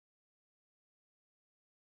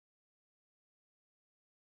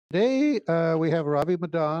Today, we have Ravi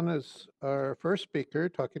Madan as our first speaker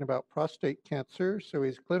talking about prostate cancer. So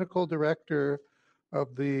he's clinical director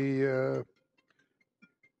of the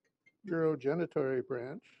urogenitary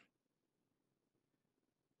branch.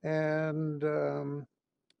 And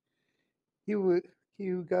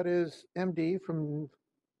he got his MD from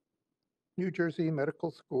New Jersey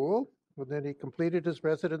Medical School. And then he completed his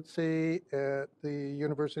residency at the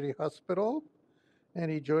University Hospital. And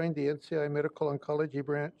he joined the NCI Medical Oncology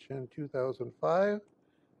branch in 2005.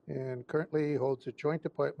 And currently holds a joint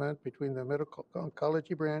appointment between the Medical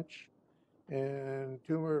Oncology Branch and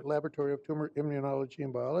Laboratory of Tumor Immunology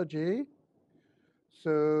and Biology.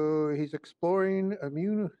 So he's exploring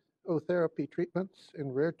immunotherapy treatments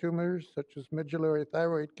in rare tumors such as medullary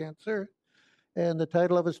thyroid cancer. And the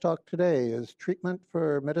title of his talk today is Treatment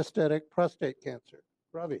for Metastatic Prostate Cancer.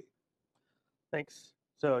 Ravi. Thanks.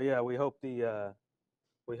 So yeah, we hope the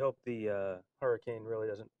hurricane really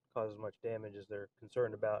doesn't cause as much damage as they're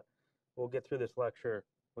concerned about. We'll get through this lecture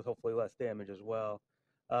with hopefully less damage as well.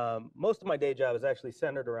 Most of my day job is actually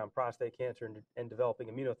centered around prostate cancer and developing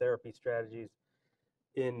immunotherapy strategies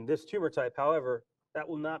in this tumor type. However, that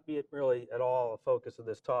will not be really at all a focus of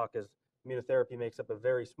this talk, as immunotherapy makes up a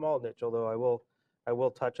very small niche, although I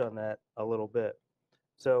will touch on that a little bit.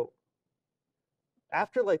 So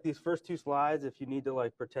after like these first two slides, if you need to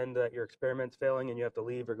like pretend that your experiment's failing and you have to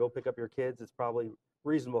leave or go pick up your kids, it's probably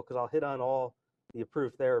reasonable, because I'll hit on all the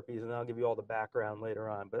approved therapies and I'll give you all the background later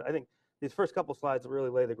on. But I think these first couple slides will really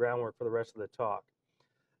lay the groundwork for the rest of the talk.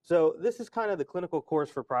 So this is kind of the clinical course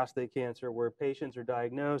for prostate cancer, where patients are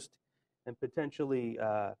diagnosed and potentially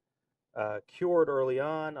cured early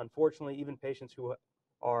on. Unfortunately, even patients who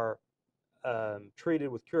are treated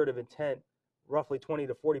with curative intent, roughly 20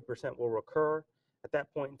 to 40% will recur. At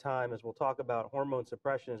that point in time, as we'll talk about, hormone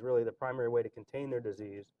suppression is really the primary way to contain their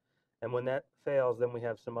disease. And when that fails, then we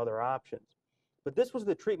have some other options. But this was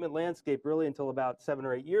the treatment landscape really until about 7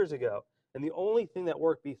 or 8 years ago. And the only thing that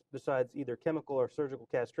worked besides either chemical or surgical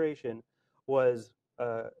castration was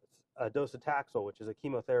docetaxel, which is a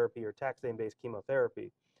chemotherapy or taxane-based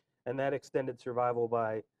chemotherapy. And that extended survival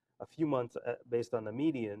by a few months based on the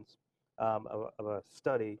medians of a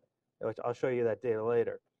study, which I'll show you that data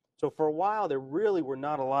later. So for a while, there really were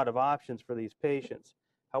not a lot of options for these patients.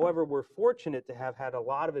 However, we're fortunate to have had a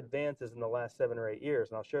lot of advances in the last 7 or 8 years,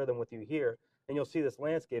 and I'll share them with you here, and you'll see this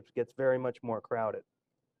landscape gets very much more crowded.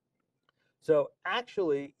 So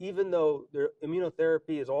actually, even though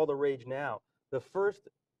immunotherapy is all the rage now, the first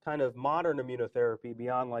kind of modern immunotherapy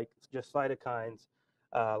beyond like just cytokines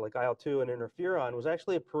like IL-2 and interferon was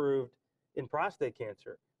actually approved in prostate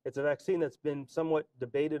cancer. It's a vaccine that's been somewhat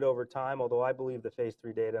debated over time, although I believe the phase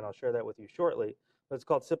 3 data, and I'll share that with you shortly, but it's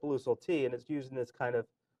called Sipuleucel T, and it's used in this kind of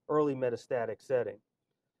early metastatic setting.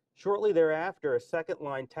 Shortly thereafter, a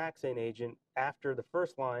second-line taxane agent after the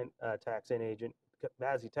first-line taxane agent,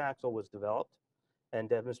 Taxol, was developed and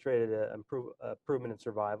demonstrated an improvement in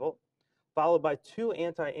survival, followed by 2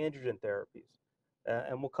 anti-androgen therapies.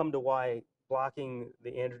 And we'll come to why blocking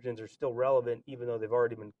the androgens are still relevant, even though they've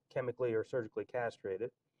already been chemically or surgically castrated.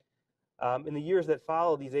 In the years that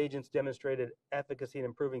followed, these agents demonstrated efficacy in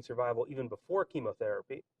improving survival even before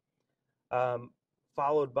chemotherapy,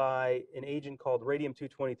 followed by an agent called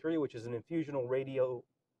radium-223, which is an infusional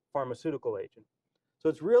radiopharmaceutical agent. So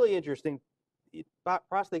it's really interesting.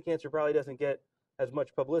 Prostate cancer probably doesn't get as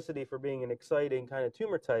much publicity for being an exciting kind of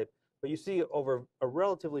tumor type, but you see over a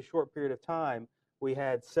relatively short period of time, we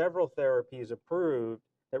had several therapies approved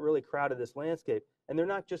that really crowded this landscape. And they're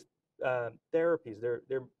not just therapies,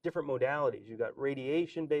 they're different modalities. You've got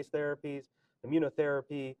radiation-based therapies,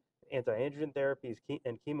 immunotherapy, anti-androgen therapies,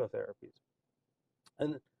 and chemotherapies.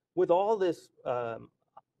 And with all this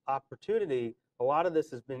opportunity, a lot of this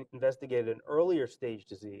has been investigated in earlier stage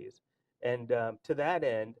disease. And to that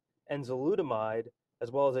end, enzalutamide, as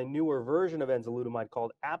well as a newer version of enzalutamide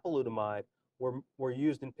called apalutamide, were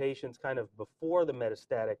used in patients kind of before the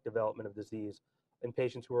metastatic development of disease, in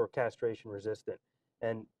patients who are castration resistant.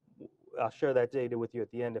 And I'll share that data with you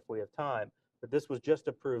at the end if we have time, but this was just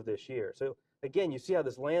approved this year. So again, you see how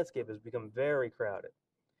this landscape has become very crowded.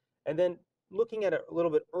 And then looking at a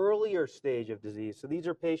little bit earlier stage of disease, so these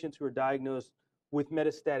are patients who are diagnosed with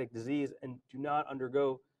metastatic disease and do not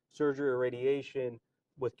undergo surgery or radiation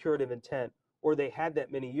with curative intent, or they had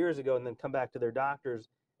that many years ago and then come back to their doctors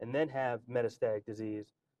and then have metastatic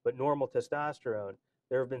disease, but normal testosterone.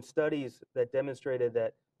 There have been studies that demonstrated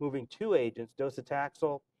that moving 2 agents,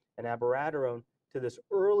 docetaxel and abiraterone, to this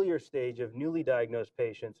earlier stage of newly diagnosed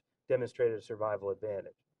patients demonstrated a survival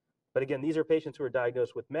advantage. But again, these are patients who are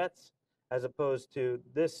diagnosed with METs, as opposed to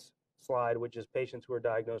this slide, which is patients who are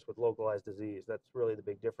diagnosed with localized disease. That's really the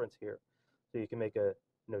big difference here. So you can make a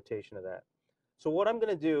notation of that. So what I'm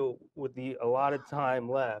going to do with the allotted time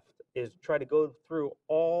left is try to go through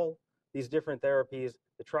all these different therapies,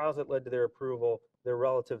 the trials that led to their approval, their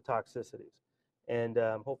relative toxicities, and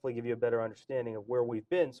hopefully give you a better understanding of where we've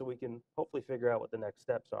been so we can hopefully figure out what the next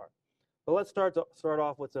steps are. But let's start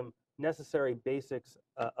off with some necessary basics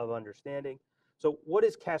of understanding. So what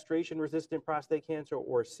is castration-resistant prostate cancer,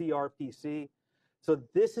 or CRPC? So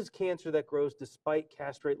this is cancer that grows despite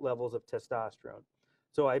castrate levels of testosterone.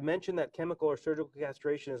 So I mentioned that chemical or surgical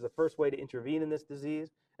castration is the first way to intervene in this disease,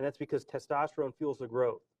 and that's because testosterone fuels the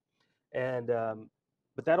growth. And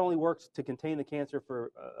but that only works to contain the cancer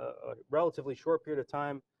for a relatively short period of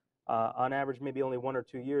time, on average maybe only 1 or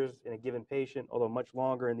 2 years in a given patient, although much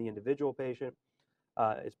longer in the individual patient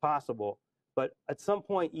is possible. But at some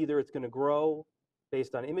point, either it's going to grow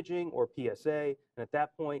based on imaging or PSA, and at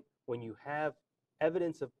that point, when you have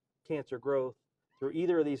evidence of cancer growth through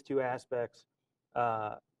either of these two aspects,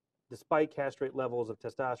 despite castrate levels of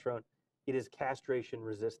testosterone, it is castration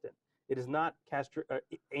resistant. It is not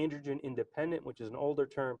androgen independent, which is an older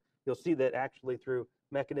term. You'll see that actually through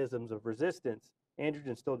mechanisms of resistance,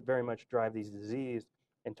 androgens still very much drive these disease,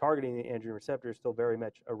 and targeting the androgen receptor is still very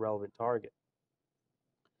much a relevant target.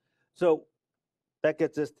 So that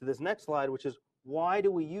gets us to this next slide, which is why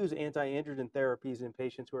do we use anti-androgen therapies in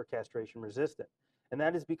patients who are castration resistant? And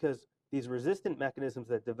that is because these resistant mechanisms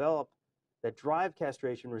that drive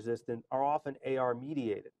castration resistant are often AR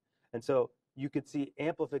mediated. And so you could see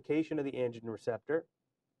amplification of the androgen receptor,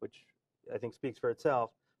 which I think speaks for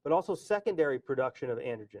itself, but also secondary production of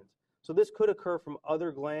androgens. So this could occur from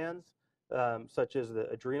other glands, such as the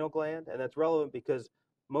adrenal gland, and that's relevant because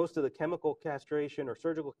most of the chemical castration or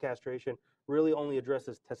surgical castration really only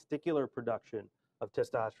addresses testicular production of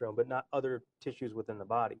testosterone, but not other tissues within the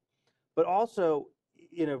body. But also,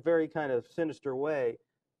 in a very kind of sinister way,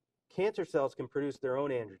 cancer cells can produce their own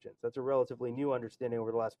androgens. That's a relatively new understanding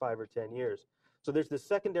over the last 5 or 10 years. So there's this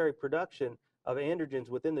secondary production of androgens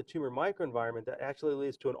within the tumor microenvironment that actually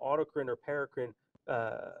leads to an autocrine or paracrine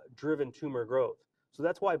driven tumor growth. So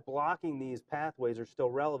that's why blocking these pathways are still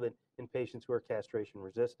relevant in patients who are castration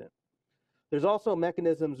resistant. There's also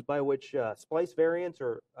mechanisms by which splice variants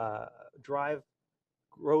or drive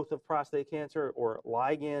growth of prostate cancer, or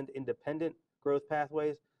ligand independent growth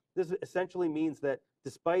pathways. This essentially means that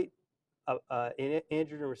despite an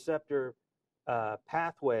androgen receptor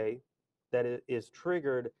pathway that is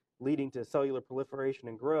triggered leading to cellular proliferation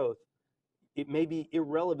and growth, it may be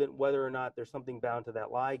irrelevant whether or not there's something bound to that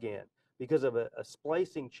ligand. Because of a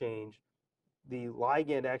splicing change, the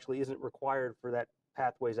ligand actually isn't required for that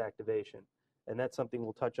pathway's activation. And that's something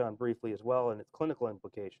we'll touch on briefly as well in its clinical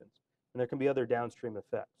implications. And there can be other downstream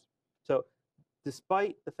effects. So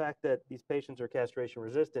despite the fact that these patients are castration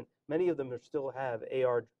resistant, many of them still have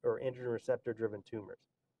AR or androgen receptor driven tumors.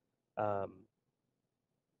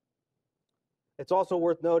 It's also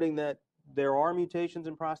worth noting that there are mutations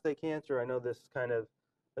in prostate cancer. I know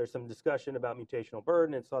there's some discussion about mutational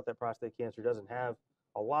burden. It's thought that prostate cancer doesn't have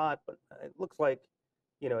a lot, but it looks like,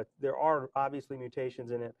 there are obviously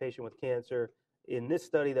mutations in a patient with cancer. In this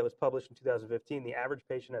study that was published in 2015, the average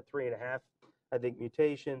patient had 3.5, I think,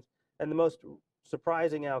 mutations. And the most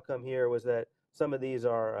surprising outcome here was that some of these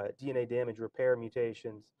are DNA damage repair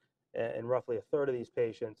mutations in roughly a third of these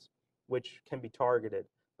patients, which can be targeted.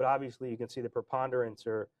 But obviously, you can see the preponderance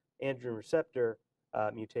are androgen receptor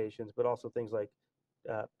mutations, but also things like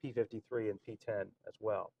P53 and P10 as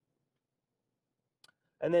well.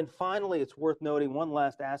 And then finally, it's worth noting one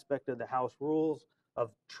last aspect of the house rules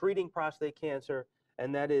of treating prostate cancer,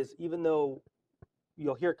 and that is, even though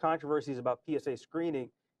you'll hear controversies about PSA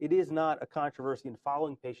screening, it is not a controversy in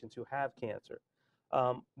following patients who have cancer.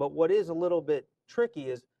 But what is a little bit tricky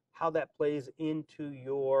is how that plays into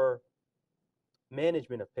your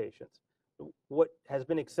management of patients. What has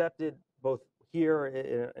been accepted both here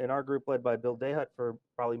in our group led by Bill Dehut for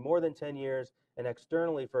probably more than 10 years, and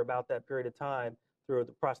externally for about that period of time through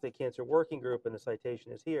the Prostate Cancer Working Group, and the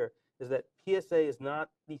citation is here, is that PSA is not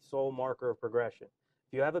the sole marker of progression.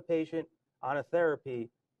 If you have a patient on a therapy,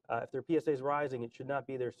 if their PSA is rising, it should not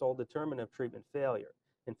be their sole determinant of treatment failure.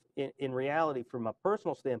 In reality, from a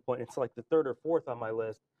personal standpoint, it's like the third or fourth on my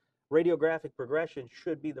list. Radiographic progression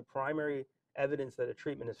should be the primary evidence that a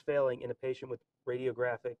treatment is failing in a patient with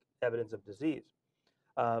radiographic evidence of disease.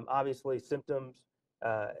 Obviously, symptoms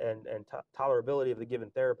and tolerability of the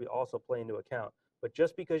given therapy also play into account. But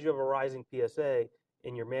just because you have a rising PSA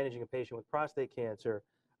and you're managing a patient with prostate cancer,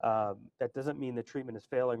 that doesn't mean the treatment is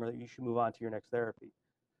failing or that you should move on to your next therapy.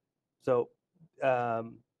 So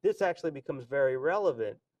this actually becomes very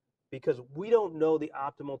relevant because we don't know the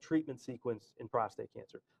optimal treatment sequence in prostate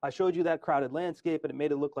cancer. I showed you that crowded landscape, and it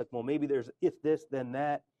made it look like, well, maybe there's if this, then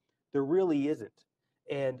that. There really isn't.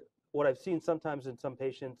 And what I've seen sometimes in some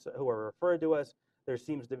patients who are referred to us, there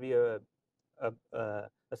seems to be a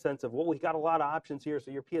sense of, well, we got a lot of options here,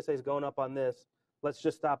 so your PSA is going up on this. Let's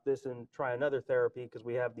just stop this and try another therapy because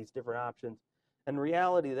we have these different options. In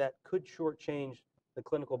reality, that could shortchange the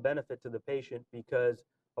clinical benefit to the patient, because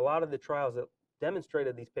a lot of the trials that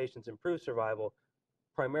demonstrated these patients improved survival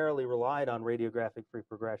primarily relied on radiographic-free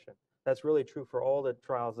progression. That's really true for all the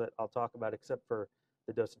trials that I'll talk about, except for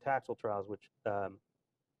the docetaxel trials, which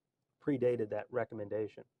predated that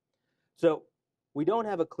recommendation. So we don't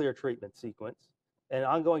have a clear treatment sequence, and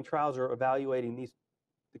ongoing trials are evaluating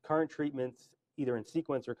the current treatments either in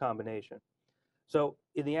sequence or combination. So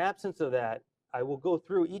in the absence of that, I will go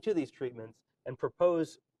through each of these treatments and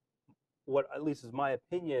propose what at least is my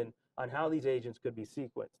opinion on how these agents could be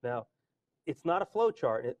sequenced. Now, it's not a flow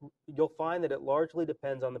chart. You'll find that it largely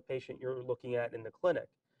depends on the patient you're looking at in the clinic,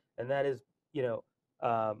 and that is,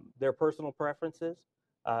 their personal preferences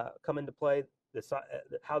come into play,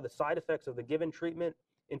 how the side effects of the given treatment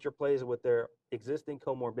interplays with their existing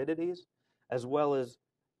comorbidities, as well as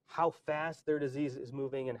how fast their disease is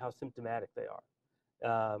moving and how symptomatic they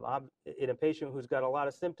are. In a patient who's got a lot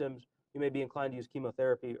of symptoms, you may be inclined to use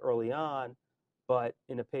chemotherapy early on, but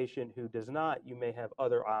in a patient who does not, you may have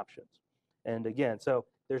other options. And again, so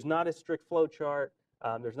there's not a strict flow chart.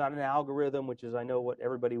 There's not an algorithm, which is, I know, what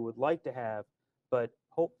everybody would like to have, but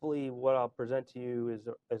hopefully what I'll present to you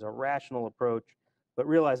is a rational approach, but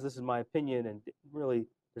realize this is my opinion, and really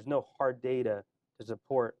there's no hard data to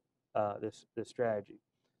support this strategy.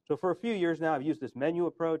 So for a few years now, I've used this menu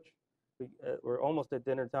approach. We're almost at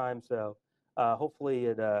dinner time, so hopefully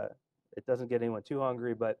it doesn't get anyone too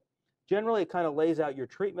hungry, but generally it kind of lays out your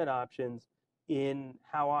treatment options in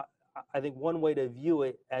how I think one way to view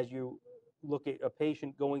it as you look at a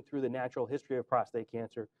patient going through the natural history of prostate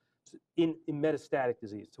cancer in metastatic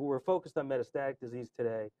disease. So we're focused on metastatic disease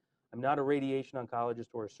today. I'm not a radiation oncologist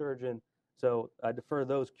or a surgeon, so I defer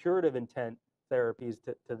those curative intent therapies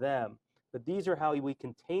to them. But these are how we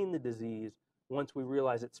contain the disease once we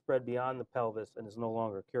realize it's spread beyond the pelvis and is no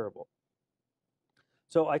longer curable.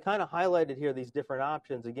 So I kind of highlighted here these different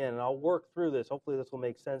options again, and I'll work through this. Hopefully this will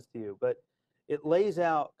make sense to you. But it lays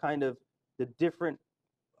out kind of the different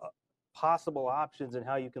possible options and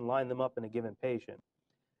how you can line them up in a given patient.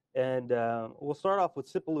 And we'll start off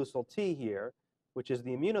with sipuleucel T here, which is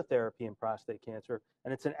the immunotherapy in prostate cancer.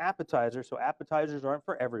 And it's an appetizer, so appetizers aren't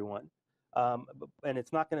for everyone. And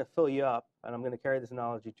it's not going to fill you up. And I'm going to carry this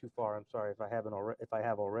analogy too far. I'm sorry if I haven't already, if I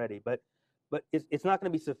have already. But it's not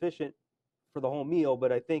going to be sufficient for the whole meal.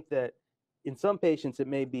 But I think that in some patients it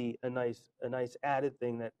may be a nice added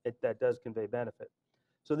thing that does convey benefit.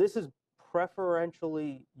 So this is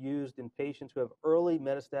preferentially used in patients who have early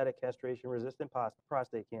metastatic castration-resistant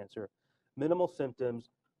prostate cancer, minimal symptoms,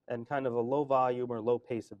 and kind of a low volume or low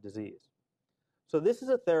pace of disease. So this is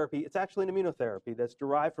a therapy, it's actually an immunotherapy that's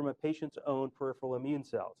derived from a patient's own peripheral immune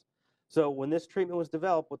cells. So when this treatment was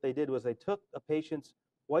developed, what they did was they took a patient's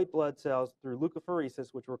white blood cells through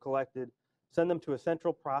leukapheresis, which were collected, send them to a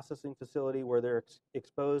central processing facility where they're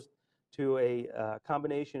exposed to a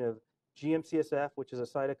combination of GM-CSF, which is a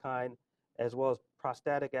cytokine, as well as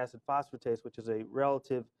prostatic acid phosphatase, which is a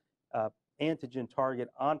relative antigen target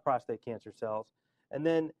on prostate cancer cells. And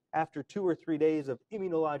then after 2 or 3 days of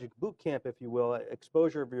immunologic boot camp, if you will,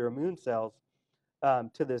 exposure of your immune cells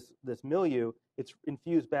to this milieu, it's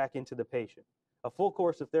infused back into the patient. A full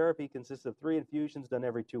course of therapy consists of 3 infusions done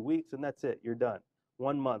every 2 weeks, and that's it. You're done.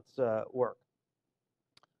 1 month's work.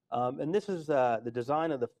 And this is the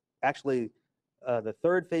design of the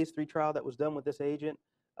third phase 3 trial that was done with this agent.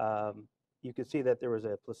 You can see that there was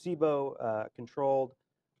a placebo-controlled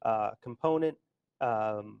component.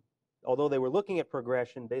 Although they were looking at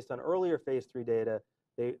progression based on earlier phase 3 data,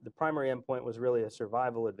 the primary endpoint was really a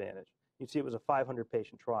survival advantage. You see it was a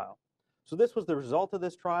 500-patient trial. So this was the result of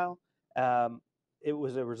this trial. It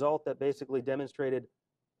was a result that basically demonstrated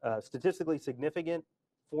statistically significant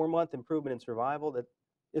 4-month improvement in survival that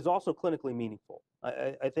is also clinically meaningful.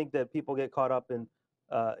 I think that people get caught up in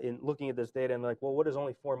looking at this data and like, well, what does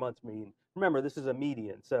only 4 months mean? Remember, this is a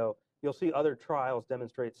median, so you'll see other trials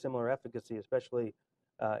demonstrate similar efficacy, especially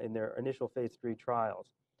in their initial phase 3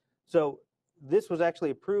 trials. So this was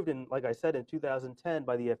actually approved in, like I said, in 2010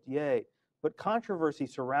 by the FDA, but controversy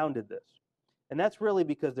surrounded this. And that's really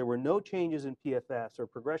because there were no changes in PFS or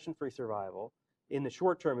progression-free survival in the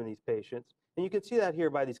short term in these patients. And you can see that here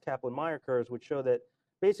by these Kaplan-Meier curves, which show that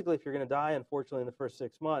basically if you're going to die, unfortunately, in the first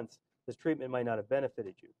 6 months, this treatment might not have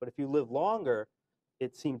benefited you. But if you live longer,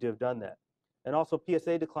 it seemed to have done that. And also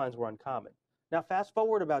PSA declines were uncommon. Now fast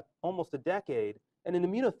forward about almost a decade, and in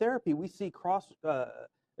immunotherapy, we see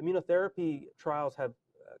immunotherapy trials have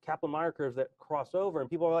Kaplan-Meier curves that cross over, and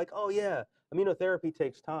people are like, oh yeah, immunotherapy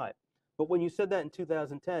takes time. But when you said that in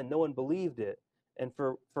 2010, no one believed it. And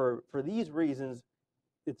for these reasons,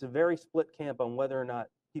 it's a very split camp on whether or not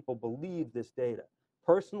people believe this data.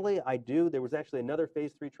 Personally, I do. There was actually another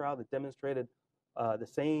phase 3 trial that demonstrated the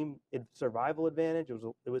same survival advantage.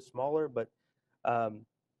 It was smaller, but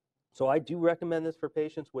so I do recommend this for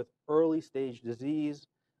patients with early stage disease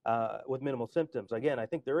with minimal symptoms. Again, I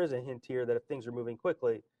think there is a hint here that if things are moving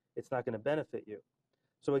quickly, it's not going to benefit you.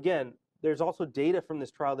 So again, there's also data from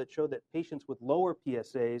this trial that showed that patients with lower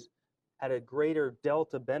PSAs had a greater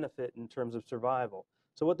delta benefit in terms of survival.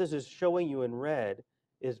 So what this is showing you in red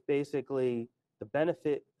is basically the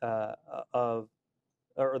benefit or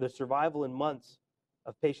the survival in months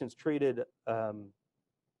of patients treated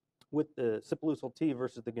with the sipuleucel T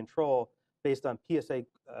versus the control based on PSA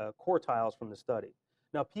quartiles from the study.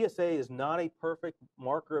 Now, PSA is not a perfect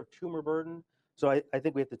marker of tumor burden, so I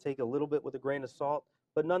think we have to take a little bit with a grain of salt.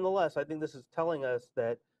 But nonetheless, I think this is telling us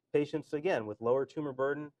that patients, again, with lower tumor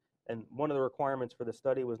burden, and one of the requirements for the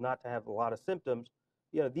study was not to have a lot of symptoms,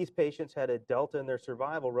 these patients had a delta in their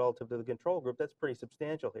survival relative to the control group. That's pretty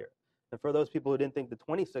substantial here. And for those people who didn't think the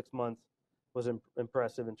 26 months was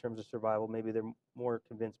impressive in terms of survival, maybe they're more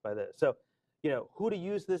convinced by this. So, who to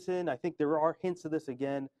use this in? I think there are hints of this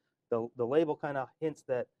again. The label kind of hints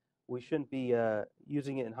that we shouldn't be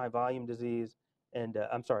using it in high volume disease and,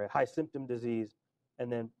 high symptom disease,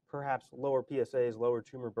 and then perhaps lower PSAs, lower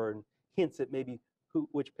tumor burden, hints at maybe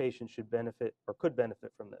which patients should benefit or could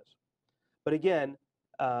benefit from this. But again,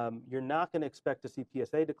 you're not going to expect to see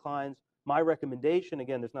PSA declines. My recommendation,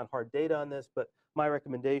 again, there's not hard data on this, but my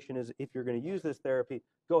recommendation is if you're going to use this therapy,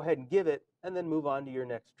 go ahead and give it and then move on to your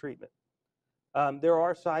next treatment. There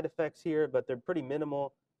are side effects here, but they're pretty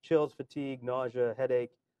minimal: chills, fatigue, nausea,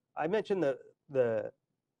 headache. I mentioned the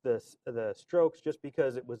strokes just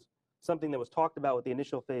because it was something that was talked about with the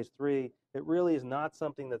initial phase 3. It really is not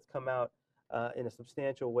something that's come out in a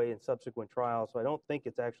substantial way in subsequent trials, so I don't think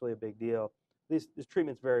it's actually a big deal. This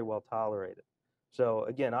treatment's very well tolerated. So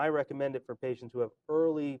again, I recommend it for patients who have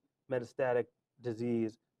early metastatic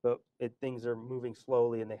disease, but things are moving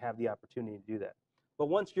slowly and they have the opportunity to do that. But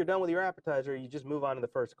once you're done with your appetizer, you just move on to the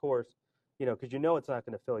first course, because it's not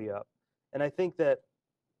going to fill you up. And I think that,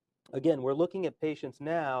 again, we're looking at patients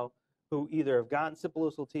now who either have gotten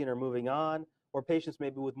sipuleucel T and are moving on, or patients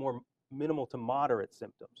maybe with more minimal to moderate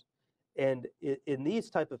symptoms. And in these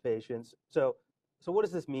type of patients, so what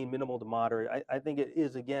does this mean, minimal to moderate? I think it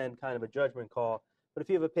is, again, kind of a judgment call. But if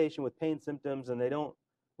you have a patient with pain symptoms and they don't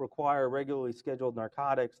require regularly scheduled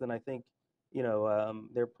narcotics, then I think,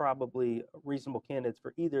 they're probably reasonable candidates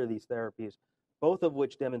for either of these therapies, both of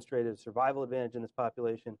which demonstrated a survival advantage in this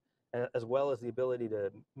population, as well as the ability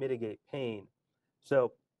to mitigate pain.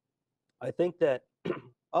 So I think that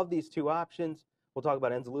of these two options, we'll talk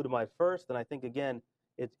about enzalutamide first. And I think, again,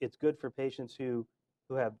 it's good for patients who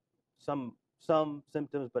have some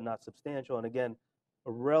symptoms but not substantial, and again,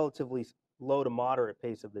 a relatively low to moderate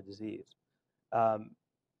pace of the disease.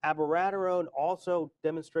 Abiraterone also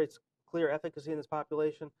demonstrates clear efficacy in this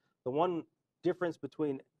population. The one difference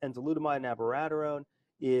between enzalutamide and abiraterone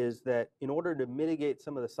is that in order to mitigate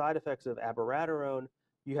some of the side effects of abiraterone,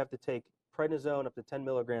 you have to take prednisone up to 10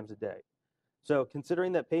 milligrams a day. So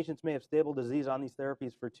considering that patients may have stable disease on these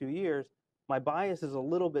therapies for 2 years, my bias is a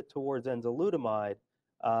little bit towards enzalutamide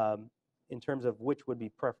in terms of which would be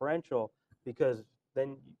preferential, because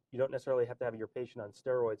then you don't necessarily have to have your patient on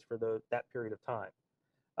steroids for that period of time.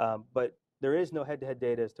 But there is no head-to-head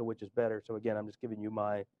data as to which is better. So again, I'm just giving you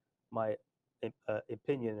my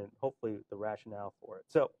opinion and hopefully the rationale for it.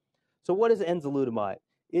 So what is enzalutamide?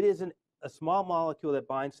 It is a small molecule that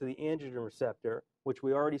binds to the androgen receptor, which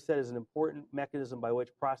we already said is an important mechanism by which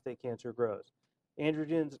prostate cancer grows.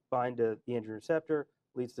 Androgens bind to the androgen receptor,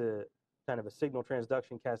 leads to kind of a signal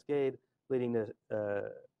transduction cascade, leading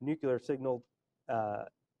to nuclear signal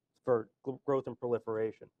for growth and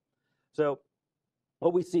proliferation. So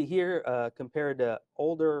what we see here compared to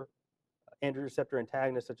older androgen receptor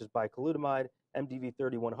antagonists such as bicalutamide,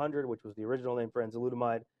 MDV-3100, which was the original name for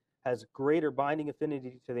enzalutamide, has greater binding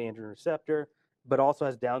affinity to the androgen receptor, but also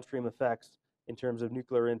has downstream effects in terms of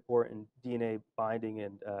nuclear import and DNA binding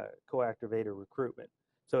and coactivator recruitment.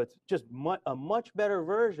 So it's just a much better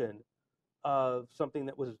version of something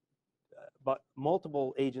that was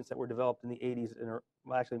multiple agents that were developed in the 80s, and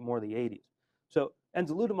actually more the 80s. So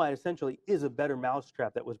enzalutamide essentially is a better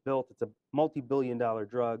mousetrap that was built. It's a multi-billion-dollar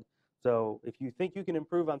drug. So if you think you can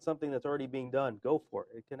improve on something that's already being done, go for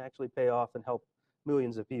it. It can actually pay off and help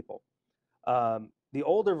millions of people. The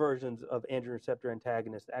older versions of androgen receptor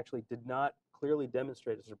antagonists actually did not clearly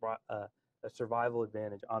demonstrate a survival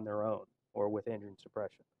advantage on their own or with androgen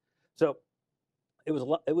suppression. So it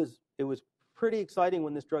was pretty exciting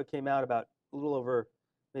when this drug came out about a little over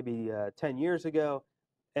maybe 10 years ago.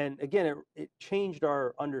 And again, it changed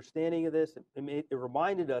our understanding of this. It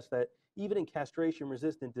reminded us that even in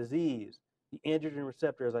castration-resistant disease, the androgen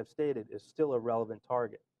receptor, as I've stated, is still a relevant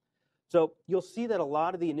target. So you'll see that a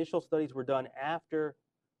lot of the initial studies were done after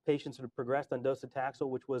patients had progressed on docetaxel,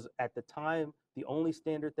 which was at the time the only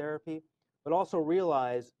standard therapy, but also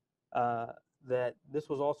realize that this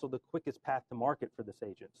was also the quickest path to market for this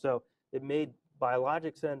agent. So it made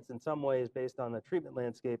biologic sense in some ways based on the treatment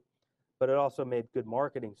landscape, but it also made good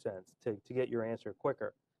marketing sense to get your answer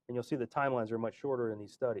quicker. And you'll see the timelines are much shorter in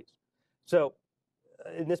these studies. So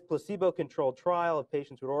in this placebo-controlled trial of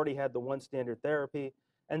patients who already had the one standard therapy,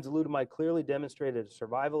 enzalutamide clearly demonstrated a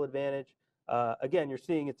survival advantage. Again, you're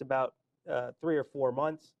seeing it's about 3 or 4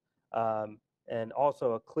 months, and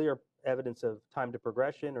also a clear evidence of time to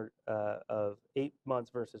progression or of 8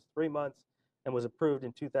 months versus 3 months, and was approved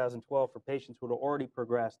in 2012 for patients who had already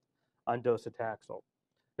progressed on docetaxel.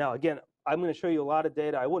 Now, again, I'm going to show you a lot of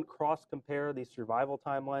data. I wouldn't cross-compare these survival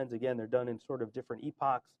timelines. Again, they're done in sort of different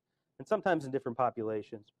epochs and sometimes in different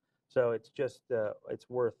populations. So it's just, it's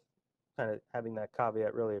worth kind of having that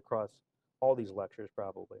caveat really across all these lectures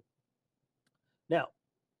probably. Now,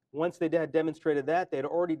 once they had demonstrated that, they had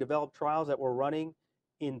already developed trials that were running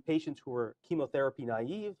in patients who were chemotherapy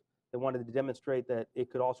naive. They wanted to demonstrate that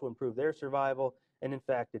it could also improve their survival, and in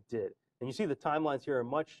fact it did. And you see the timelines here are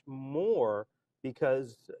much more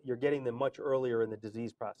because you're getting them much earlier in the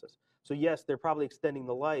disease process. So yes, they're probably extending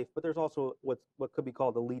the life, but there's also what could be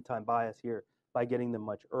called a lead time bias here by getting them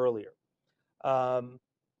much earlier.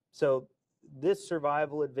 So this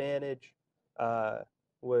survival advantage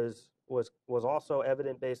was also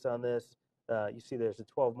evident based on this. You see there's a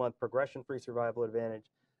 12-month progression-free survival advantage.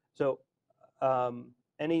 So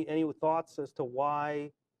any thoughts as to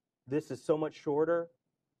why this is so much shorter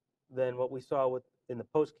than what we saw in the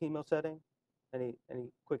post-chemo setting? Any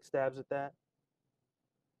quick stabs at that?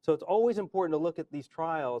 So it's always important to look at these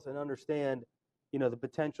trials and understand, the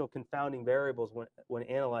potential confounding variables when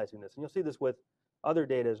analyzing this. And you'll see this with other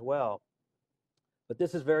data as well. But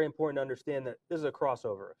this is very important to understand that this is a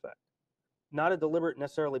crossover effect. Not a deliberate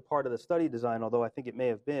necessarily part of the study design, although I think it may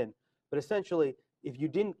have been. But essentially, if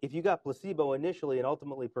you got placebo initially and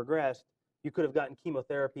ultimately progressed, you could have gotten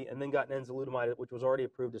chemotherapy and then gotten enzalutamide, which was already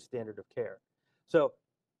approved as standard of care. So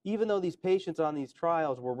even though these patients on these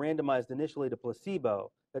trials were randomized initially to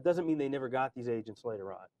placebo, that doesn't mean they never got these agents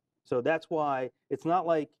later on. So that's why it's not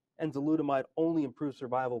like enzalutamide only improves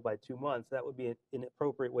survival by 2 months. That would be an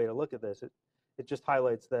inappropriate way to look at this. It just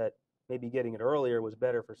highlights that maybe getting it earlier was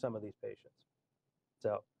better for some of these patients.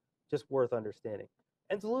 So just worth understanding.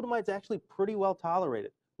 Enzalutamide is actually pretty well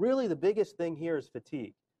tolerated. Really, the biggest thing here is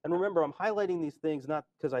fatigue. And remember, I'm highlighting these things not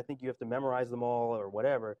because I think you have to memorize them all or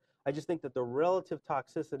whatever. I just think that the relative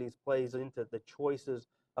toxicities plays into the choices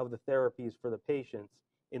of the therapies for the patients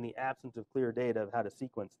in the absence of clear data of how to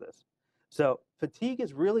sequence this. So fatigue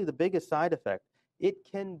is really the biggest side effect. It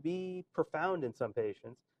can be profound in some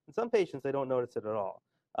patients. In some patients, they don't notice it at all.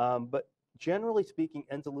 But generally speaking,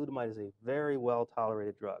 enzalutamide is a very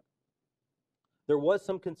well-tolerated drug. There was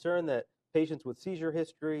some concern that patients with seizure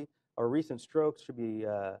history or recent strokes should be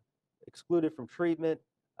excluded from treatment.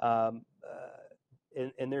 And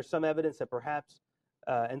there's some evidence that perhaps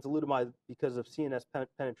enzalutamide, because of CNS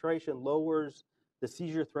penetration, lowers the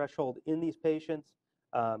seizure threshold in these patients.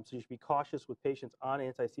 So you should be cautious with patients on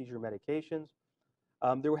anti-seizure medications.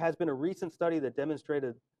 There has been a recent study that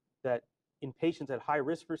demonstrated that in patients at high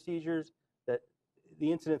risk for seizures, that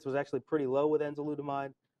the incidence was actually pretty low with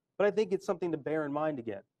enzalutamide. But I think it's something to bear in mind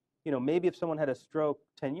again. Maybe if someone had a stroke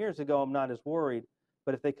 10 years ago, I'm not as worried.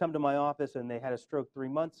 But if they come to my office and they had a stroke 3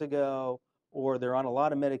 months ago, or they're on a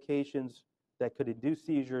lot of medications that could induce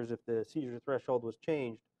seizures if the seizure threshold was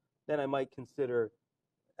changed, then I might consider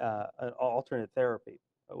an alternate therapy,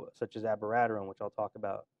 such as abiraterone, which I'll talk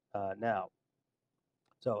about now.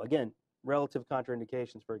 So again, relative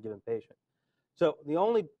contraindications for a given patient. So the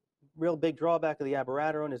only real big drawback of the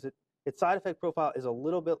abiraterone is that its side effect profile is a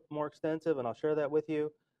little bit more extensive, and I'll share that with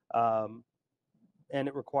you. And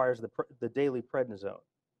it requires the daily prednisone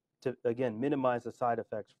to, again, minimize the side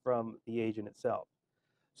effects from the agent itself.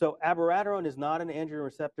 So abiraterone is not an androgen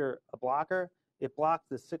receptor blocker. It blocks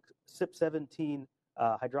the CYP17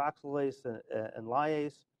 hydroxylase and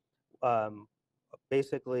lyase.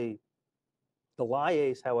 Basically, The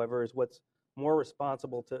lyase, however, is what's more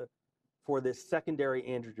responsible for this secondary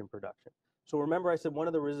androgen production. So remember I said one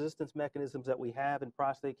of the resistance mechanisms that we have in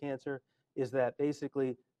prostate cancer is that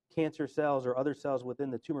basically cancer cells or other cells within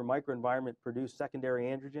the tumor microenvironment produce secondary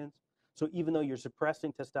androgens. So even though you're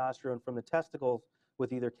suppressing testosterone from the testicles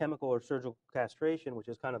with either chemical or surgical castration, which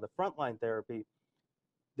is kind of the frontline therapy,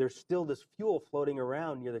 there's still this fuel floating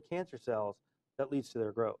around near the cancer cells that leads to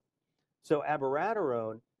their growth. So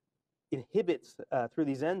abiraterone inhibits through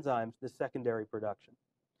these enzymes this secondary production.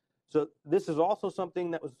 So this is also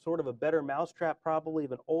something that was sort of a better mousetrap probably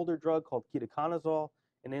of an older drug called ketoconazole,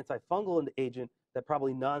 an antifungal agent that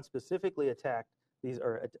probably non-specifically attacked these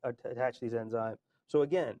or attach these enzymes. So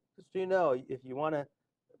again, just so you know, if you want to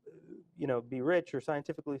be rich or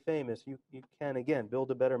scientifically famous, you can, again,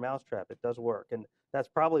 build a better mousetrap. It does work. And that's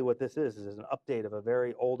probably what this is an update of a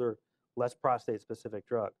very older, less prostate-specific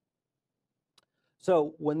drug.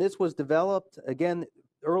 So when this was developed, again,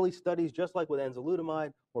 early studies, just like with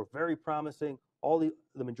enzalutamide, were very promising. The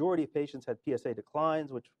majority of patients had PSA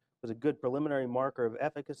declines, which was a good preliminary marker of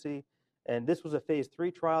efficacy. And this was a phase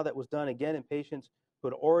 3 trial that was done, again, in patients who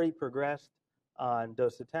had already progressed on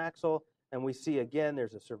docetaxel. And we see, again,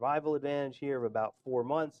 there's a survival advantage here of about 4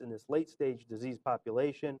 months in this late-stage disease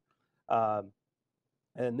population. And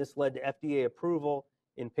this led to FDA approval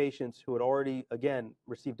in patients who had already, again,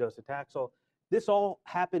 received docetaxel. This all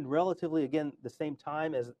happened relatively, again, the same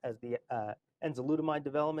time as the enzalutamide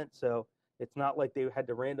development. So it's not like they had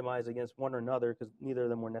to randomize against one or another because neither of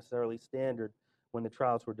them were necessarily standard when the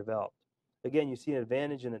trials were developed. Again, you see an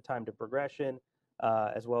advantage in the time to progression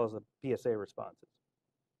as well as the PSA responses.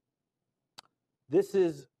 This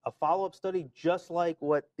is a follow-up study just like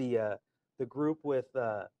what the group with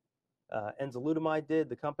enzalutamide did,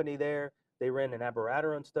 the company there. They ran an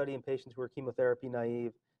abiraterone study in patients who were chemotherapy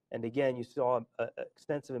naive. And again, you saw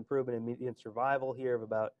extensive improvement in median survival here of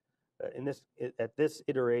about, at this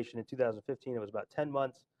iteration in 2015, it was about 10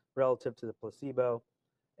 months relative to the placebo.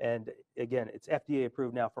 And again, it's FDA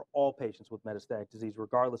approved now for all patients with metastatic disease,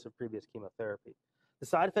 regardless of previous chemotherapy. The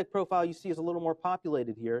side effect profile you see is a little more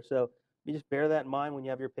populated here. So you just bear that in mind when you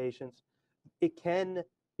have your patients. It can,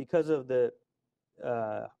 because of the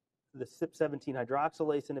CYP17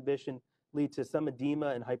 hydroxylase inhibition, lead to some edema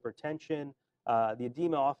and hypertension. The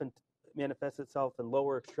edema often manifests itself in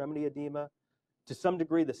lower extremity edema. To some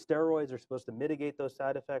degree, the steroids are supposed to mitigate those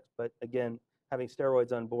side effects, but again, having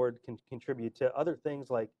steroids on board can contribute to other things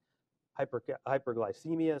like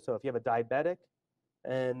hyperglycemia. So if you have a diabetic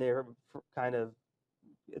and they're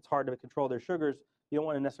it's hard to control their sugars, you don't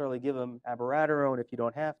want to necessarily give them abiraterone if you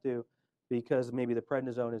don't have to, because maybe the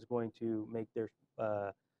prednisone is going to make their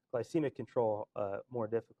glycemic control more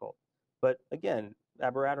difficult. But again,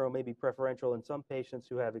 abiraterone may be preferential in some patients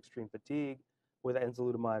who have extreme fatigue with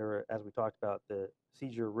enzalutamide or, as we talked about, the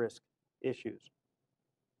seizure risk issues.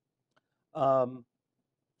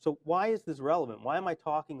 So why is this relevant? Why am I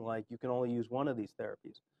talking like you can only use one of these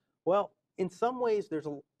therapies? Well, in some ways, there's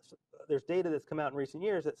data that's come out in recent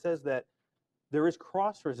years that says that there is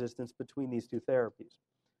cross-resistance between these two therapies.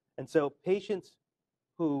 And so patients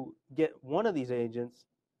who get one of these agents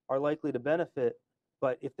are likely to benefit,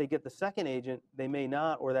 but if they get the second agent, they may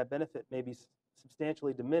not, or that benefit may be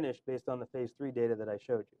substantially diminished based on the phase 3 data that I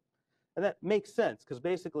showed you. And that makes sense because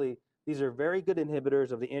basically these are very good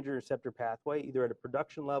inhibitors of the androgen receptor pathway, either at a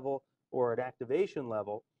production level or at activation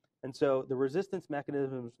level. And so the resistance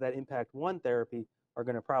mechanisms that impact one therapy are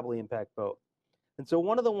going to probably impact both. And so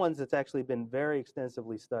one of the ones that's actually been very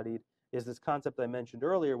extensively studied is this concept I mentioned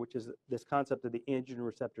earlier, which is this concept of the androgen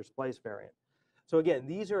receptor splice variant. So again,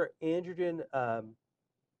 these are androgen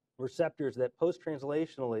receptors that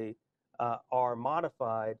post-translationally are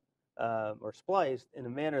modified or spliced in a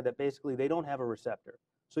manner that basically they don't have a receptor.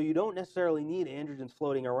 So you don't necessarily need androgens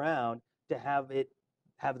floating around to have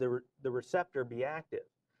the receptor be active.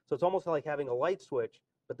 So it's almost like having a light switch,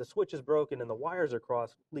 but the switch is broken and the wires are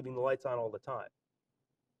crossed, leaving the lights on all the time.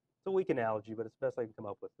 It's a weak analogy, but it's the best I can come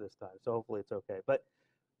up with this time. So hopefully it's okay. But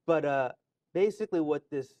basically what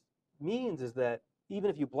this means is that even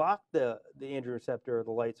if you block the androgen receptor or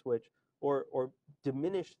the light switch, or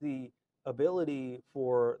diminish the ability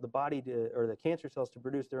for the body or the cancer cells to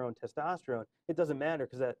produce their own testosterone, it doesn't matter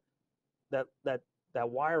because that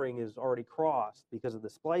wiring is already crossed because of the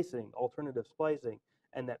splicing, alternative splicing,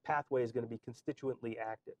 and that pathway is going to be constituently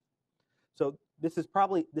active. So this is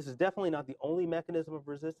definitely not the only mechanism of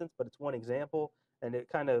resistance, but it's one example, and it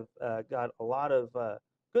kind of got a lot of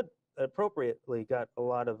appropriately got a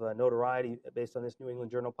lot of notoriety based on this New England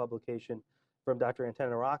Journal publication from Dr.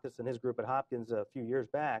 Antonakis and his group at Hopkins a few years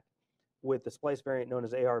back with the splice variant known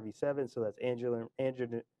as ARV7, so that's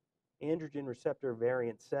androgen androgen receptor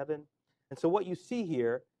variant 7. And so what you see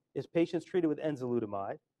here is patients treated with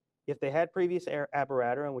enzalutamide. If they had previous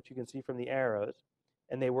abiraterone, which you can see from the arrows,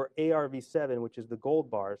 and they were ARV7, which is the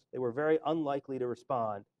gold bars, they were very unlikely to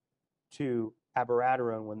respond to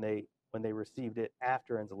abiraterone when they received it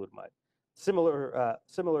after enzalutamide.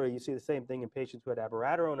 Similarly, you see the same thing in patients who had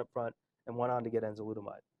abiraterone up front and went on to get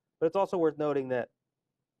enzalutamide. But it's also worth noting that,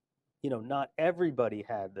 not everybody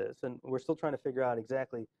had this, and we're still trying to figure out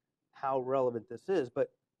exactly how relevant this is, but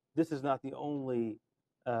this is not the only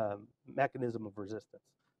mechanism of resistance.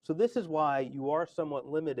 So this is why you are somewhat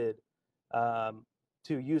limited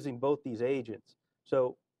to using both these agents.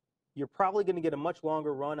 So you're probably going to get a much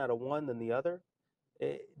longer run out of one than the other,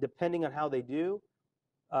 depending on how they do.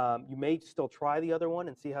 You may still try the other one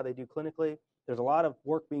and see how they do clinically. There's a lot of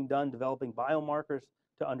work being done developing biomarkers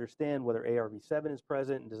to understand whether ARV7 is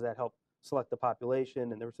present, and does that help select the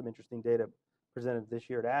population. And there was some interesting data presented this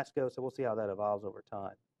year at ASCO, so we'll see how that evolves over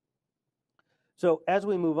time. So as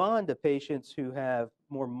we move on to patients who have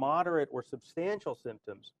more moderate or substantial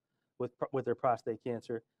symptoms with their prostate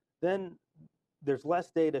cancer, then there's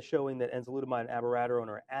less data showing that enzalutamide and abiraterone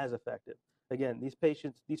are as effective. Again, these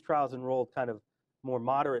trials enrolled kind of more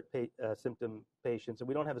moderate symptom patients, and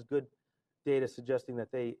we don't have as good data suggesting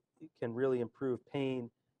that they can really improve pain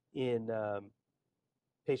in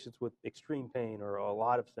patients with extreme pain or a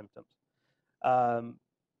lot of symptoms.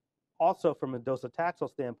 Also, from a docetaxel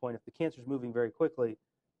standpoint, if the cancer is moving very quickly,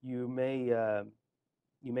 you may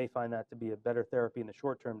find that to be a better therapy in the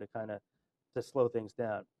short term to slow things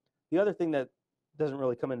down. The other thing that doesn't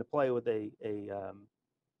really come into play with a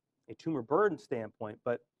tumor burden standpoint,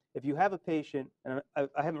 but if you have a patient, and I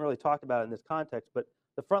haven't really talked about it in this context, but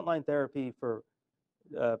the frontline therapy for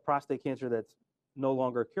prostate cancer that's no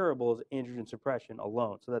longer curable is androgen suppression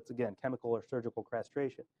alone. So that's, again, chemical or surgical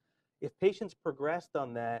castration. If patients progressed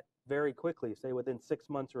on that very quickly, say within 6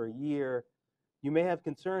 months or a year, you may have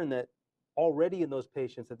concern that already in those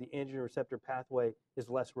patients that the androgen receptor pathway is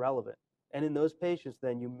less relevant. And in those patients,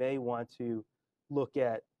 then you may want to look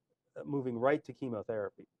at moving right to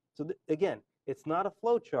chemotherapy. So again, it's not a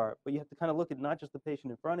flow chart, but you have to kind of look at not just the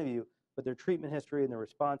patient in front of you, but their treatment history and their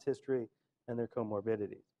response history and their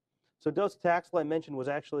comorbidities. So docetaxel, I mentioned, was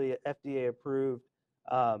actually FDA approved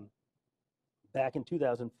back in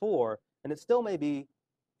 2004, and it still may be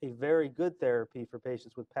a very good therapy for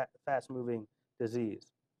patients with fast-moving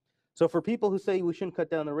disease. So for people who say we shouldn't cut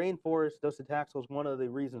down the rainforest, docetaxel is one of the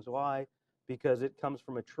reasons why, because it comes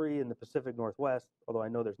from a tree in the Pacific Northwest, although I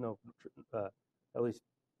know there's no, at least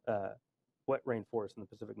wet rainforest in the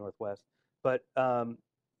Pacific Northwest. But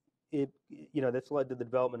that's led to the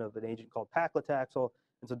development of an agent called paclitaxel.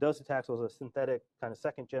 And so docetaxel is a synthetic kind of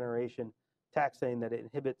second generation taxane that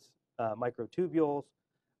inhibits microtubules.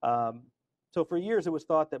 So for years it was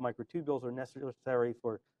thought that microtubules are necessary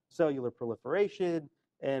for cellular proliferation,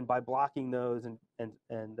 and by blocking those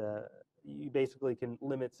you basically can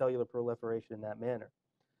limit cellular proliferation in that manner.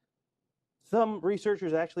 Some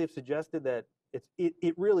researchers actually have suggested that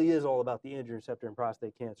it really is all about the androgen receptor in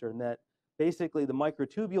prostate cancer, and that basically the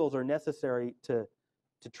microtubules are necessary to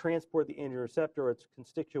transport the androgen receptor or its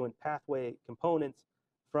constituent pathway components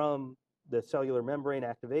from the cellular membrane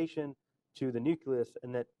activation to the nucleus,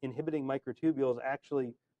 and that inhibiting microtubules,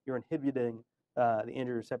 actually you're inhibiting the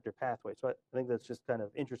androgen receptor pathway. So I think that's just kind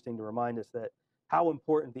of interesting to remind us that how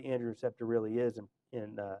important the androgen receptor really is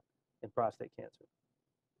in prostate cancer.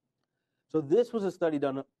 So this was a study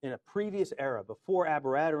done in a previous era, before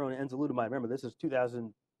abiraterone and enzalutamide. Remember, this is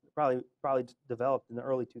 2000, probably developed in the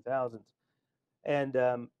early 2000s.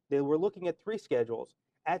 And they were looking at 3 schedules.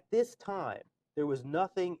 At this time, there was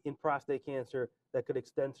nothing in prostate cancer that could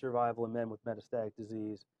extend survival in men with metastatic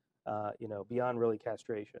disease, beyond really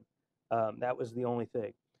castration. That was the only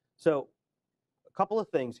thing. So a couple of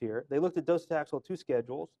things here. They looked at docetaxel at 2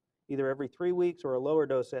 schedules, either every 3 weeks or a lower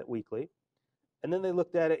dose at weekly. And then they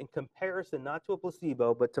looked at it in comparison, not to a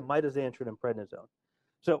placebo, but to mitoxantrone and prednisone.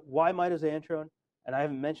 So why mitoxantrone? And I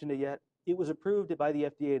haven't mentioned it yet. It was approved by the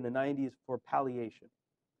FDA in the 90s for palliation.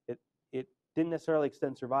 It didn't necessarily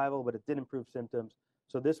extend survival, but it did improve symptoms.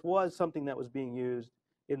 So this was something that was being used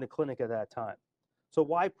in the clinic at that time. So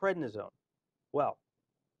why prednisone? Well,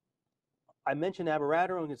 I mentioned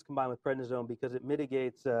abiraterone is combined with prednisone because it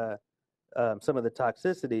mitigates some of the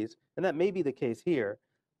toxicities, and that may be the case here.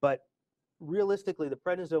 But realistically, the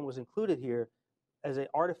prednisone was included here as an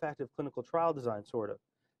artifact of clinical trial design, sort of.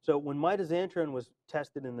 So when mitoxantrone was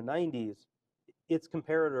tested in the 90s, its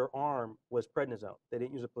comparator arm was prednisone. They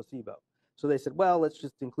didn't use a placebo. So they said, well, let's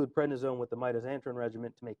just include prednisone with the mitoxantrone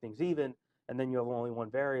regimen to make things even, and then you have only one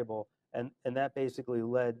variable. And that basically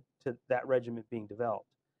led to that regimen being developed.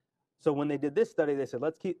 So when they did this study, they said,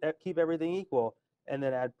 let's keep everything equal and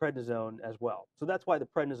then add prednisone as well. So that's why the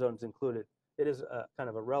prednisone is included. It is a, kind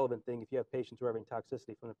of a relevant thing if you have patients who are having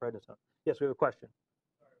toxicity from the prednisone. Yes, we have a question.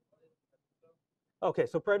 Okay,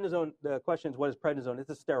 so prednisone, the question is, what is prednisone? It's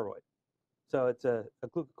a steroid. So it's a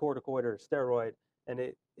glucocorticoid or a steroid, and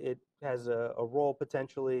it has a role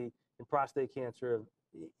potentially in prostate cancer,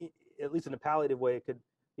 at least in a palliative way. It could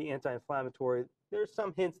be anti-inflammatory. There's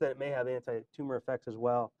some hints that it may have anti-tumor effects as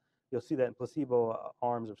well. You'll see that in placebo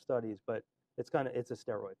arms of studies, but it's a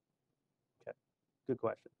steroid. Okay, good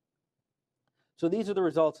question. So these are the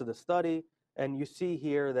results of the study, and you see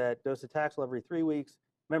here that docetaxel every 3 weeks.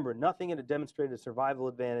 Remember, nothing had demonstrated a survival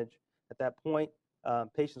advantage at that point.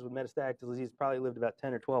 Patients with metastatic disease probably lived about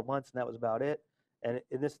 10 or 12 months, and that was about it. And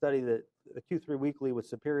in this study, the Q3 weekly was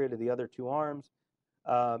superior to the other two arms,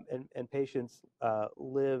 and patients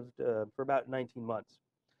lived for about 19 months.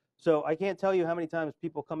 So I can't tell you how many times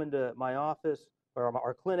people come into my office or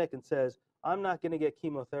our clinic and says, I'm not going to get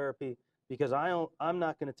chemotherapy because I'm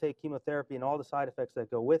not going to take chemotherapy and all the side effects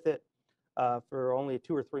that go with it for only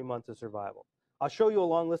 2 or 3 months of survival. I'll show you a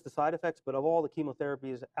long list of side effects, but of all the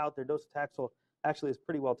chemotherapies out there, docetaxel actually is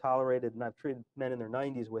pretty well tolerated, and I've treated men in their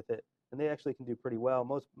 90s with it, and they actually can do pretty well.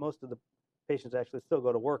 Most of the patients actually still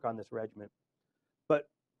go to work on this regimen. But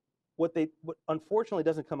what unfortunately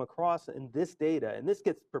doesn't come across in this data, and this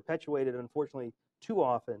gets perpetuated unfortunately too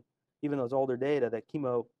often, even though it's older data, that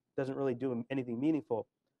chemo doesn't really do anything meaningful.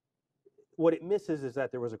 What it misses is that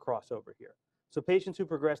there was a crossover here. So patients who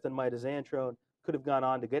progressed on mitoxantrone could have gone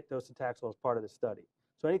on to get docetaxel as part of the study.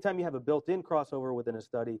 So anytime you have a built-in crossover within a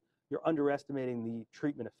study, you're underestimating the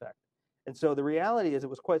treatment effect. And so the reality is it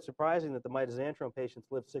was quite surprising that the mitoxantrone patients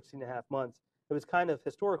lived 16.5 months. It was kind of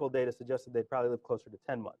historical data suggested they'd probably live closer to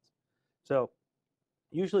 10 months. So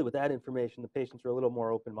usually with that information, the patients are a little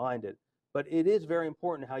more open-minded. But it is very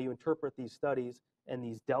important how you interpret these studies and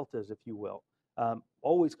these deltas, if you will.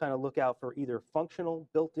 Always kind of look out for either functional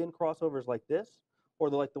built-in crossovers like this, or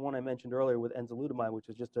like the one I mentioned earlier with enzalutamide, which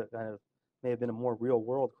is just a kind of may have been a more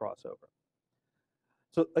real-world crossover.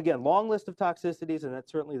 So again, long list of toxicities, and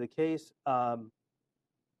that's certainly the case. The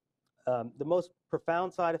most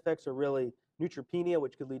profound side effects are really neutropenia,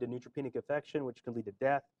 which could lead to neutropenic infection, which could lead to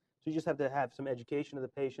death. So you just have to have some education of the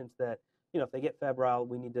patients that, if they get febrile,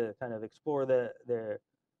 we need to kind of explore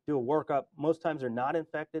do a workup. Most times they're not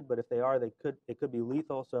infected, but if they are, it could be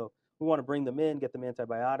lethal. So we want to bring them in, get them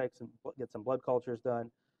antibiotics, and get some blood cultures done.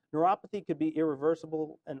 Neuropathy could be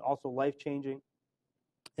irreversible and also life-changing,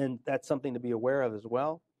 and that's something to be aware of as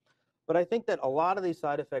well. But I think that a lot of these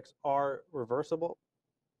side effects are reversible.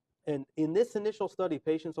 And in this initial study,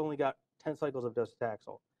 patients only got 10 cycles of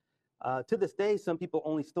docetaxel. To this day, some people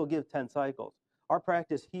only still give 10 cycles. Our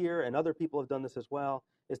practice here, and other people have done this as well,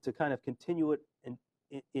 is to kind of continue it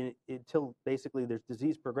until basically there's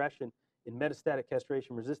disease progression in metastatic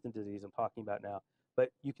castration-resistant disease I'm talking about now.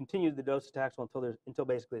 But you continue the docetaxel until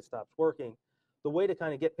basically it stops working. The way to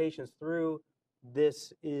kind of get patients through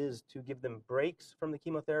this is to give them breaks from the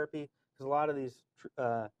chemotherapy, because a lot of these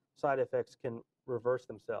side effects can reverse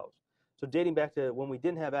themselves. So dating back to when we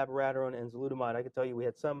didn't have abiraterone and enzalutamide, I can tell you we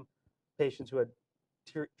had some patients who had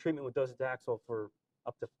treatment with docetaxel for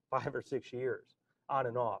up to 5 or 6 years, on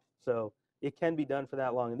and off. So it can be done for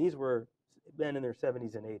that long. And these were men in their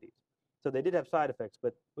 70s and 80s. So they did have side effects,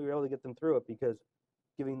 but we were able to get them through it because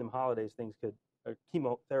giving them holidays, or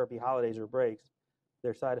chemotherapy holidays or breaks,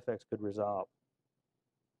 their side effects could resolve.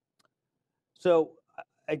 So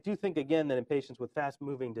I do think, again, that in patients with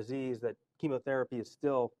fast-moving disease, that chemotherapy is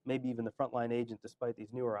still maybe even the frontline agent despite these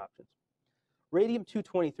newer options.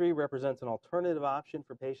 Radium-223 represents an alternative option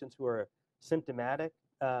for patients who are symptomatic.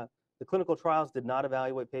 The clinical trials did not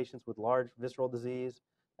evaluate patients with large visceral disease,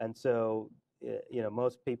 and so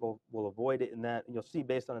most people will avoid it in that. And you'll see,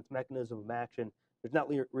 based on its mechanism of action, there's not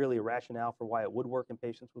really a rationale for why it would work in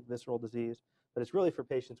patients with visceral disease, but it's really for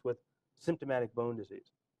patients with symptomatic bone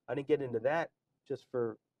disease. I didn't get into that just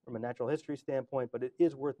from a natural history standpoint, but it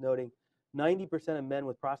is worth noting 90% of men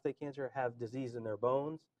with prostate cancer have disease in their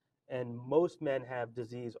bones, and most men have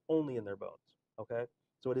disease only in their bones, okay?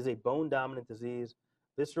 So it is a bone-dominant disease.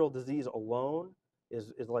 Visceral disease alone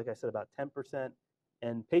is, like I said, about 10%,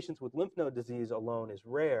 and patients with lymph node disease alone is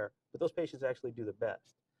rare, but those patients actually do the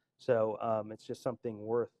best. So it's just something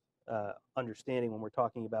worth understanding when we're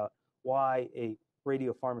talking about why a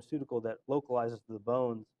radiopharmaceutical that localizes to the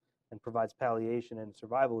bones and provides palliation and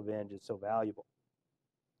survival advantage is so valuable.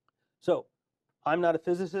 So I'm not a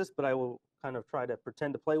physicist, but I will kind of try to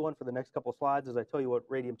pretend to play one for the next couple of slides as I tell you what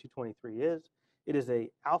radium-223 is. It is a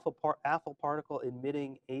alpha particle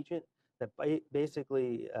emitting agent that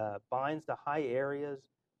basically binds to high areas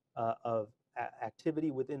of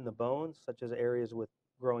activity within the bones, such as areas with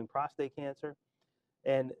growing prostate cancer.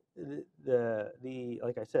 And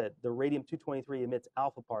like I said, the radium-223 emits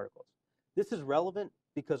alpha particles. This is relevant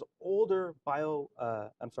because older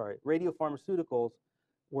radiopharmaceuticals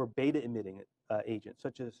were beta-emitting agents,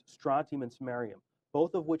 such as strontium and samarium,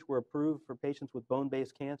 both of which were approved for patients with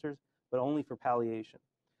bone-based cancers, but only for palliation.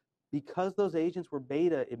 Because those agents were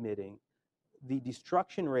beta-emitting, the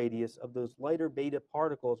destruction radius of those lighter beta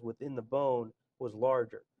particles within the bone was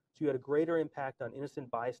larger. So you had a greater impact on innocent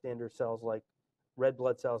bystander cells like red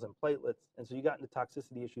blood cells and platelets, and so you got into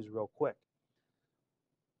toxicity issues real quick.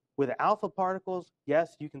 With alpha particles,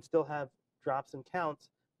 yes, you can still have drops in counts,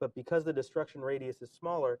 but because the destruction radius is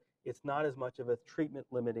smaller, it's not as much of a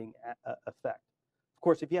treatment-limiting effect. Of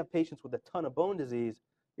course, if you have patients with a ton of bone disease,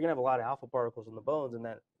 you're going to have a lot of alpha particles in the bones, and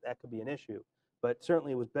that could be an issue. But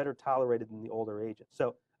certainly it was better tolerated than the older agents.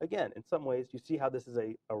 So again, in some ways, you see how this is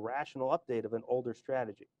a rational update of an older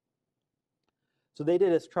strategy. So they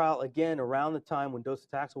did this trial again around the time when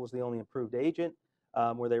docetaxel was the only approved agent,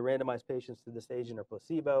 where they randomized patients to this agent or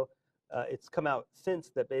placebo. It's come out since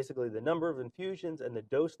that basically the number of infusions and the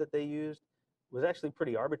dose that they used was actually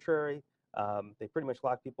pretty arbitrary. They pretty much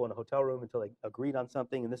locked people in a hotel room until they agreed on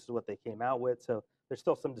something, and this is what they came out with. So there's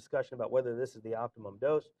still some discussion about whether this is the optimum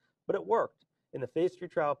dose, but it worked. In the phase 3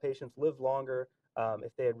 trial, patients lived longer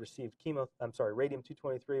if they had received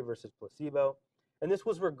radium-223 versus placebo. And this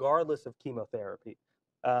was regardless of chemotherapy.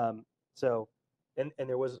 And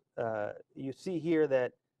there was, you see here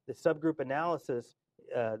that the subgroup analysis,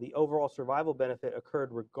 the overall survival benefit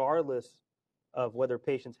occurred regardless of whether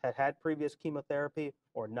patients had had previous chemotherapy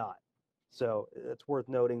or not. So it's worth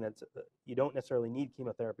noting that you don't necessarily need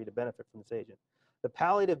chemotherapy to benefit from this agent. The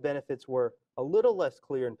palliative benefits were a little less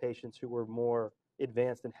clear in patients who were more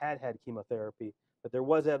advanced and had had chemotherapy, but there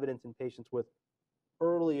was evidence in patients with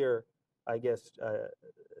earlier, I guess,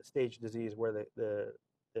 stage disease where the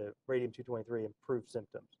radium-223 improved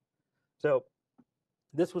symptoms. So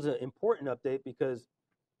this was an important update because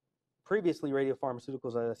previously radiopharmaceuticals,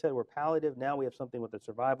 as I said, were palliative. Now we have something with a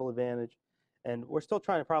survival advantage, and we're still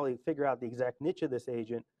trying to probably figure out the exact niche of this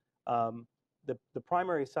agent. The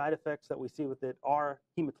primary side effects that we see with it are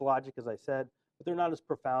hematologic, as I said, but they're not as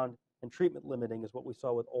profound and treatment limiting as what we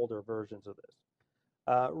saw with older versions of this.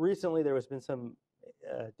 Recently, there has been some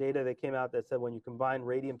data that came out that said when you combine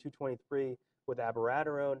radium-223 with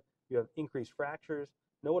abiraterone, you have increased fractures.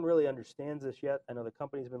 No one really understands this yet. I know the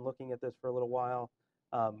company's been looking at this for a little while.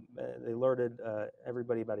 They alerted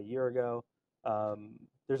everybody about a year ago.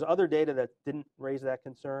 There's other data that didn't raise that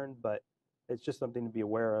concern, but it's just something to be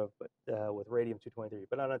aware of. But with radium-223,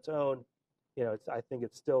 but on its own, I think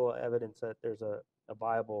it's still evidence that there's a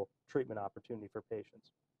viable treatment opportunity for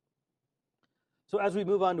patients. So as we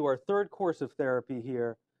move on to our third course of therapy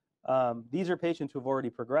here, these are patients who have already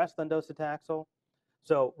progressed on docetaxel.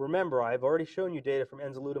 So remember, I've already shown you data from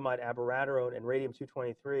enzalutamide, abiraterone, and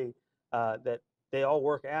radium-223 that they all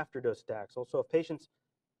work after docetaxel. So if patients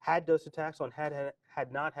had docetaxel and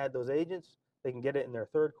had not had those agents, they can get it in their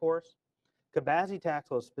third course.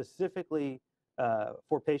 Cabazitaxel is specifically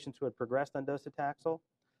for patients who had progressed on docetaxel.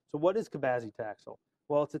 So what is cabazitaxel?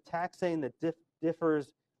 Well, it's a taxane that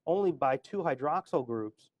differs only by 2 hydroxyl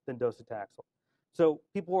groups than docetaxel. So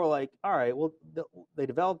people were like, all right, well, they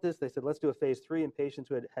developed this. They said, let's do a phase 3 in patients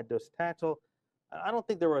who had docetaxel. I don't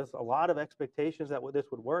think there was a lot of expectations that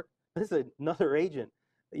this would work. This is another agent,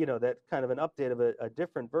 that's kind of an update of a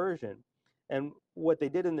different version. And what they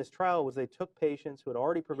did in this trial was they took patients who had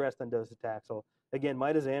already progressed on docetaxel. Again,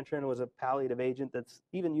 mitoxantrone was a palliative agent that's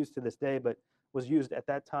even used to this day, but was used at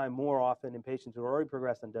that time more often in patients who had already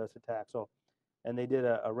progressed on docetaxel. And they did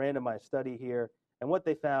a randomized study here. And what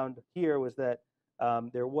they found here was that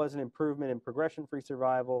there was an improvement in progression-free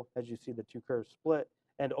survival, as you see the 2 curves split,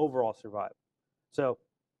 and overall survival. So,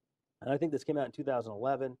 and I think this came out in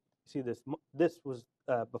 2011. You see this was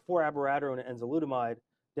before abiraterone and enzalutamide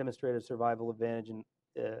demonstrated survival advantage, and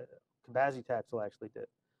cabazitaxel actually did.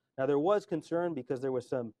 Now there was concern because there was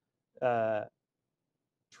some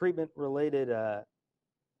treatment-related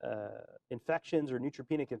infections or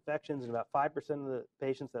neutropenic infections in about 5% of the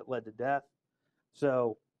patients that led to death.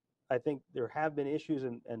 So I think there have been issues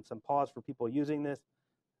and some pause for people using this.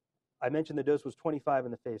 I mentioned the dose was 25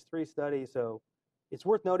 in the phase 3 study, so it's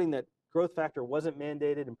worth noting that growth factor wasn't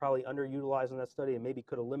mandated and probably underutilized in that study and maybe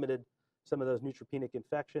could have limited some of those neutropenic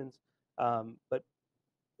infections. But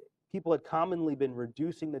people had commonly been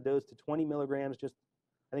reducing the dose to 20 milligrams just,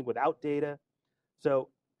 I think, without data. So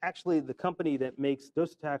actually, the company that makes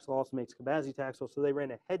docetaxel also makes cabazitaxel, so they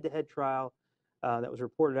ran a head-to-head trial that was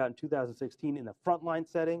reported out in 2016 in the frontline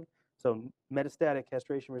setting. So metastatic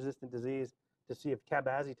castration-resistant disease, to see if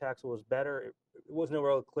cabazitaxel was better. It was no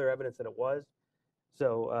real clear evidence that it was.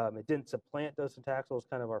 So it didn't supplant docetaxel as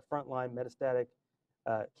kind of our frontline metastatic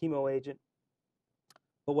chemo agent.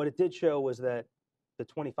 But what it did show was that the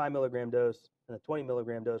 25 milligram dose and the 20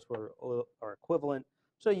 milligram dose are equivalent.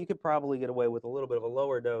 So you could probably get away with a little bit of a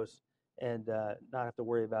lower dose and not have to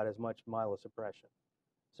worry about as much myelosuppression.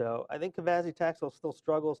 So I think cabazitaxel still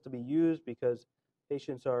struggles to be used because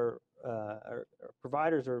patients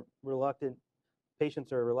providers are reluctant.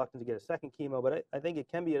 Patients are reluctant to get a second chemo, but I think it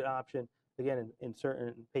can be an option, again, in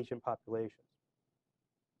certain patient populations.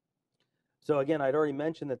 So again, I'd already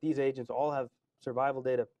mentioned that these agents all have survival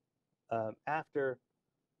data after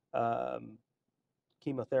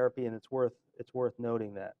chemotherapy, and it's worth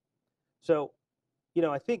noting that. So,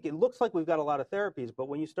 I think it looks like we've got a lot of therapies, but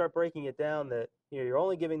when you start breaking it down, that you're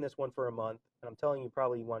only giving this one for a month, and I'm telling you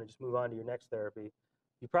probably you want to just move on to your next therapy.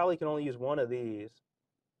 You probably can only use one of these.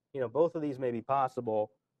 Both of these may be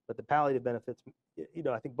possible, but the palliative benefits,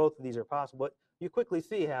 I think both of these are possible. But you quickly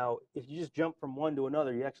see how if you just jump from one to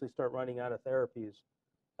another, you actually start running out of therapies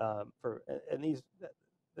and these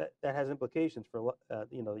that has implications for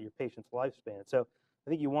your patient's lifespan. So I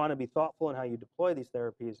think you want to be thoughtful in how you deploy these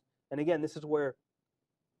therapies. And again, this is where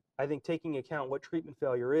I think taking account what treatment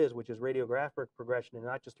failure is, which is radiographic progression and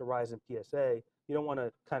not just a rise in PSA, you don't want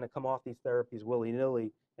to kind of come off these therapies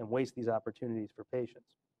willy-nilly and waste these opportunities for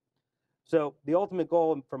patients. So the ultimate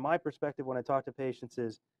goal, from my perspective, when I talk to patients,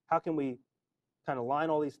 is how can we kind of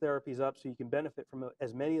line all these therapies up so you can benefit from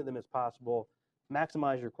as many of them as possible,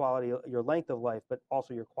 maximize your quality, your length of life, but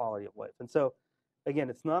also your quality of life. And so,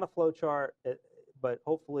 again, it's not a flow chart, but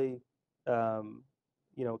hopefully,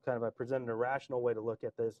 kind of I presented a rational way to look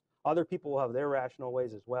at this. Other people will have their rational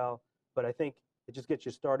ways as well, but I think it just gets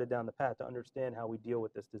you started down the path to understand how we deal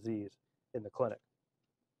with this disease in the clinic.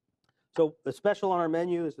 So the special on our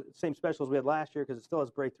menu is the same special as we had last year because it still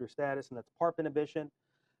has breakthrough status, and that's PARP inhibition.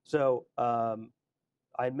 So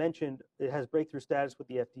I mentioned it has breakthrough status with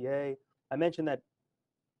the FDA. I mentioned that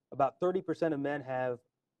about 30% of men have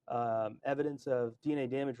evidence of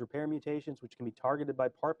DNA damage repair mutations, which can be targeted by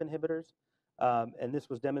PARP inhibitors. And this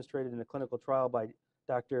was demonstrated in a clinical trial by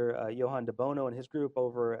Dr. Johan de Bono and his group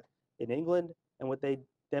over in England. And what they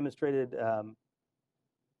demonstrated,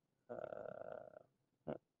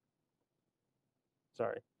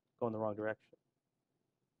 sorry, going the wrong direction.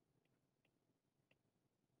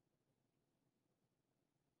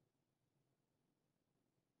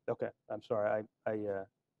 Okay, I'm sorry. I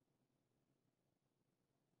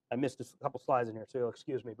missed a couple slides in here, so you'll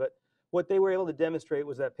excuse me. But what they were able to demonstrate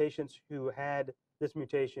was that patients who had this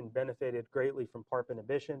mutation benefited greatly from PARP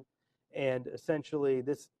inhibition, and essentially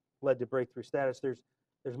this led to breakthrough status. There's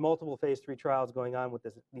multiple phase 3 trials going on with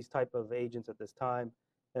these type of agents at this time,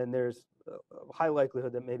 and there's a high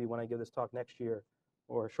likelihood that maybe when I give this talk next year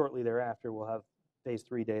or shortly thereafter, we'll have phase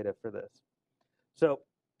 3 data for this. So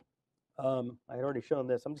I had already shown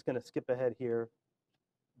this. I'm just going to skip ahead here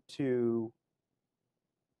to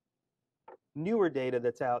newer data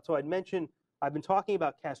that's out. So I'd mentioned I've been talking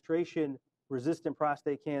about castration-resistant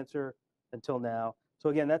prostate cancer until now. So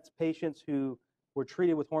again, that's patients who were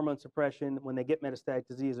treated with hormone suppression. When they get metastatic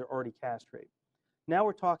disease, they're already castrated. Now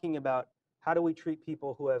we're talking about how do we treat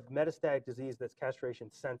people who have metastatic disease that's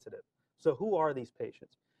castration sensitive. So who are these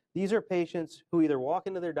patients? These are patients who either walk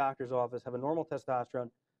into their doctor's office, have a normal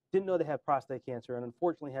testosterone, didn't know they have prostate cancer, and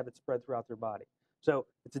unfortunately have it spread throughout their body. So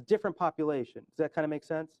it's a different population. Does that kind of make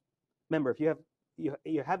sense? Remember, if you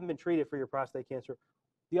haven't been treated for your prostate cancer,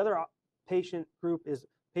 the other patient group is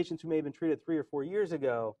patients who may have been treated 3 or 4 years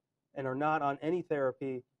ago and are not on any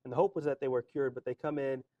therapy, and the hope was that they were cured, but they come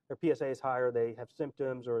in, their PSA is higher, they have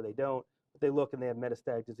symptoms or they don't, but they look and they have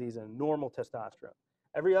metastatic disease and normal testosterone.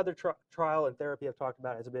 Every other trial and therapy I've talked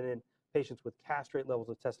about has been in patients with castrate levels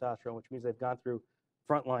of testosterone, which means they've gone through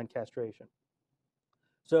frontline castration.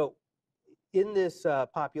 So in this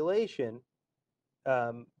population,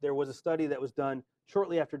 there was a study that was done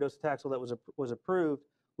shortly after docetaxel that was approved,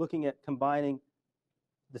 looking at combining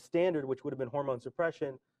the standard, which would have been hormone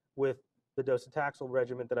suppression, with the docetaxel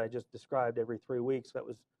regimen that I just described every 3 weeks that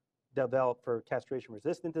was developed for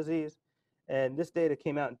castration-resistant disease. And this data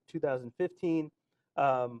came out in 2015.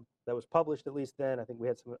 That was published at least then. I think we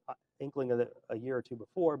had some inkling of it a year or two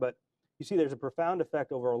before, but you see there's a profound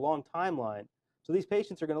effect over a long timeline. So these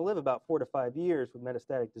patients are going to live about 4 to 5 years with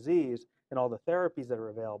metastatic disease and all the therapies that are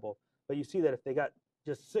available. But you see that if they got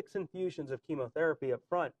just 6 infusions of chemotherapy up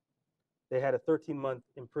front, they had a 13-month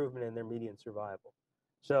improvement in their median survival.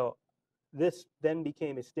 So this then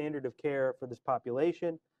became a standard of care for this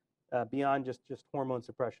population beyond just hormone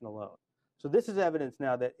suppression alone. So this is evidence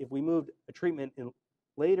now that if we moved a treatment in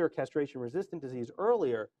later castration-resistant disease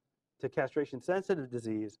earlier to castration-sensitive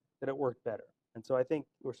disease, that it worked better. And so I think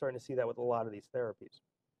we're starting to see that with a lot of these therapies.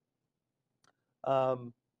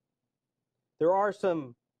 There are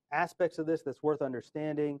some aspects of this that's worth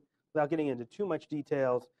understanding. Without getting into too much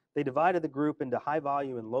details, they divided the group into high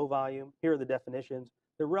volume and low volume. Here are the definitions.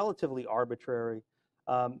 They're relatively arbitrary.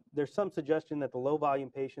 There's some suggestion that the low volume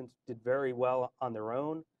patients did very well on their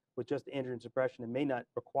own with just androgen suppression and may not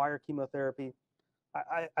require chemotherapy.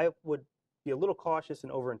 I would be a little cautious in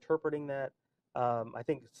overinterpreting that. I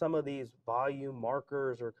think some of these volume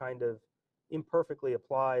markers are kind of imperfectly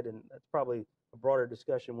applied, and that's probably a broader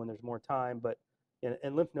discussion when there's more time, but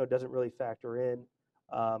and lymph node doesn't really factor in.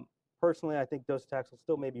 Personally, I think docetaxel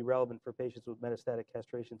still may be relevant for patients with metastatic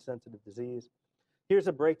castration-sensitive disease. Here's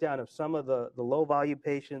a breakdown of some of the low-volume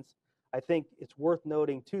patients. I think it's worth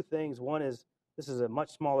noting two things. One is this is a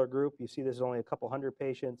much smaller group. You see there's only a couple hundred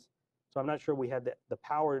patients, so I'm not sure we had the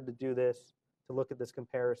power to do this, to look at this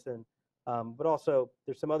comparison. But also,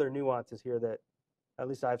 there's some other nuances here that at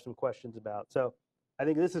least I have some questions about. So I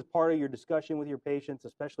think this is part of your discussion with your patients,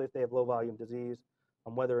 especially if they have low-volume disease,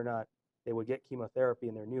 on whether or not they would get chemotherapy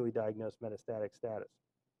in their newly diagnosed metastatic status.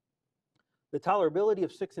 The tolerability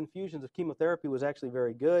of 6 infusions of chemotherapy was actually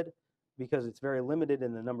very good because it's very limited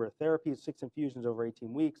in the number of therapies, 6 infusions over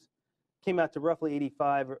 18 weeks. Came out to roughly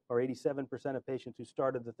 85 or 87% of patients who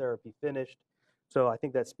started the therapy finished. So I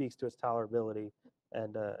think that speaks to its tolerability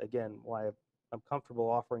and, again, why I'm comfortable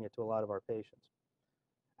offering it to a lot of our patients.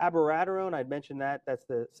 Abiraterone, I'd mentioned that. That's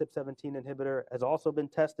the CYP17 inhibitor, has also been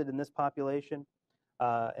tested in this population.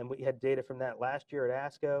 And we had data from that last year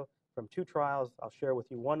at ASCO from 2 trials. I'll share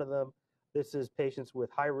with you one of them. This is patients with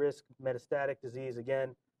high-risk metastatic disease,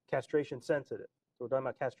 again, castration-sensitive. So we're talking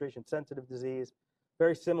about castration-sensitive disease.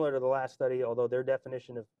 Very similar to the last study, although their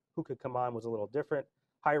definition of who could come on was a little different.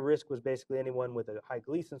 High risk was basically anyone with a high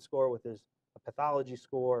Gleason score, with a pathology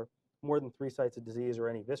score, more than 3 sites of disease or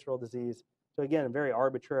any visceral disease. So again, very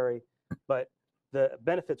arbitrary, but the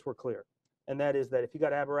benefits were clear. And that is that if you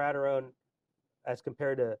got abiraterone as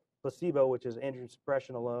compared to placebo, which is androgen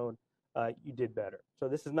suppression alone, you did better. So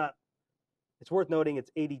this is not, it's worth noting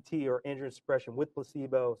it's ADT or androgen suppression with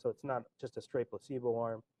placebo, so it's not just a straight placebo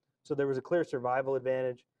arm. So there was a clear survival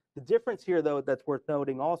advantage. The difference here, though, that's worth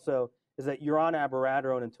noting also is that you're on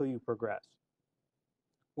abiraterone until you progress,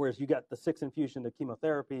 whereas you got the 6 infusion of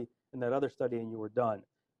chemotherapy in that other study and you were done.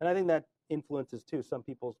 And I think that influences, too, some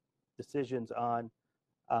people's decisions on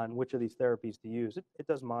which of these therapies to use. It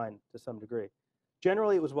does mine to some degree.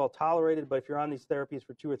 Generally, it was well tolerated, but if you're on these therapies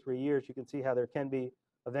for 2 or 3 years, you can see how there can be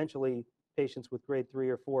eventually patients with grade 3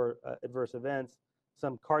 or 4 adverse events,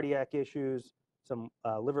 some cardiac issues, some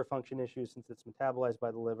liver function issues since it's metabolized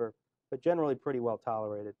by the liver, but generally pretty well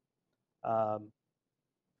tolerated.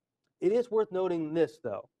 It is worth noting this,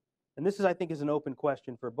 though, and this is, I think, is an open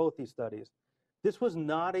question for both these studies. This was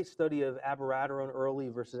not a study of abiraterone early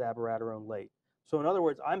versus abiraterone late. So in other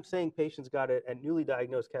words, I'm saying patients got it at newly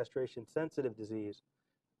diagnosed castration-sensitive disease.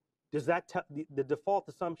 Does that the default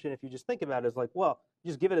assumption, if you just think about it, is like, well,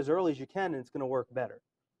 just give it as early as you can and it's going to work better.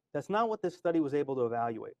 That's not what this study was able to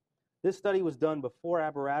evaluate. This study was done before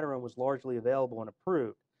abiraterone was largely available and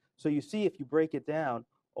approved. So you see, if you break it down,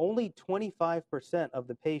 only 25% of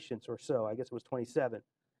the patients or so, I guess it was 27,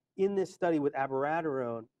 in this study with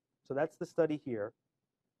abiraterone, so that's the study here,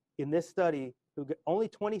 in this study, only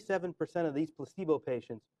 27% of these placebo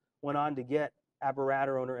patients went on to get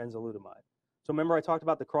abiraterone or enzalutamide. So remember I talked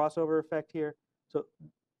about the crossover effect here? So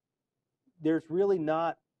there's really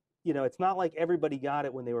not, it's not like everybody got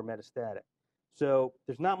it when they were metastatic. So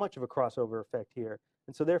there's not much of a crossover effect here.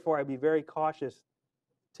 And so therefore I'd be very cautious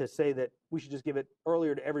to say that we should just give it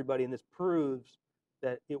earlier to everybody, and this proves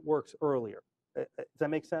that it works earlier. Does that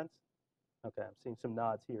make sense? Okay, I'm seeing some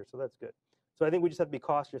nods here, so that's good. So I think we just have to be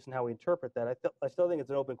cautious in how we interpret that. I still think it's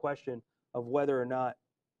an open question of whether or not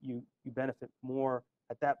you benefit more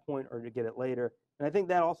at that point or to get it later. And I think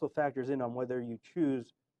that also factors in on whether you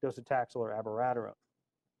choose docetaxel or abiraterone.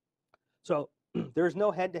 So there's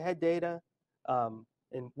no head-to-head data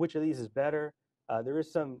in which of these is better. There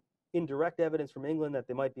is some indirect evidence from England that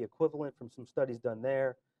they might be equivalent from some studies done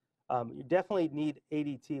there. You definitely need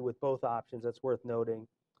ADT with both options. That's worth noting.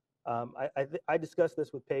 I discussed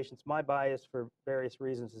this with patients. My bias for various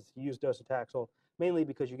reasons is to use docetaxel, mainly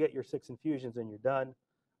because you get your 6 infusions and you're done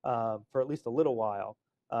for at least a little while,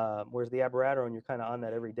 whereas the abiraterone, you're kind of on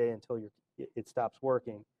that every day until it stops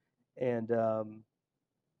working. And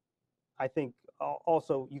I think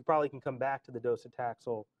also you probably can come back to the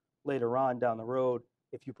docetaxel later on down the road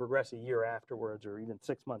if you progress a year afterwards or even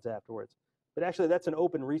 6 months afterwards. But actually, that's an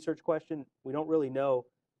open research question. We don't really know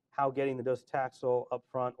how getting the docetaxel up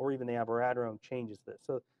front or even the abiraterone changes this.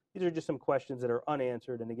 So these are just some questions that are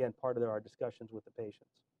unanswered, and again, part of our discussions with the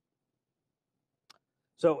patients.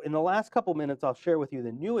 So in the last couple minutes, I'll share with you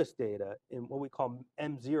the newest data in what we call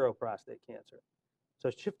M0 prostate cancer. So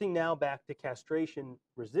shifting now back to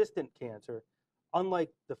castration-resistant cancer, unlike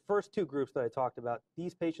the first two groups that I talked about,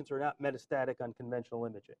 these patients are not metastatic on conventional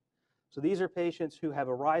imaging. So these are patients who have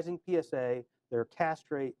a rising PSA, they're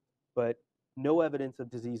castrate, but no evidence of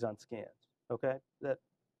disease on scans, okay? That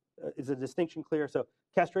is a distinction clear? So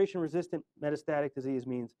castration-resistant metastatic disease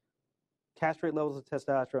means castrate levels of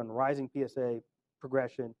testosterone, rising PSA,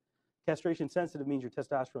 progression. Castration-sensitive means your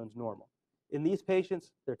testosterone is normal. In these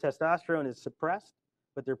patients, their testosterone is suppressed,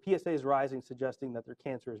 but their PSA is rising, suggesting that their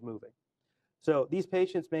cancer is moving. So these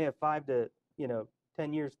patients may have 5 to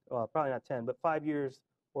 10 years, well, probably not 10, but 5 years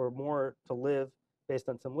or more to live based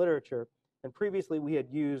on some literature. And previously, we had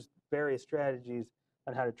used various strategies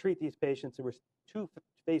on how to treat these patients. There were 2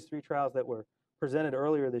 phase 3 trials that were presented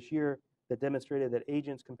earlier this year that demonstrated that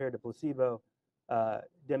agents compared to placebo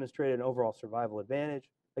demonstrated an overall survival advantage.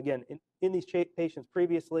 Again, in these patients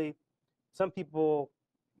previously, some people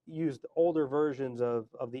used older versions of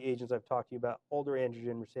the agents I've talked to you about, older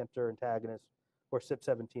androgen receptor antagonists or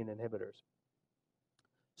CYP17 inhibitors.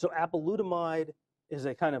 So apalutamide is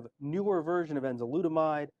a kind of newer version of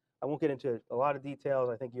enzalutamide. I won't get into a lot of details.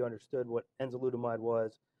 I think you understood what enzalutamide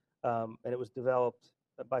was, and it was developed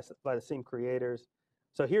by the same creators.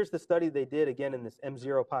 So here's the study they did, again, in this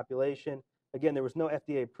M0 population. Again, there was no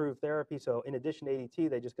FDA-approved therapy, so in addition to ADT,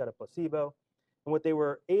 they just got a placebo. And what they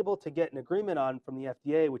were able to get an agreement on from the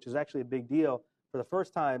FDA, which is actually a big deal, for the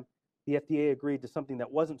first time, the FDA agreed to something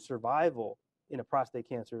that wasn't survival in a prostate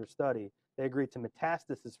cancer study. They agreed to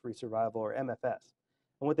metastasis-free survival, or MFS.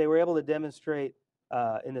 And what they were able to demonstrate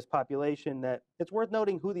in this population, that it's worth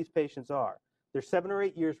noting who these patients are. They're 7 or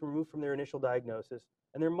 8 years removed from their initial diagnosis,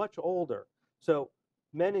 and they're much older. So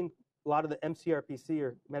men in a lot of the MCRPC,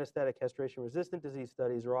 or metastatic castration-resistant disease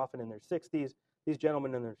studies, are often in their 60s. These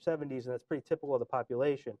gentlemen in their 70s, and that's pretty typical of the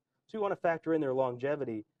population. So you want to factor in their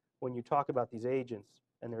longevity when you talk about these agents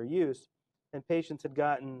and their use. And patients had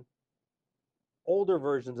gotten older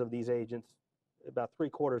versions of these agents about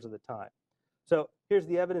 3/4 of the time. So here's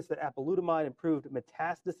the evidence that apalutamide improved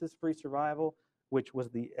metastasis-free survival, which was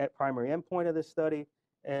the primary endpoint of this study,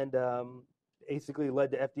 and basically led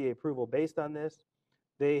to FDA approval based on this.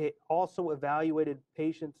 They also evaluated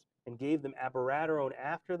patients and gave them abiraterone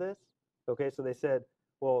after this. Okay, so they said,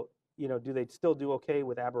 well, do they still do okay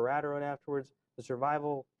with abiraterone afterwards? The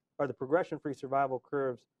survival or the progression-free survival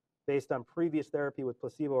curves based on previous therapy with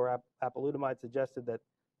placebo or apalutamide suggested that,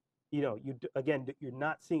 you're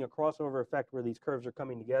not seeing a crossover effect where these curves are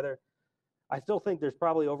coming together. I still think there's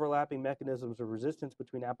probably overlapping mechanisms of resistance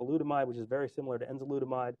between apalutamide, which is very similar to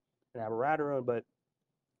enzalutamide, and abiraterone, but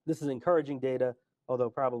this is encouraging data, although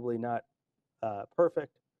probably not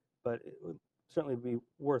perfect, but it would certainly be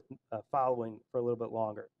worth following for a little bit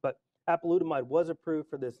longer. But apalutamide was approved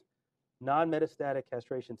for this non-metastatic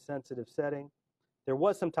castration-sensitive setting. There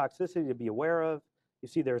was some toxicity to be aware of. You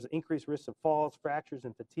see there's increased risk of falls, fractures,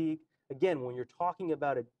 and fatigue. Again, when you're talking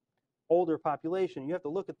about an older population, you have to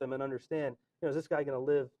look at them and understand, is this guy going to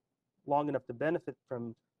live long enough to benefit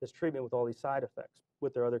from this treatment with all these side effects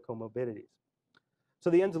with their other comorbidities? So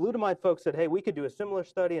the enzalutamide folks said, hey, we could do a similar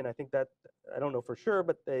study, and I think that, I don't know for sure,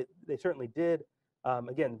 but they certainly did.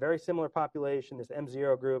 Again, very similar population, this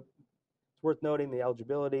M0 group. It's worth noting the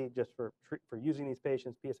eligibility just for using these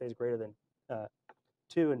patients. PSA is greater than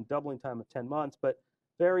 2 and doubling time of 10 months, but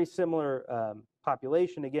very similar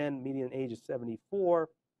population. Again, median age is 74.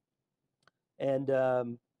 And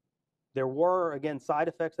there were, again, side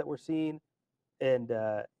effects that were seen and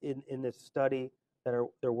in this study that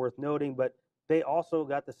they're worth noting, but they also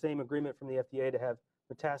got the same agreement from the FDA to have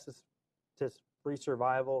metastasis-free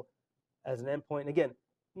survival as an endpoint. And again,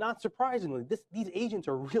 not surprisingly, these agents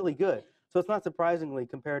are really good. So it's not surprisingly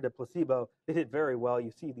compared to placebo, they did very well.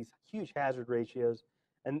 You see these huge hazard ratios.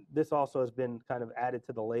 And this also has been kind of added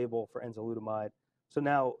to the label for enzalutamide. So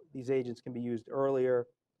now these agents can be used earlier.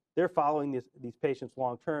 They're following these patients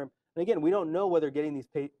long term. And again, we don't know whether getting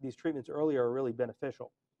these treatments earlier are really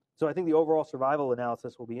beneficial. So I think the overall survival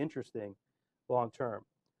analysis will be interesting long term.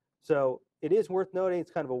 So it is worth noting,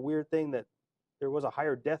 it's kind of a weird thing that there was a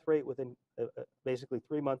higher death rate within basically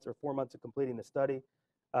 3 months or 4 months of completing the study.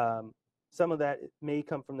 Some of that may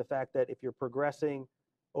come from the fact that if you're progressing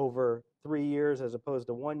over 3 years as opposed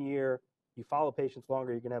to 1 year, you follow patients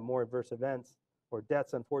longer, you can have more adverse events or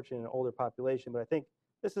deaths, unfortunately, in an older population. But I think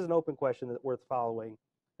this is an open question that's worth following.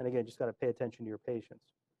 And again, just got to pay attention to your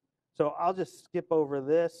patients. So I'll just skip over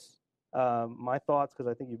this, my thoughts, because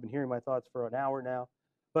I think you've been hearing my thoughts for an hour now.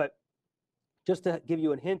 But just to give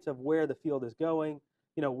you a hint of where the field is going,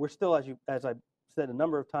 we're still, as I've said a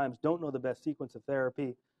number of times, don't know the best sequence of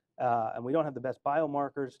therapy, and we don't have the best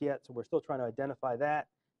biomarkers yet, so we're still trying to identify that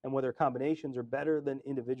and whether combinations are better than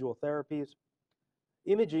individual therapies.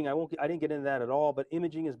 Imaging, I didn't get into that at all, but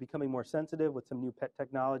imaging is becoming more sensitive with some new PET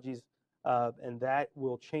technologies, and that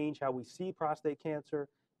will change how we see prostate cancer,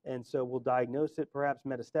 and so we'll diagnose it perhaps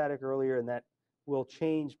metastatic earlier, and that will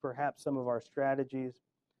change perhaps some of our strategies.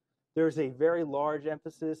 There's a very large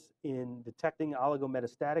emphasis in detecting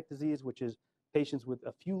oligometastatic disease, which is patients with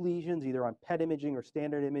a few lesions, either on PET imaging or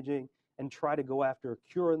standard imaging, and try to go after a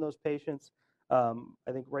cure in those patients. I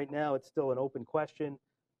think right now it's still an open question.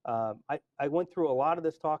 I went through a lot of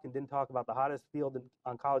this talk and didn't talk about the hottest field in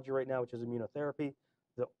oncology right now, which is immunotherapy.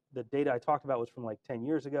 The data I talked about was from like 10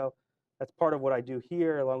 years ago. That's part of what I do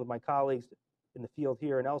here, along with my colleagues in the field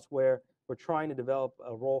here and elsewhere. We're trying to develop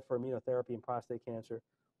a role for immunotherapy in prostate cancer.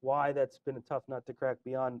 Why that's been a tough nut to crack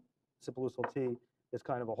beyond Sipuleucel T is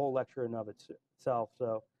kind of a whole lecture in of itself.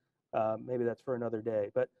 So maybe that's for another day.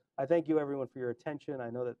 But I thank you, everyone, for your attention. I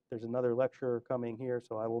know that there's another lecturer coming here,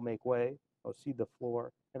 so I will make way. I'll cede the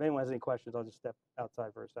floor. If anyone has any questions, I'll just step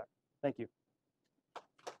outside for a sec. Thank you.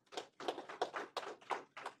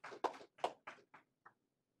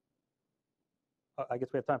 I guess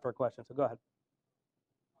we have time for a question, so go ahead.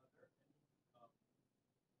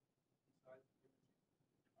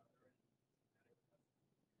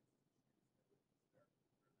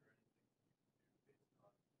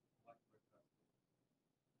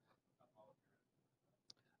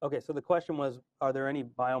 Okay, so the question was, are there any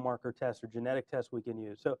biomarker tests or genetic tests we can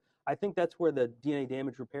use? So I think that's where the DNA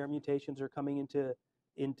damage repair mutations are coming into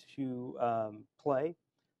play.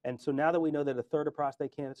 And so now that we know that a third of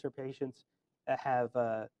prostate cancer patients have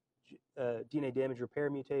DNA damage repair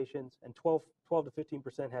mutations, and 12 to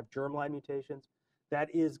 15% have germline mutations, that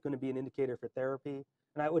is going to be an indicator for therapy.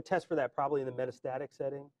 And I would test for that probably in the metastatic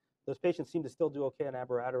setting. Those patients seem to still do okay on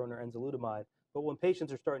abiraterone or enzalutamide, but when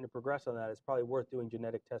patients are starting to progress on that, it's probably worth doing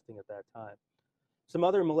genetic testing at that time. Some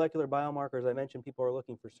other molecular biomarkers, I mentioned people are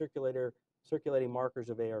looking for circulating markers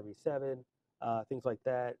of ARV7, things like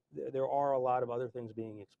that. There are a lot of other things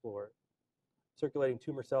being explored. Circulating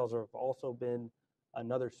tumor cells have also been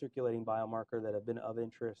another circulating biomarker that have been of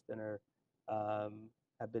interest and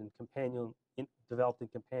have been developed in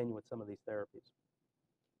companion with some of these therapies.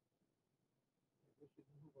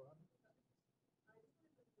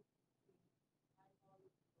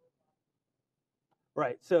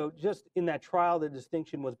 Right. So just in that trial, the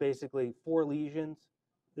distinction was basically 4 lesions.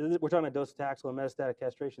 We're talking about docetaxel and metastatic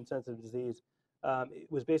castration-sensitive disease. It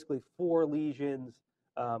was basically 4 lesions,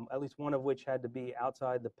 at least one of which had to be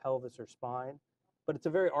outside the pelvis or spine. But it's a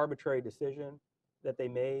very arbitrary decision that they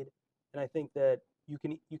made. And I think that you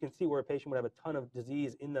can see where a patient would have a ton of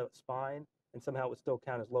disease in the spine, and somehow it would still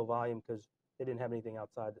count as low volume because they didn't have anything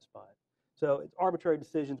outside the spine. So it's arbitrary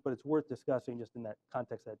decisions, but it's worth discussing just in that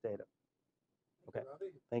context of that data. Okay,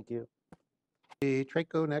 thank you. The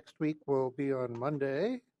TRACO next week will be on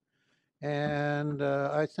Monday, and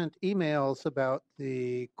I sent emails about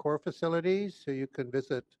the core facilities, so you can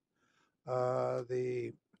visit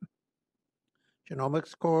the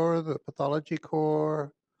genomics core, the pathology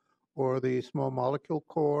core, or the small molecule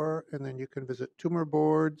core, and then you can visit tumor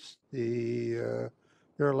boards, the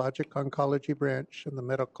urologic oncology branch, and the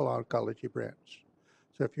medical oncology branch.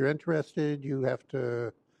 So if you're interested, you have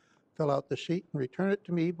to fill out the sheet and return it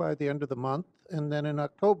to me by the end of the month. And then in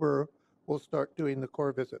October, we'll start doing the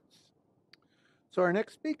core visits. So our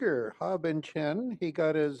next speaker, Haobin Chen, he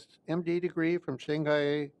got his MD degree from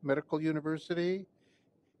Shanghai Medical University.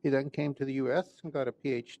 He then came to the US and got a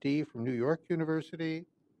Ph.D. from New York University.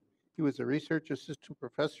 He was a research assistant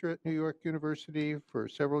professor at New York University for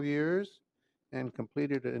several years and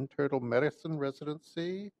completed an internal medicine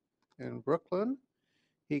residency in Brooklyn.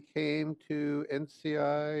 He came to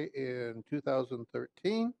NCI in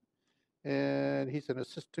 2013, and he's an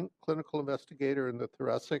assistant clinical investigator in the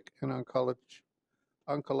thoracic and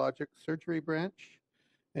oncologic surgery branch,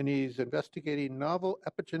 and he's investigating novel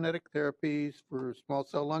epigenetic therapies for small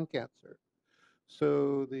cell lung cancer.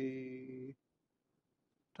 So the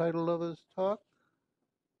title of his talk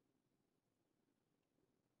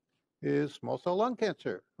is Small Cell Lung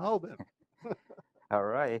Cancer. Haobin. All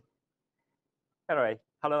right. All right.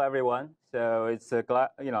 Hello, everyone. So it's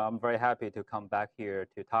I'm very happy to come back here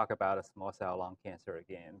to talk about small cell lung cancer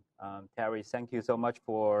again. Terry, thank you so much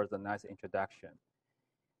for the nice introduction.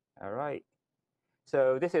 All right.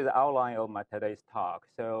 So this is the outline of my today's talk.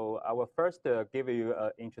 So I will first give you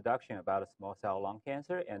an introduction about small cell lung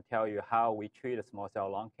cancer and tell you how we treat small cell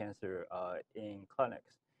lung cancer in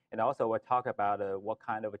clinics. And also we'll talk about what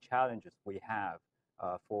kind of challenges we have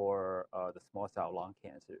for the small cell lung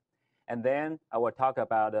cancer. And then I will talk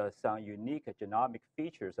about some unique genomic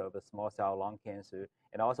features of the small cell lung cancer,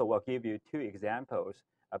 and also will give you 2 examples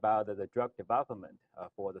about the drug development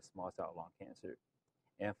for the small cell lung cancer.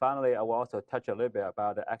 And finally, I will also touch a little bit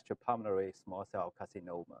about the extrapulmonary small cell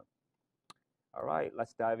carcinoma. All right,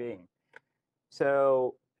 let's dive in.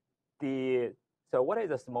 So what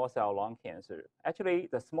is a small cell lung cancer? Actually,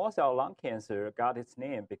 the small cell lung cancer got its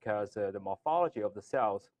name because the morphology of the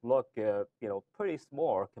cells look pretty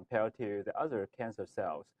small compared to the other cancer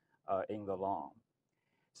cells in the lung.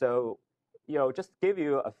 So just give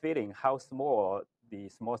you a feeling how small the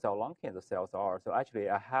small cell lung cancer cells are. So actually,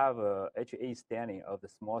 I have a HE staining of the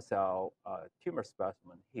small cell tumor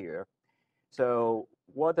specimen here. So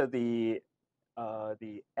what the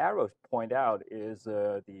arrows point out is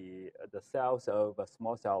the cells of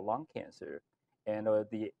small cell lung cancer, and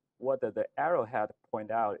what the arrowhead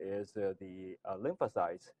point out is the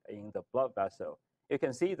lymphocytes in the blood vessel. You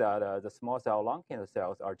can see that the small cell lung cancer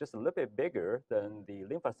cells are just a little bit bigger than the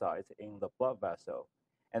lymphocytes in the blood vessel.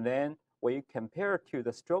 And then when you compare to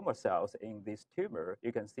the stromal cells in this tumor,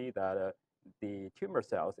 you can see that the tumor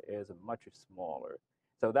cells is much smaller.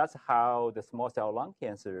 So that's how the small cell lung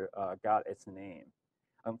cancer got its name.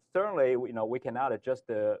 Certainly, we cannot just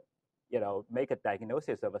make a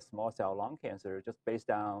diagnosis of a small cell lung cancer just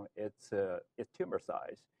based on its tumor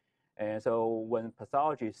size. And so when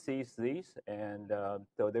pathology sees these, and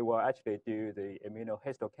so they will actually do the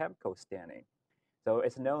immunohistochemical staining. So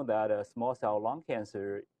it's known that small cell lung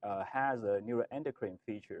cancer has a neuroendocrine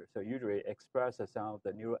feature. So usually expresses some of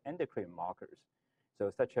the neuroendocrine markers.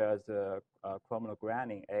 So such as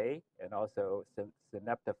chromogranin A and also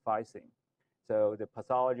synaptophysin. So the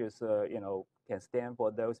pathologist, can stain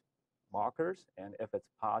for those markers, and if it's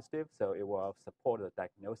positive, so it will support the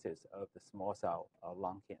diagnosis of the small cell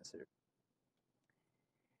lung cancer.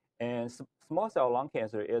 And small cell lung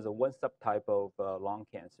cancer is one subtype of lung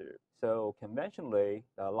cancer. So conventionally,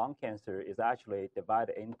 lung cancer is actually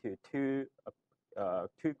divided into two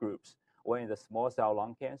groups. One is a small cell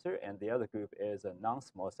lung cancer, and the other group is a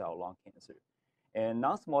non-small cell lung cancer. And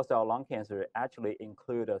non-small cell lung cancer actually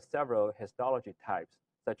include several histology types,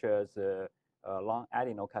 such as lung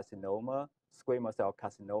adenocarcinoma, squamous cell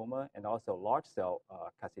carcinoma, and also large cell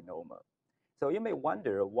carcinoma. So you may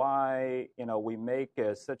wonder why we make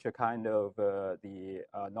such a kind of the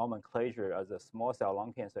nomenclature as a small cell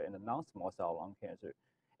lung cancer and a non-small cell lung cancer.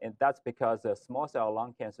 And that's because small cell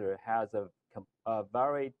lung cancer has a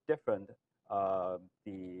very different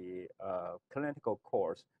clinical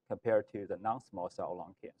course compared to the non-small cell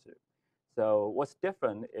lung cancer. So what's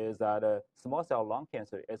different is that small cell lung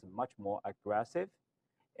cancer is much more aggressive,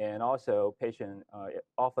 and also patients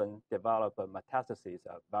often develop metastases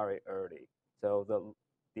very early. So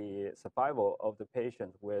the survival of the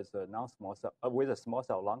patient with a small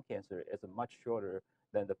cell lung cancer is much shorter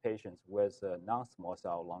than the patients with non-small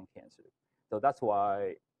cell lung cancer. So that's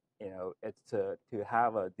why it's to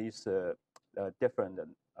have these different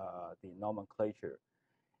the nomenclature,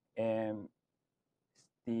 and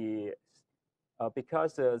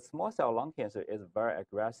because small cell lung cancer is very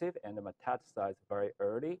aggressive and the metastasize very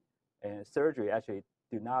early, and surgery actually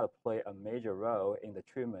do not play a major role in the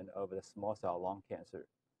treatment of the small cell lung cancer.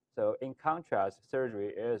 So in contrast, surgery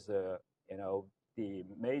is the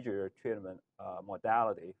major treatment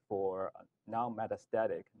modality for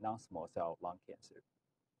non-metastatic non-small cell lung cancer.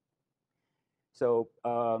 So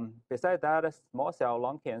besides that, small cell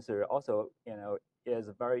lung cancer also is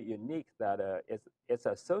very unique that it's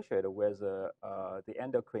associated with the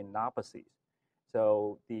endocrinopathies.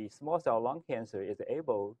 So the small cell lung cancer is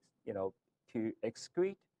able to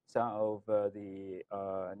excrete some of the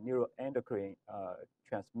neuroendocrine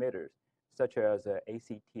transmitters, such as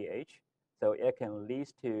ACTH. So it can lead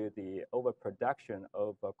to the overproduction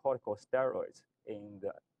of corticosteroids in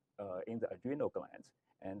the adrenal glands,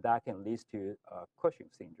 and that can lead to Cushing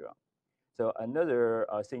syndrome. So another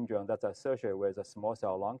syndrome that's associated with a small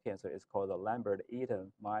cell lung cancer is called the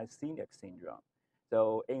Lambert-Eaton myasthenic syndrome.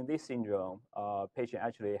 So in this syndrome, patient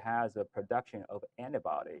actually has a production of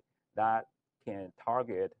antibody that can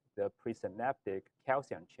target the presynaptic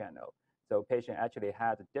calcium channel. So patient actually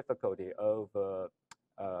has difficulty of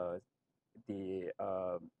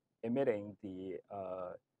emitting the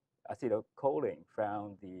acetylcholine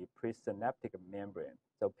from the presynaptic membrane.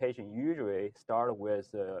 So patient usually start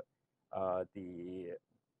with the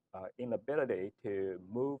inability to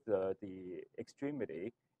move the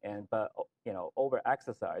extremity, but over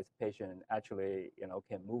exercise, patient actually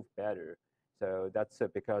can move better. So that's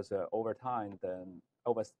because over time, then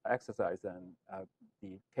over exercise, then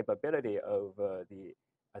the capability of the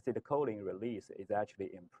acetylcholine release is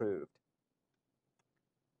actually improved.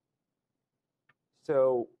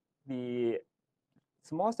 So the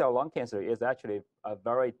small cell lung cancer is actually a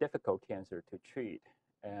very difficult cancer to treat.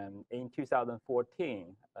 And in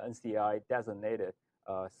 2014, NCI designated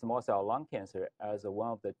small cell lung cancer as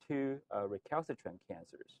one of the two recalcitrant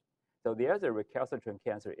cancers. So the other recalcitrant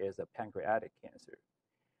cancer is a pancreatic cancer.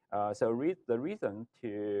 The reason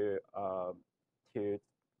to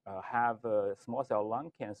have small cell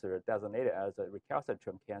lung cancer designated as a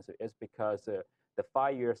recalcitrant cancer is because the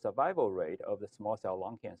 5-year survival rate of the small cell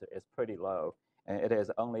lung cancer is pretty low, and it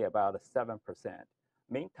is only about 7%.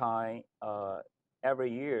 Meantime,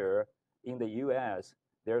 every year in the US,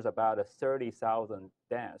 there's about 30,000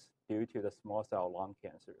 deaths due to the small cell lung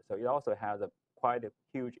cancer. So it also has quite a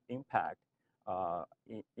huge impact on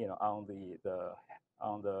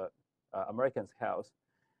the Americans' health.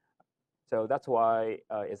 So that's why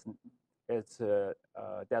it's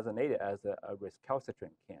designated as a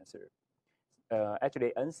recalcitrant cancer.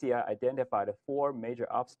 Actually, NCI identified 4 major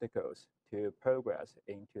obstacles to progress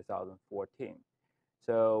in 2014.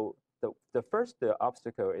 So the first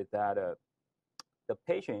obstacle is that the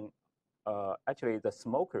patient, actually the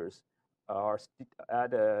smokers, are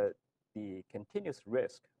at the continuous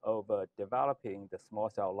risk of developing the small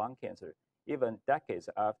cell lung cancer even decades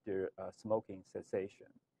after smoking cessation.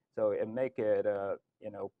 So it makes it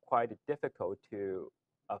quite difficult to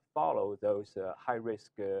follow those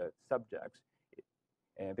high-risk subjects,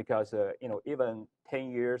 and because even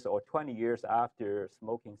 10 years or 20 years after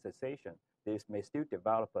smoking cessation, they may still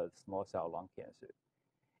develop a small cell lung cancer.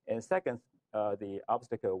 And second, the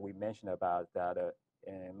obstacle we mentioned about that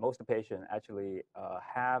most patients actually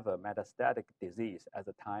have a metastatic disease at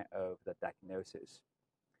the time of the diagnosis.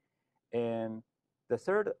 And the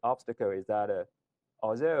third obstacle is that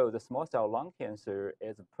although the small cell lung cancer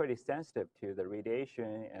is pretty sensitive to the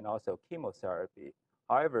radiation and also chemotherapy,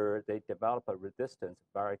 however, they develop a resistance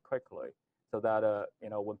very quickly. So that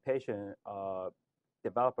when patients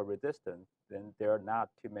develop a resistance, then there are not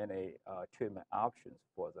too many treatment options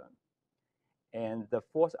for them. And the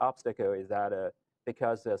fourth obstacle is that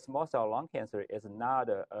because small cell lung cancer is not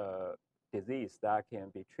a disease that can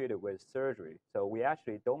be treated with surgery, so we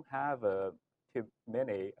actually don't have too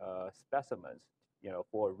many specimens,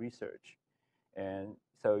 for research. And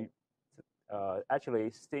so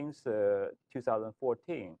actually since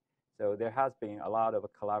 2014, so there has been a lot of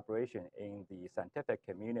collaboration in the scientific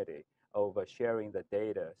community over sharing the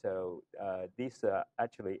data. So this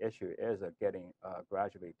actually issue is getting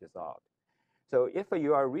gradually dissolved. So if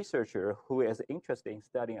you are a researcher who is interested in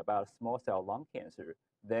studying about small cell lung cancer,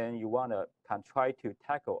 then you want to try to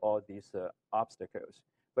tackle all these obstacles.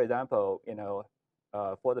 For example,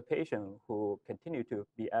 for the patient who continue to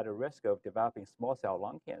be at a risk of developing small cell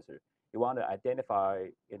lung cancer, you want to identify,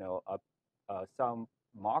 some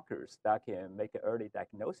markers that can make an early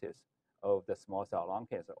diagnosis of the small cell lung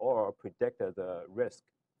cancer or predict the risk.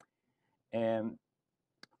 And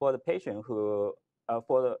for the patient who,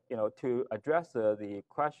 to address the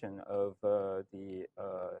question of the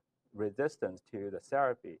resistance to the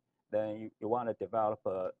therapy, then you want to develop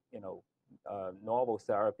a novel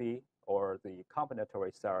therapy or the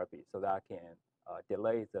combinatory therapy so that can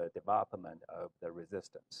delay the development of the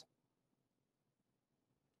resistance.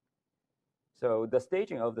 So the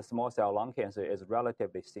staging of the small cell lung cancer is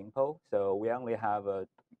relatively simple. So we only have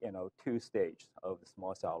 2 stages of the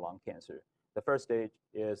small cell lung cancer. The first stage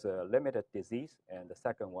is limited disease, and the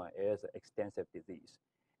second one is extensive disease.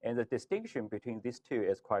 And the distinction between these two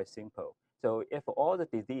is quite simple. So if all the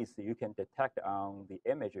disease you can detect on the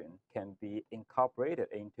imaging can be incorporated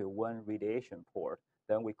into one radiation port,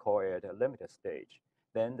 then we call it a limited stage.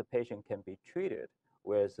 Then the patient can be treated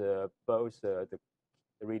with both the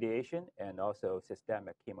radiation and also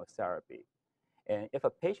systemic chemotherapy. And if a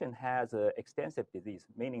patient has extensive disease,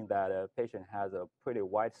 meaning that a patient has a pretty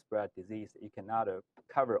widespread disease, you cannot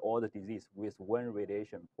cover all the disease with one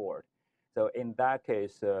radiation port. So in that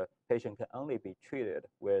case, patient can only be treated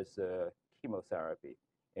with chemotherapy.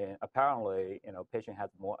 And apparently, patient has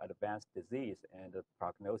more advanced disease, and the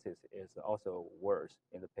prognosis is also worse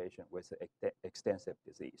in the patient with extensive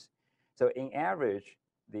disease. So in average,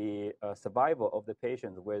 the survival of the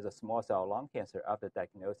patient with a small cell lung cancer after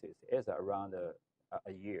diagnosis is around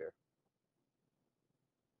a year.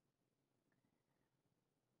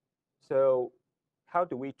 So how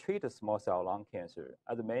do we treat the small cell lung cancer?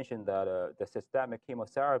 As I mentioned, that the systemic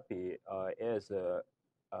chemotherapy is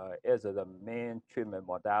the main treatment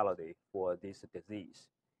modality for this disease.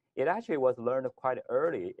 It actually was learned quite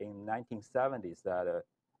early in 1970s that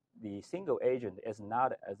the single agent is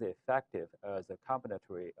not as effective as a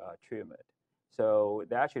combinatory treatment. So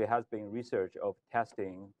there actually has been research of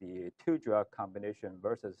testing the 2-drug combination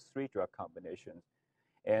versus 3-drug combinations.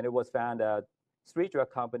 And it was found that 3-drug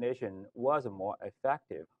combination was more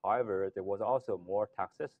effective. However, there was also more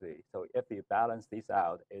toxicity. So if you balance these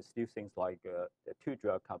out, it still seems like the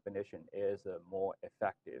 2-drug combination is more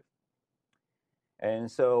effective. And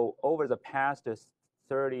so over the past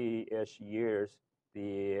 30-ish years,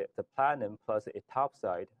 the platinum plus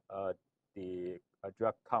etoposide, the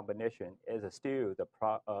drug combination is still the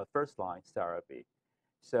first-line therapy.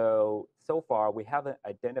 So far, we haven't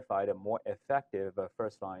identified a more effective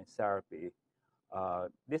first-line therapy.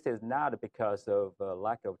 This is not because of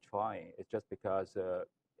lack of trying. It's just because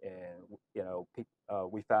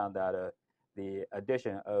we found that the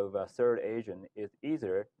addition of a third agent is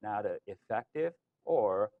either not effective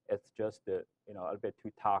or it's just a bit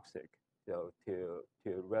too toxic, to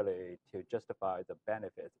really justify the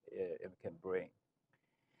benefits it can bring.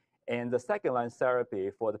 And the second-line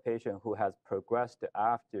therapy for the patient who has progressed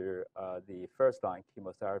after the first-line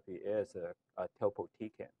chemotherapy is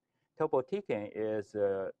topotecan. Topotecan is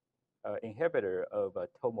an inhibitor of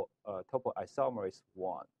topoisomerase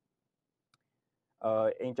 1.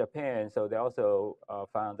 In Japan, so they also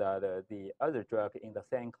found that the other drug in the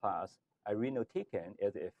same class, irinotecan,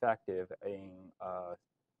 is effective in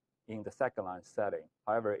the second-line setting.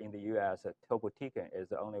 However, in the U.S., topotecan is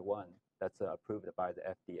the only one that's approved by the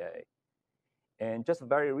FDA. And just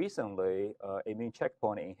very recently, immune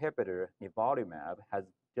checkpoint inhibitor nivolumab has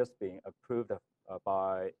just been approved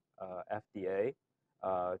by FDA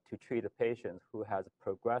to treat a patient who has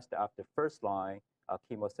progressed after first-line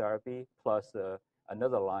chemotherapy plus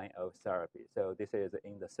another line of therapy. So this is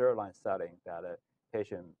in the third-line setting that a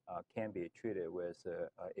patient can be treated with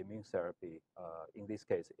immune therapy, in this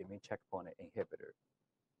case, immune checkpoint inhibitor.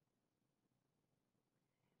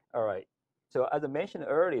 All right. So as I mentioned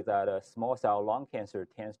earlier, that small cell lung cancer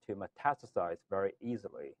tends to metastasize very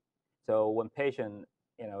easily. So when patient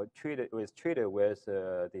treated with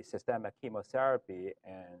the systemic chemotherapy,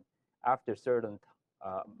 and after certain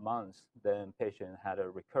months, then patient had a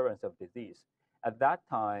recurrence of disease. At that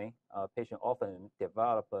time, patient often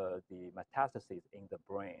develop the metastases in the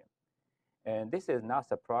brain. And this is not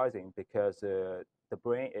surprising because the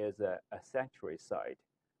brain is a sanctuary site,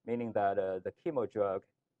 meaning that the chemo drug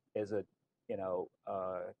is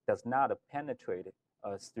does not penetrate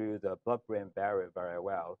through the blood-brain barrier very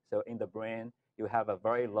well. So in the brain, you have a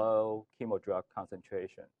very low chemo drug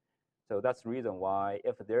concentration. So that's the reason why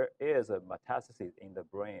if there is a metastasis in the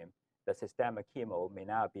brain, the systemic chemo may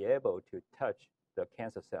not be able to touch the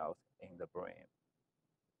cancer cells in the brain.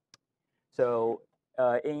 So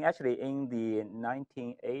in the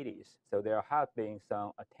 1980s, so there have been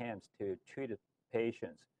some attempts to treat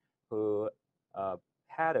patients who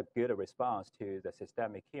had a good response to the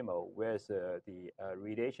systemic chemo with the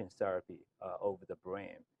radiation therapy over the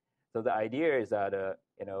brain. So the idea is that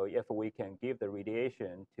if we can give the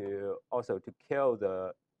radiation to kill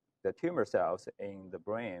the tumor cells in the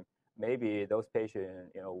brain, maybe those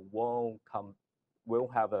patients won't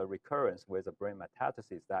have a recurrence with the brain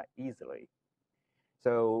metastasis that easily.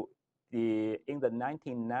 So in the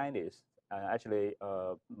 1990s,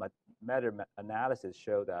 meta-analysis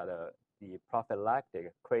showed that the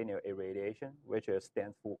prophylactic cranial irradiation, which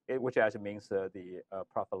actually means the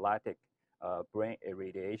prophylactic brain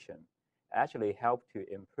irradiation, actually helped to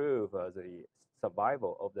improve the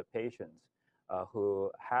survival of the patients who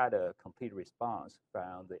had a complete response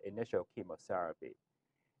from the initial chemotherapy.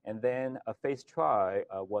 And then a phase trial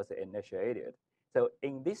was initiated. So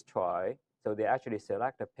in this trial, so they actually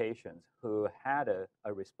selected patients who had a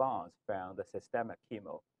response from the systemic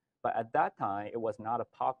chemo. But at that time, it was not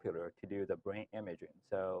popular to do the brain imaging.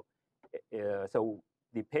 So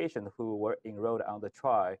the patients who were enrolled on the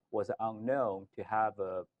trial was unknown to have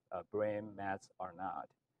a brain mets or not.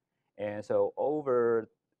 And so over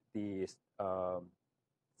the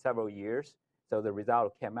several years, so the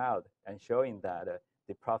result came out and showing that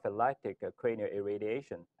the prophylactic cranial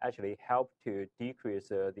irradiation actually helped to decrease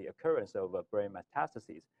the occurrence of brain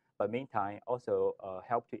metastases, but meantime also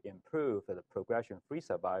helped to improve the progression-free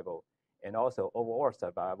survival and also overall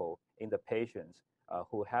survival in the patients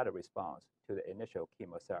who had a response to the initial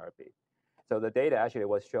chemotherapy. So the data actually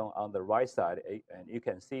was shown on the right side, and you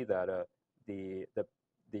can see that the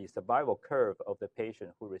the survival curve of the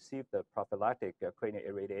patient who received the prophylactic cranial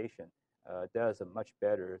irradiation does much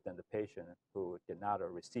better than the patient who did not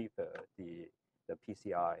receive the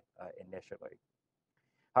PCI initially.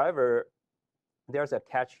 However, there's a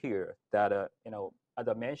catch here that, as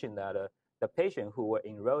I mentioned, that the patient who were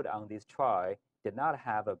enrolled on this trial did not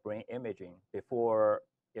have a brain imaging before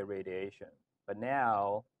irradiation. But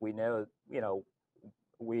now we know,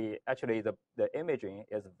 we actually, the imaging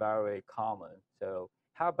is very common. So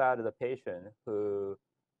how about the patient who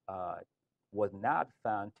was not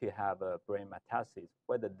found to have a brain metastasis,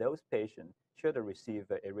 whether those patients should receive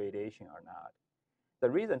irradiation or not? The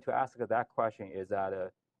reason to ask that question is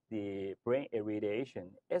that the brain irradiation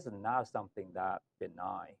is not something that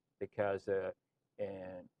benign, because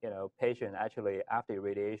patient actually after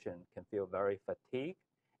irradiation can feel very fatigued,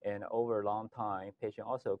 and over a long time, patient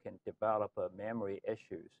also can develop memory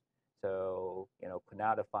issues. So could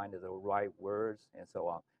not find the right words and so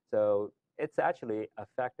on. So it's actually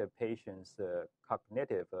affected patient's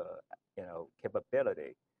cognitive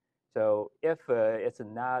capability. So if it's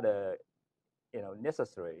not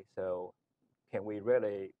necessary, so can we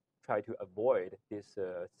really try to avoid this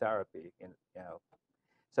therapy?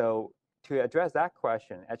 So to address that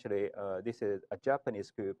question, actually, this is a Japanese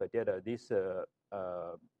group that did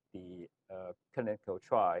the clinical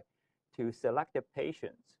trial to select the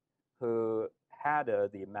patients who had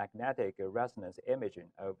the magnetic resonance imaging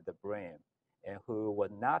of the brain and who were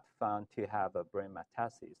not found to have a brain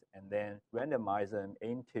metastasis, and then randomize them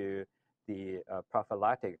into the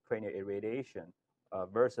prophylactic cranial irradiation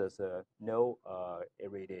versus no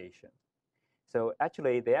irradiation. So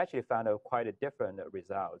actually, they actually found quite a different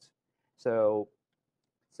results. So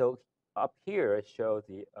up here it shows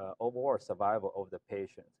the overall survival of the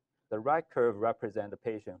patients. The right curve represents the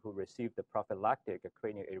patient who received the prophylactic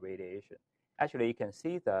cranial irradiation. Actually, you can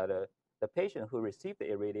see that the patient who received the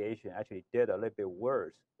irradiation actually did a little bit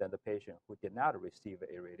worse than the patient who did not receive the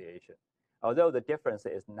irradiation. Although the difference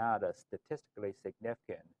is not statistically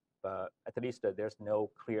significant, but at least there's no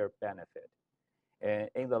clear benefit. And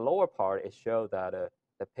in the lower part, it shows that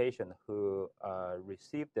the patient who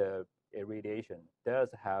received the irradiation does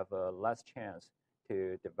have less chance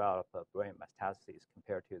to develop a brain metastasis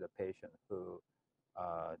compared to the patient who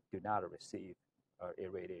do not receive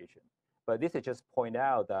irradiation. But this is just point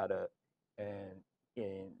out that,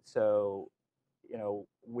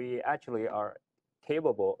 we actually are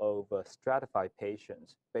capable of stratify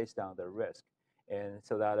patients based on the risk, and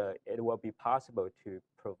so that it will be possible to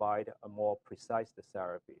provide a more precise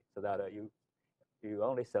therapy, so that you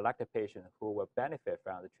only select a patient who will benefit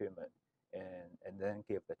from the treatment and then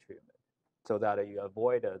give the treatment, so that you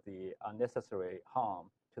avoid the unnecessary harm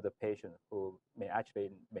to the patient who may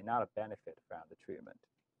not benefit from the treatment.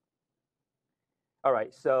 All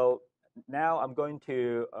right, so now I'm going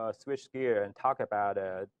to switch gear and talk about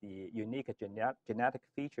the unique genetic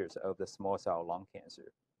features of the small cell lung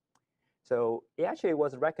cancer. So it actually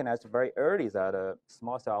was recognized very early that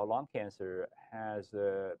small cell lung cancer has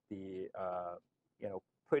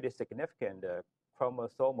pretty significant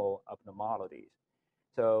chromosomal abnormalities.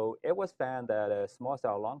 So it was found that small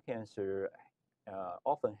cell lung cancer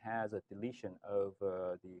often has a deletion of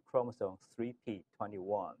the chromosome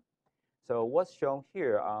 3p21. So what's shown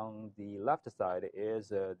here on the left side is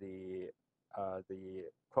the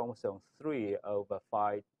chromosome 3 of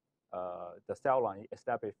 5, the cell line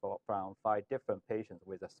established from 5 different patients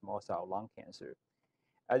with a small cell lung cancer.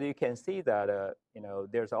 As you can see that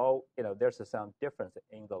there's some difference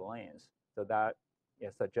in the length, so that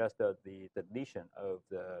suggests the deletion of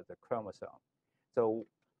the chromosome. So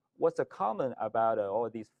what's common about all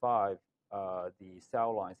these 5 the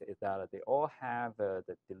cell lines is that they all have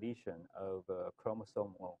the deletion of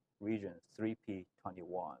chromosomal region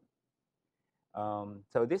 3p21.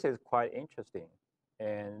 So this is quite interesting,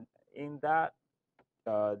 and in that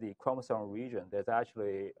the chromosome region, there's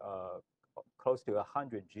actually close to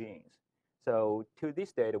 100 genes. So to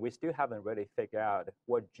this date, we still haven't really figured out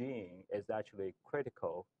what gene is actually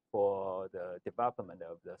critical for the development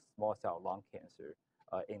of the small cell lung cancer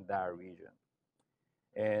in that region.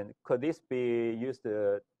 And could this be used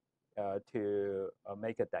to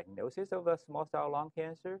make a diagnosis of a small cell lung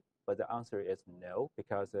cancer? But the answer is no,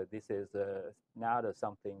 because this is not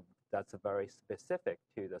something that's very specific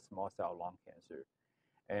to the small cell lung cancer.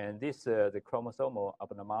 And this, the chromosomal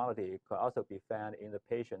abnormality could also be found in the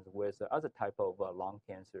patients with other type of lung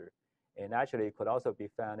cancer, and actually it could also be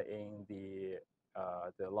found in the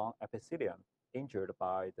lung epithelium injured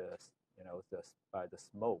by the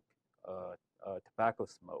smoke, tobacco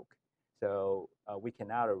smoke. So we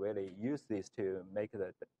cannot really use this to make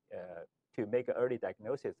the to make an early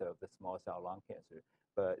diagnosis of the small cell lung cancer.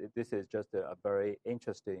 But this is just a very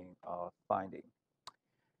interesting finding.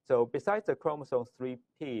 So besides the chromosome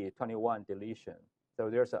 3p21 deletion, so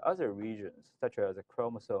there's other regions such as the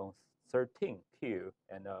chromosome 13q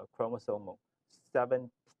and chromosome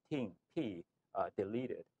 17p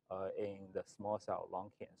deleted in the small cell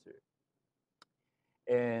lung cancer.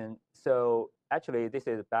 And so actually this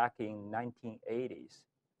is back in 1980s.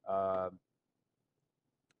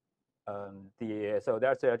 So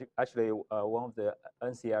that's actually one of the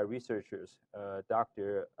NCI researchers,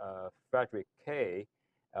 Dr. Frederick Kay.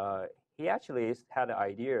 He actually had an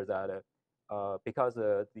idea that because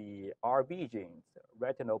the RB gene,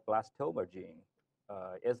 retinoblastoma gene,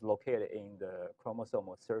 is located in the chromosome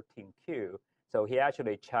 13q. So he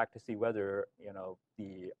actually checked to see whether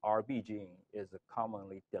the RB gene is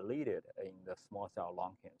commonly deleted in the small cell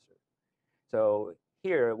lung cancer. So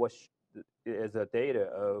here is a data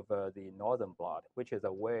of the northern blot, which is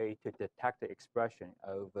a way to detect the expression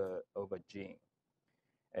of a gene.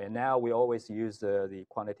 And now we always use the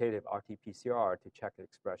quantitative RT-PCR to check the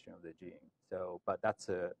expression of the gene. So, but that's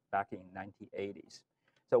back in 1980s.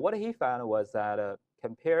 So what he found was that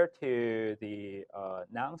compared to the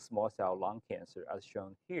non-small cell lung cancer, as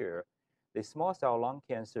shown here, the small cell lung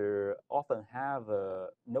cancer often have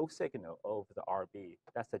no signal of the RB.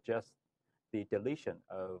 That suggests the deletion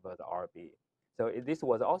of the RB. So this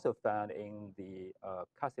was also found in the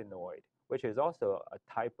carcinoid, which is also a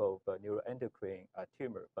type of neuroendocrine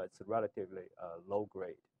tumor, but it's relatively low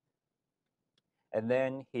grade. And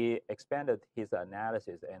then he expanded his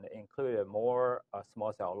analysis and included more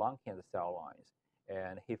small cell lung cancer cell lines.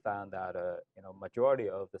 And he found that majority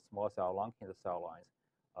of the small cell lung cancer cell lines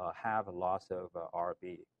have a loss of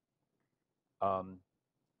RB.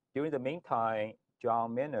 During the meantime,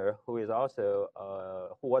 John Minner, who was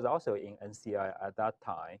also in NCI at that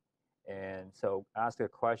time, and so asked a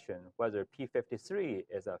question whether P53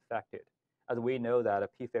 is affected. As we know that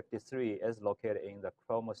P53 is located in the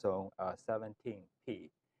chromosome 17p,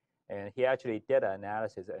 and he actually did an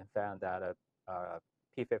analysis and found that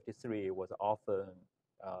P53 was often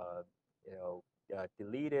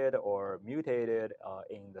deleted or mutated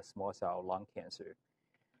in the small cell lung cancer.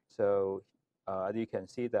 So as you can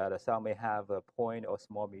see that some may have a point or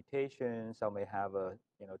small mutation, some may have a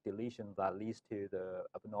deletion that leads to the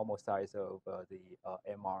abnormal size of the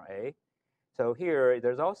mRNA. So here,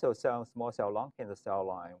 there's also some small cell lung cancer cell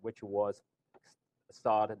line, which was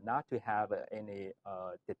thought not to have any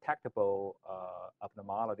detectable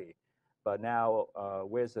abnormality. But now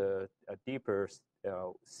with a deeper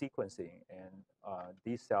sequencing, and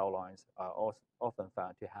these cell lines are also often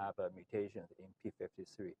found to have mutations in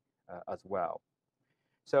P53 as well.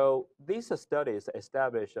 So these studies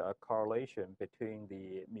establish a correlation between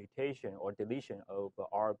the mutation or deletion of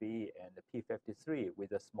RB and the P53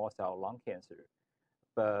 with the small cell lung cancer,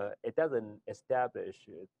 but it doesn't establish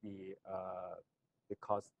the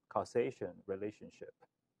causation relationship.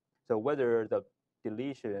 So whether the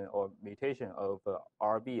deletion or mutation of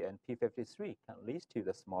RB and P53 can lead to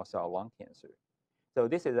the small cell lung cancer. So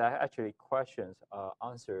this is actually questions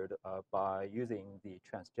answered by using the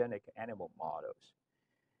transgenic animal models.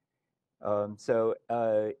 So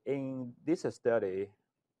in this study,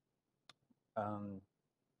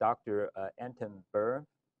 Dr. Anton Byrne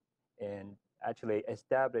and actually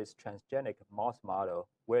established transgenic mouse model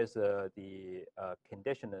with the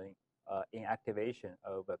conditioning inactivation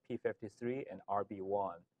of P53 and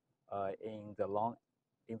RB1 in the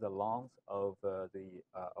lungs of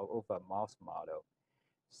a mouse model.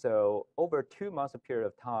 So over 2 months period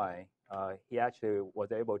of time, he actually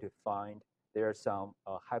was able to find there's some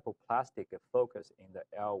hypoplastic focus in the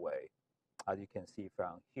airway, as you can see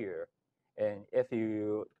from here. And if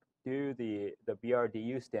you do the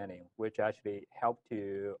BRDU staining, which actually helped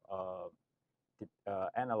to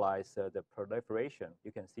analyze the proliferation,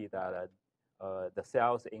 you can see that the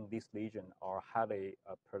cells in this lesion are highly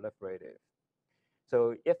proliferative.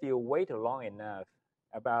 So if you wait long enough,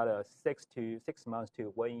 about 6 months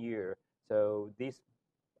to 1 year, so these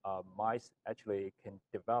mice actually can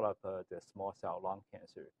develop the small cell lung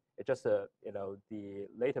cancer. It's just the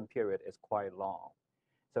latent period is quite long.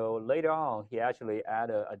 So later on, he actually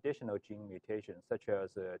added additional gene mutations, such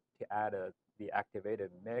as to add the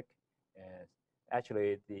activated MYC, and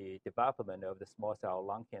actually the development of the small cell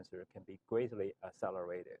lung cancer can be greatly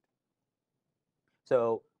accelerated.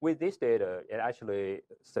 So with this data, it actually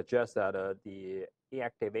suggests that the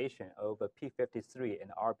inactivation of P53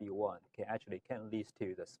 and RB1 can lead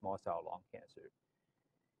to the small cell lung cancer.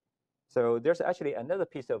 So there's actually another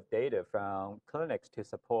piece of data from clinics to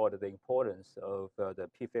support the importance of the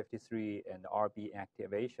P53 and RB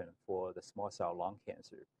activation for the small cell lung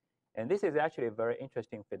cancer. And this is actually a very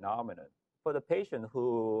interesting phenomenon. For the patient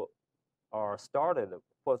who are started,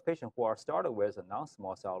 for patients who are started with a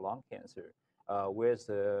non-small cell lung cancer with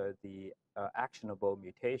the actionable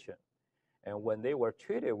mutation, and when they were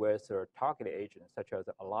treated with a targeted agent such as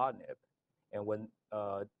alatinib, and when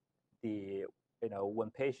when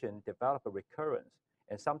patient develop a recurrence,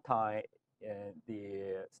 and sometimes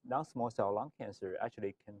the non-small cell lung cancer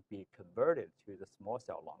actually can be converted to the small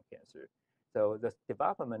cell lung cancer. So the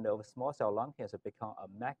development of small cell lung cancer become a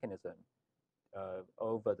mechanism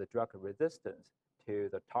over the drug resistance to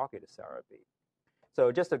the targeted therapy.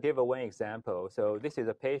 So just to give one example, so this is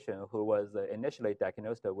a patient who was initially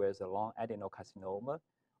diagnosed with a lung adenocarcinoma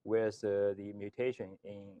with the mutation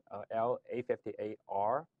in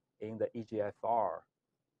L858R in the EGFR.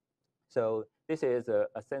 So this is a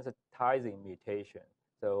sensitizing mutation.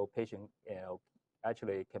 So patient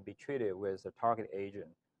actually can be treated with a target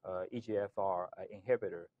agent, EGFR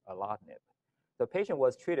inhibitor, alatinib. The patient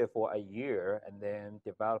was treated for a year and then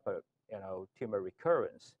developed a tumor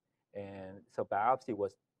recurrence. And so biopsy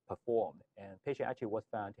was performed, and patient actually was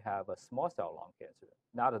found to have a small cell lung cancer,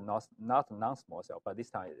 not a non-small cell, but this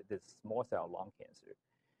time it is small cell lung cancer.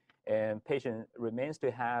 And patient remains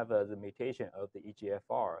to have the mutation of the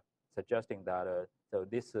EGFR, suggesting that so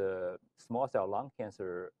this small cell lung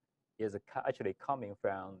cancer is actually coming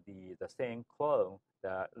from the same clone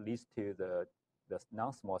that leads to the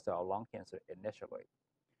non-small cell lung cancer initially.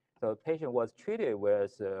 So the patient was treated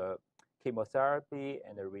with chemotherapy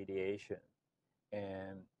and radiation,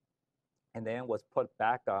 and then was put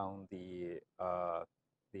back on the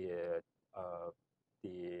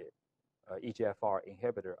EGFR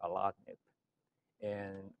inhibitor alatinib,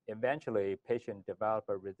 and eventually patient developed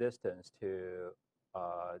a resistance to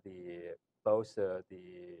both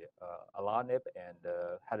the alatinib and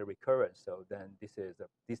had a recurrence. So then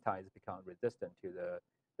this time it's become resistant to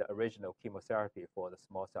the original chemotherapy for the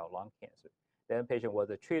small cell lung cancer. Then patient was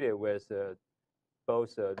treated with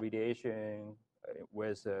both radiation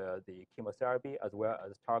with the chemotherapy as well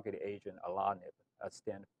as targeted agent alatinib, as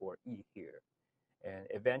stand for E here. And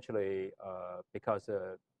eventually, because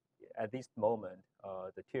at this moment,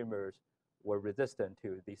 the tumors were resistant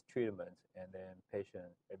to these treatments, and then patient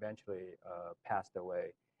eventually passed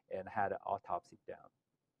away and had an autopsy done.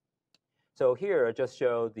 So here I just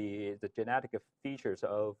show the genetic features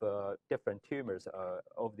of different tumors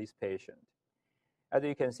of this patient. As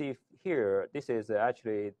you can see here, this is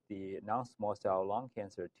actually the non-small cell lung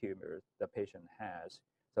cancer tumor the patient has.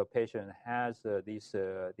 So patient has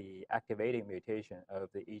the activating mutation of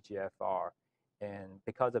the EGFR, and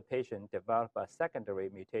because the patient developed a secondary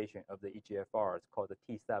mutation of the EGFR, it's called the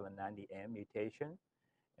T790M mutation,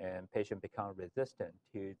 and patient become resistant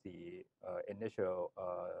to the initial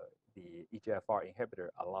the EGFR inhibitor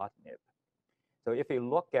alatinib. So if you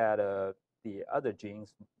look at the other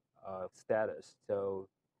genes status, so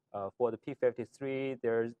for the P53,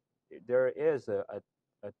 there is a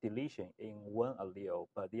deletion in one allele,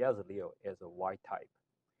 but the other allele is a Y type.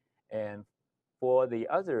 And for the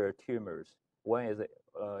other tumors, one is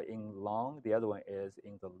in lung, the other one is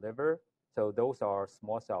in the liver. So those are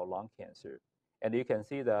small cell lung cancer. And you can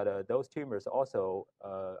see that those tumors also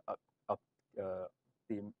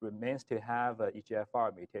remains to have a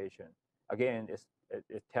EGFR mutation. Again,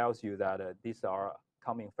 it tells you that these are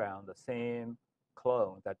coming from the same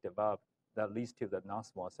clone that leads to the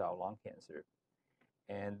non-small cell lung cancer.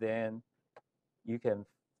 And then you can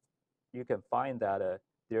find that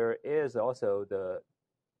there is also the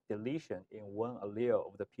deletion in one allele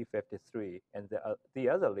of the P53, and the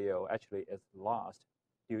other allele actually is lost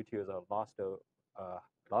due to the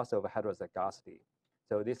loss of heterozygosity.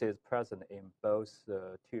 So this is present in both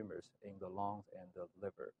tumors in the lungs and the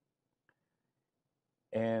liver.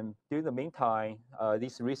 And during the meantime,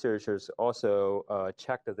 these researchers also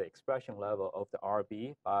checked the expression level of the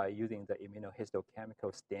RB by using the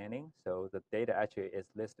immunohistochemical staining. So the data actually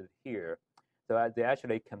is listed here. So they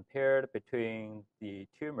actually compared between the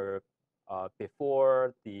tumor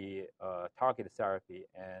before the targeted therapy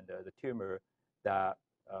and the tumor that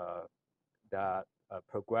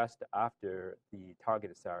progressed after the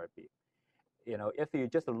targeted therapy. If you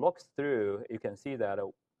just look through, you can see that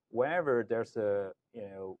whenever there's the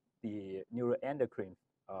neuroendocrine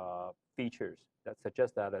features that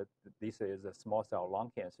suggest that this is a small cell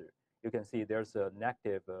lung cancer, you can see there's a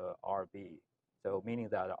negative RB. So meaning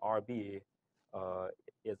that RB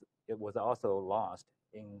it was also lost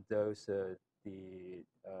in those the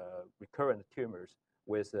recurrent tumors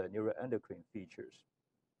with neuroendocrine features.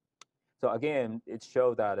 So again, it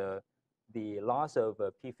showed that the loss of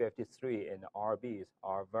p53 and RBs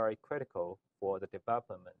are very critical for the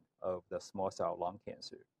development of the small cell lung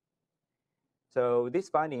cancer. So this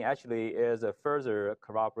finding actually is further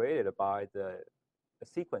corroborated by the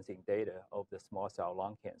sequencing data of the small cell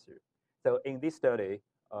lung cancer. So in this study,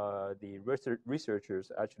 the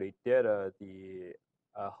researchers actually did the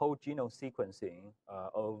whole genome sequencing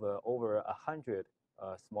of over 100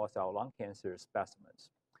 small cell lung cancer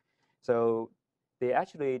specimens. So they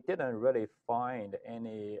actually didn't really find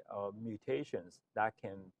any mutations that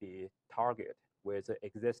can be targeted with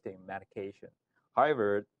existing medication.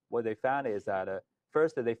 However, what they found is that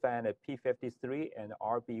first they found that p53 and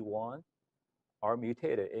RB1 are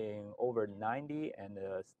mutated in over 90 and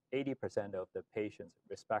 80% of the patients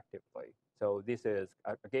respectively. So this is,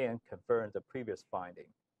 again, confirms the previous finding.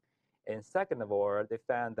 And second of all, they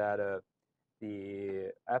found that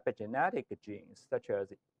the epigenetic genes, such as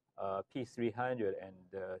P300 and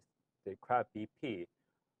the CRAB-BP,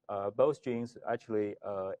 both genes actually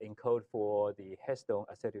encode for the histone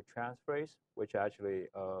acetyltransferase, which actually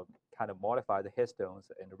kind of modify the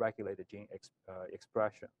histones and regulate the gene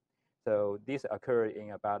expression. So these occur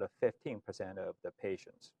in about 15% of the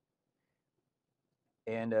patients.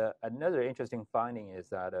 And another interesting finding is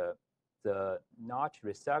that the Notch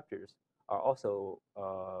receptors are also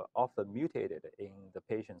often mutated in the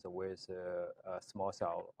patients with small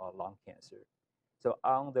cell lung cancer. So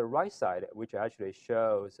on the right side, which actually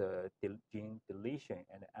shows gene deletion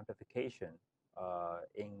and amplification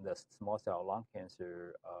in the small cell lung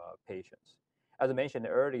cancer patients. As I mentioned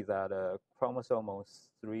earlier, that chromosome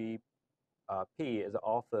 3P is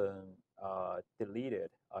often deleted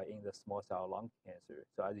in the small cell lung cancer.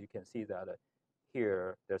 So as you can see that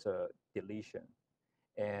here, there's a deletion.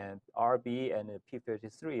 And RB and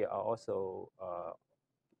P53 are also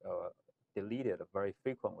deleted very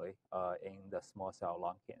frequently in the small cell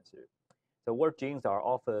lung cancer. So what genes are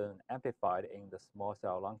often amplified in the small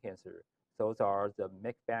cell lung cancer? Those are the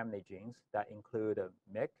MYC family genes that include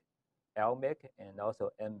MYC, LMYC, and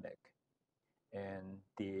also NMYC. And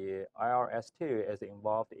the IRS2 is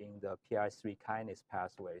involved in the PI3 kinase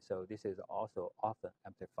pathway, so this is also often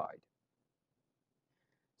amplified.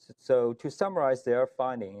 So to summarize their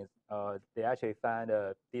findings, they actually found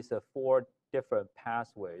these 4 different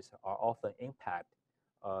pathways are often impacted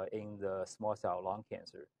in the small cell lung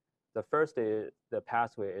cancer. The first is the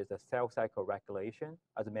pathway is the cell cycle regulation.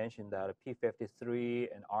 As I mentioned, that p53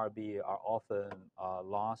 and RB are often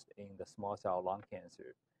lost in the small cell lung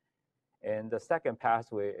cancer. And the second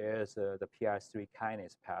pathway is the PI3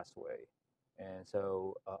 kinase pathway. And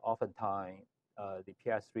so oftentimes the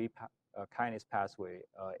PI3 kinase pathway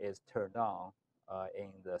is turned on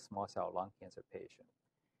in the small cell lung cancer patient.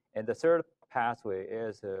 And the third pathway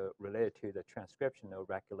is related to the transcriptional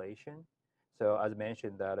regulation. So as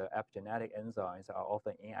mentioned, that epigenetic enzymes are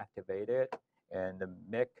often inactivated, and the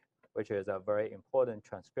MYC, which is a very important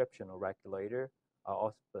transcriptional regulator, are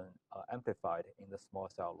often amplified in the small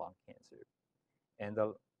cell lung cancer. And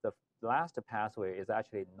the last pathway is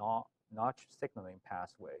actually Notch signaling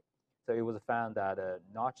pathway. So it was found that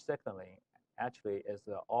Notch signaling actually is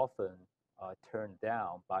often turned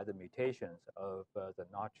down by the mutations of the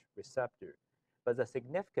Notch receptor. But the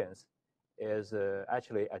significance is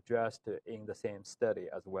actually addressed in the same study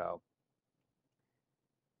as well.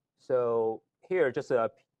 So here, just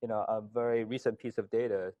a very recent piece of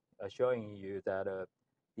data showing you that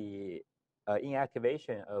the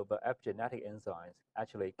inactivation of epigenetic enzymes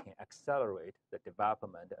actually can accelerate the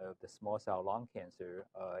development of the small cell lung cancer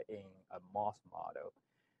in a mouse model.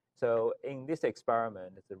 So in this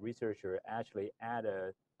experiment, the researcher actually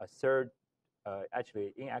added a third,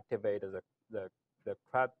 actually inactivated the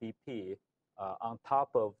CRAB-BP on top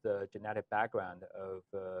of the genetic background of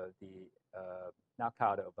the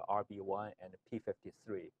knockout of RB1 and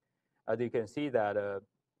P53. As you can see that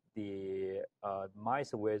the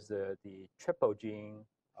mice with the triple gene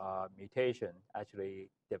mutation actually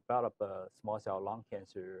develop small cell lung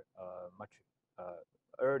cancer much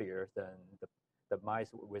earlier than the mice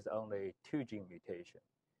with only 2 gene mutation.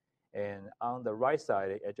 And on the right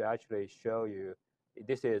side, it actually show you,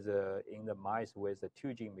 this is in the mice with a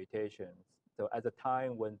 2 gene mutation. So at the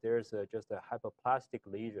time when there's just a hypoplastic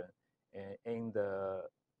lesion in the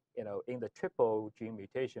triple gene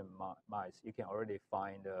mutation mice, you can already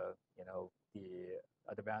find the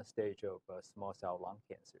advanced stage of small cell lung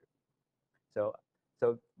cancer. So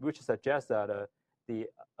which suggests that the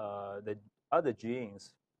other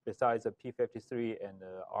genes besides the P53 and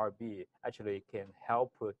the RB actually can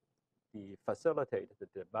help facilitate the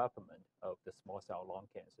development of the small cell lung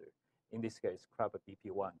cancer. In this case,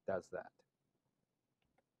 CRAB-BP1 does that.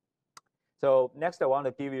 So next, I want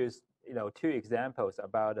to give you, two examples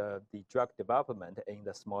about the drug development in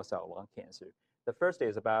the small cell lung cancer. The first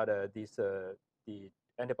is about the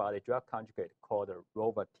antibody drug conjugate called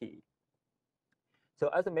ROVA-T. So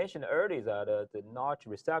as I mentioned earlier, that the Notch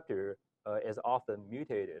receptor is often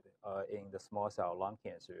mutated in the small cell lung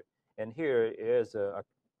cancer. And here is a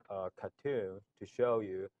cartoon to show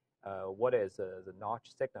you what is the Notch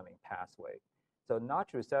signaling pathway. So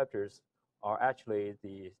Notch receptors are actually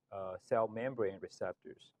the cell membrane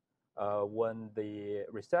receptors. When the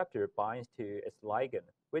receptor binds to its ligand,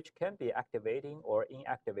 which can be activating or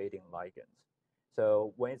inactivating ligands.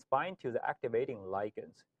 So when it's bind to the activating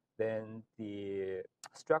ligands, then the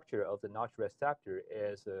structure of the Notch receptor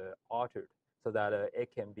is altered so that it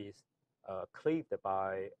can be cleaved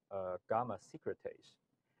by gamma secretase.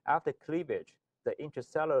 After cleavage, the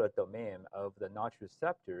intracellular domain of the Notch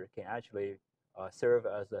receptor can actually serve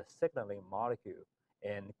as a signaling molecule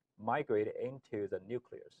and migrate into the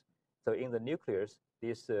nucleus. So in the nucleus,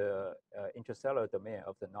 this intracellular domain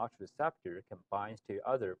of the Notch receptor can bind to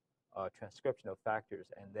other transcriptional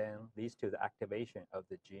factors and then leads to the activation of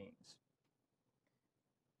the genes.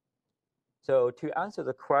 So to answer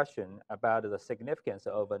the question about the significance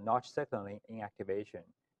of a Notch signaling inactivation,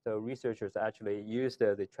 so researchers actually used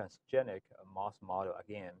the transgenic mouse model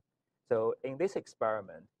again. So in this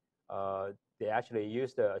experiment, they actually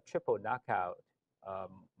used a triple knockout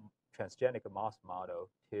transgenic mouse model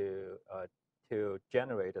to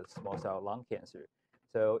generate a small cell lung cancer.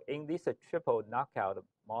 So in this triple knockout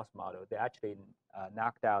mouse model, they actually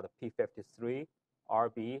knocked out P53,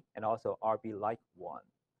 RB, and also RB-like 1.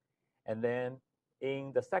 And then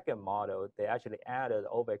in the second model, they actually added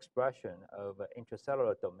overexpression of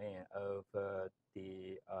intracellular domain of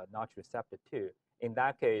the Notch receptor 2. In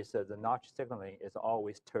that case, the Notch signaling is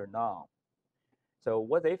always turned on. So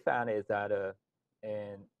what they found is that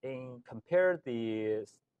in compare the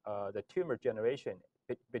tumor generation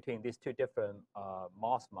between these two different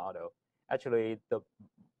mouse model, actually the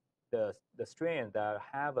strain that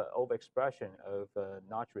have an overexpression of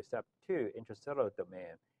Notch receptor 2 intracellular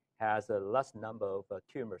domain has a less number of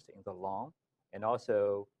tumors in the lung. And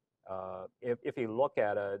also, if you look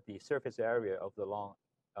at the surface area of the lung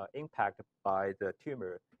impacted by the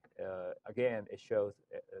tumor, again, it shows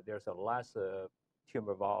there's a less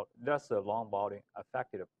lung volume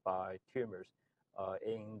affected by tumors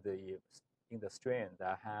in the strain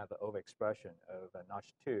that have overexpression of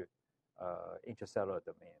Notch2 intracellular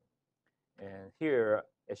domain. And here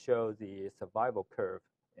it shows the survival curve.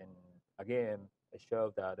 And again, it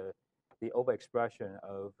shows that the overexpression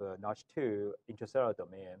of Notch2 intracellular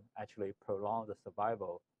domain actually prolongs the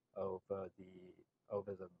survival of the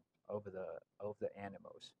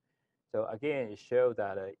animals. So again, it shows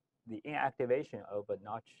that the inactivation of a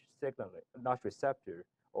Notch receptor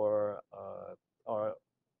or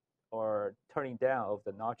turning down of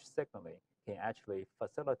the Notch signaling can actually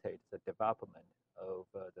facilitate the development of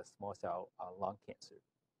the small cell lung cancer.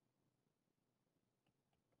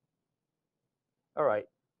 All right.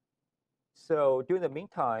 So during the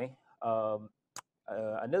meantime,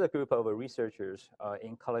 another group of researchers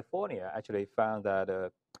in California actually found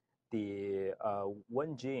that the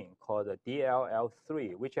one gene called the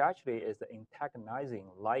DLL3, which actually is the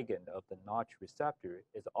antagonizing ligand of the Notch receptor,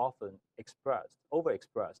 is often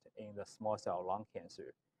overexpressed in the small cell lung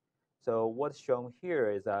cancer. So what's shown here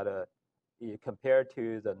is that compared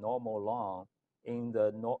to the normal lung, in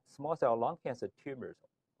the small cell lung cancer tumors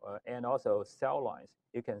and also cell lines,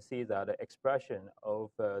 you can see that the expression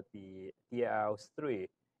of the DLL3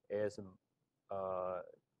 is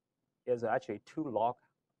actually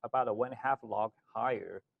about a 1.5 log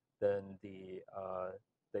higher than the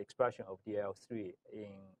expression of DLL3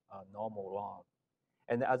 in normal lung.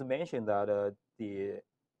 And as I mentioned, that the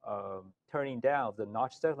turning down of the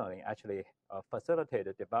Notch signaling actually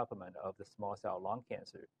facilitated the development of the small cell lung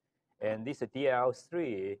cancer. And this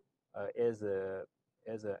DLL3 is an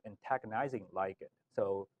antagonizing ligand.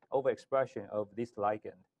 So overexpression of this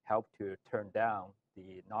ligand helped to turn down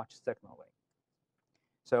the Notch signaling.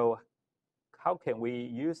 So how can we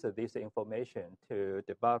use this information to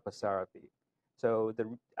develop a therapy? So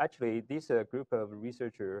actually, this group of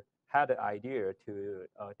researchers had the idea to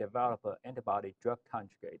develop an antibody drug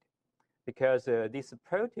conjugate, because this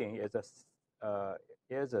protein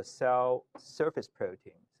is a cell surface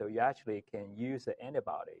protein. So you actually can use the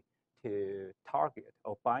antibody to target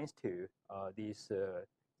or binds to the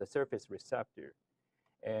surface receptor.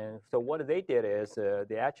 And so what they did is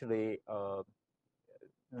they actually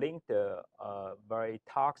linked a very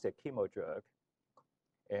toxic chemo drug,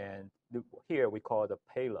 and here we call the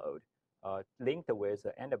payload, linked with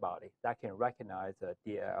an antibody that can recognize the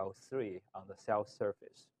DLL3 on the cell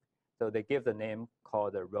surface. So they give the name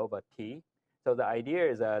called the ROVA-T. So the idea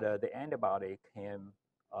is that the antibody can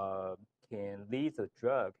lead the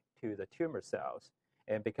drug to the tumor cells.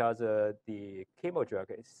 And because the chemo drug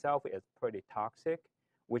itself is pretty toxic,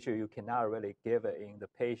 which you cannot really give in the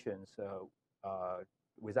patients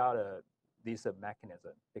without this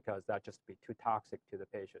mechanism, because that just be too toxic to the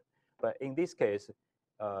patient. But in this case,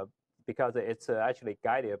 because it's actually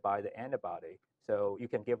guided by the antibody, so you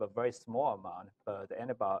can give a very small amount, but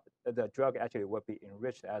the drug actually will be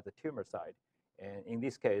enriched at the tumor site. And in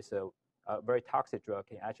this case, a very toxic drug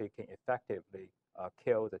can effectively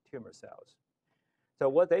kill the tumor cells. So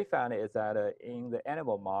what they found is that in the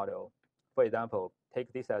animal model, for example,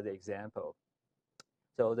 take this as an example.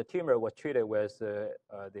 So the tumor was treated with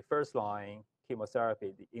the first-line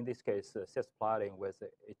chemotherapy, in this case, cisplatin with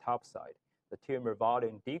etoposide. The tumor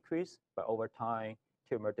volume decreased, but over time,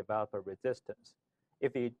 tumor developed a resistance.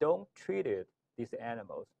 If you don't treat these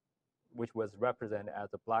animals, which was represented as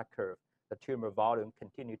a black curve, the tumor volume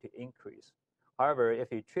continued to increase. However,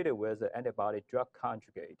 if you treat it with an antibody drug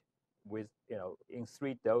conjugate with, in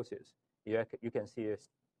 3 doses, you can see a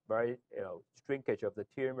very, shrinkage of the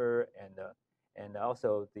tumor, and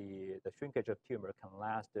also the shrinkage of tumor can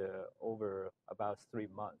last over about 3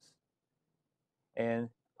 months. And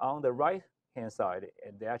on the right-hand side,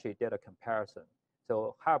 and they actually did a comparison.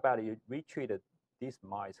 So how about you retreated these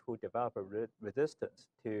mice who develop a resistance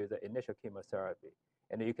to the initial chemotherapy?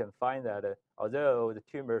 And you can find that although the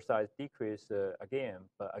tumor size decreased again,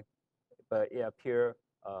 but it appeared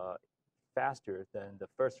faster than the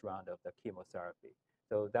first round of the chemotherapy.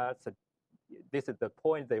 So this is the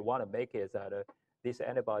point they want to make, is that this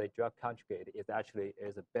antibody drug conjugate is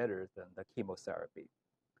better than the chemotherapy.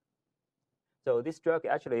 So this drug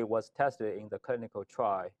actually was tested in the clinical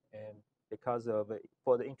trial, and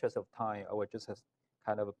for the interest of time, I will just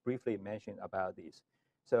kind of briefly mention about these.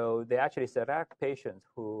 So they actually select patients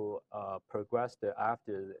who progressed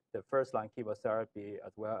after the first-line chemotherapy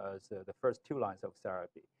as well as the first 2 lines of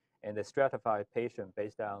therapy. And they stratified patients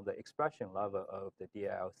based on the expression level of the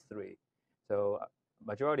DLL3. So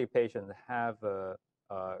majority of patients have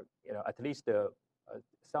at least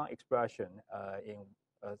some expression in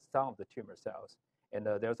some of the tumor cells. And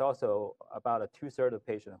there's also about 2/3 of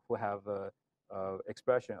patients who have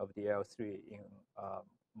expression of DLL3 in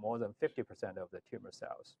more than 50% of the tumor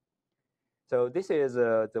cells. So this is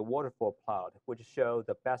the waterfall plot, which shows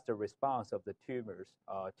the best response of the tumors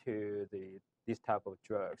to these type of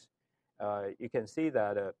drugs. You can see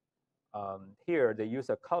that here they use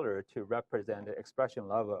a color to represent the expression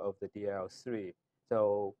level of the DLL3.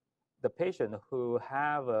 So the patient who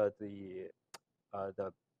have the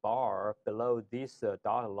bar below this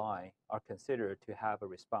dotted line are considered to have a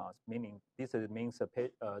response, meaning this means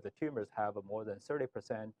the tumors have more than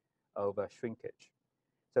 30% of shrinkage.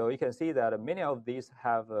 So you can see that many of these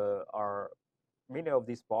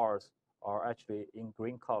bars are actually in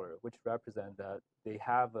green color, which represent that they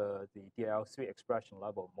have the DLL3 expression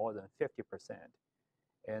level more than 50%.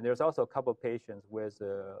 And there's also a couple of patients with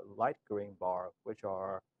a light green bar, which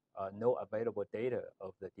are no available data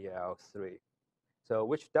of the DLL3. So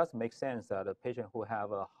which does make sense that a patient who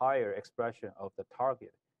have a higher expression of the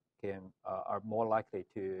target are more likely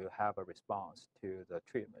to have a response to the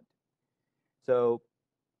treatment. So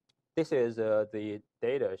this is the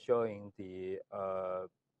data showing the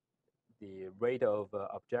rate of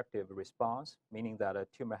objective response, meaning that a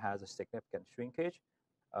tumor has a significant shrinkage,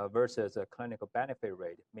 versus a clinical benefit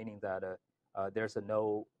rate, meaning that there's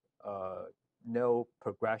no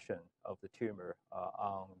progression of the tumor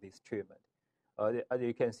on this treatment.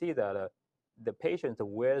 You can see that the patients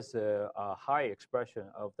with a high expression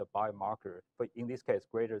of the biomarker, but in this case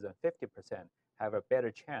greater than 50%, have a better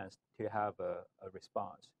chance to have a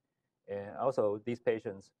response. And also these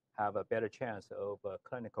patients have a better chance of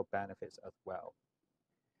clinical benefits as well.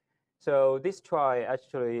 So this trial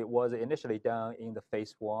actually was initially done in the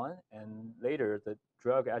phase 1, and later the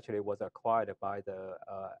drug actually was acquired by the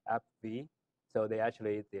AbbVie. So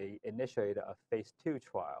they initiated a phase 2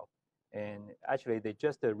 trial. And actually they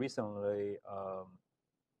just recently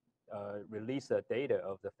released the data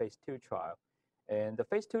of the phase 2 trial. And the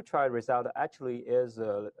phase 2 trial result actually is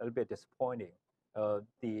a little bit disappointing.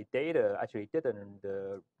 The data actually didn't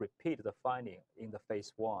repeat the finding in the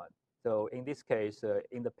phase 1. So in this case,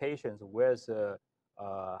 in the patients with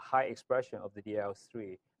high expression of the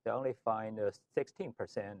DLL3, they only find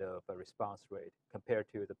 16% of a response rate compared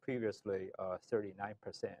to the previously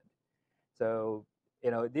 39%. So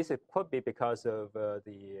this could be because of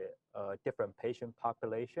the different patient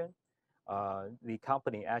population. the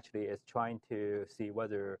company actually is trying to see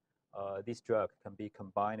whether this drug can be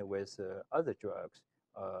combined with other drugs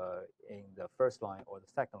in the first line or the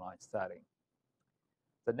second line setting.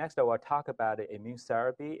 So next, I will talk about immune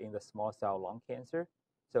therapy in the small cell lung cancer.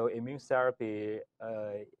 So immune therapy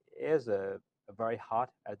is very hot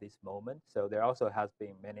at this moment. So there also has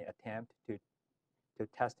been many attempts to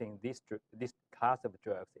testing this class of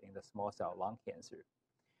drugs in the small cell lung cancer.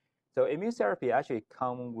 So immune therapy actually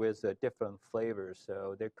comes with different flavors.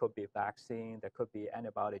 So there could be vaccine, there could be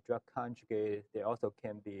antibody drug conjugate. There also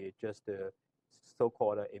can be just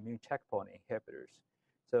so-called immune checkpoint inhibitors.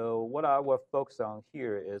 So what I will focus on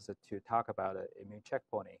here is to talk about immune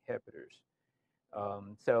checkpoint inhibitors.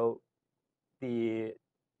 So the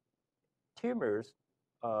tumors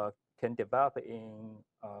can develop in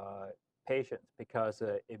patients because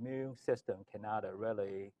the immune system cannot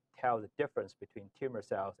really tell the difference between tumor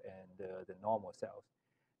cells and the normal cells.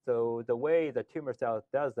 So the way the tumor cell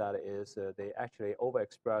does that is they actually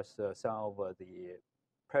overexpress some of the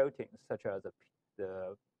proteins, such as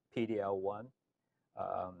the PD-L1,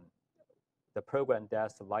 the program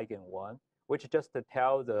death ligand 1, which just to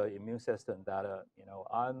tell the immune system that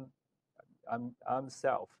I'm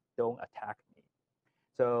self, don't attack me.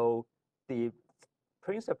 So the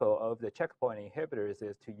principle of the checkpoint inhibitors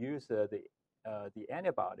is to use the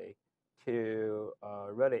antibody to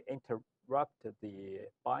really interrupt the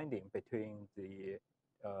binding between the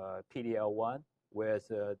PD-L1 with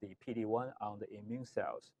the PD-1 on the immune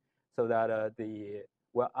cells, so that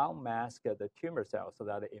will unmask the tumor cells so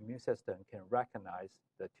that the immune system can recognize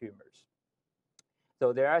the tumors.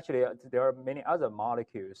 So there are many other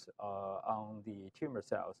molecules on the tumor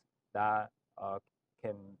cells that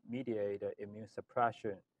can mediate immune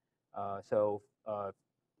suppression. So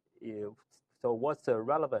what's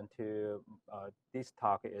relevant to this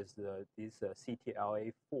talk is this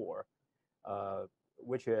CTLA4,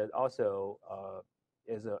 which is also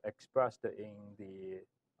is expressed in the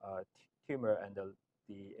tumor and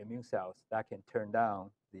the immune cells that can turn down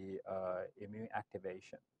the immune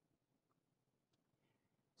activation.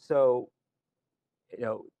 So,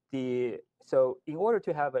 so in order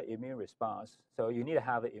to have an immune response, so you need to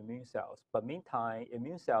have immune cells. But meantime,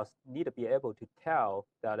 immune cells need to be able to tell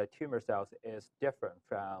that a tumor cells is different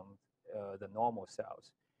from the normal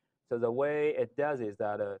cells. So the way it does is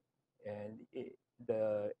that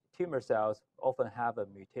the tumor cells often have a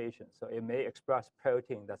mutation. So it may express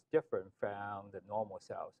protein that's different from the normal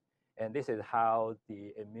cells. And this is how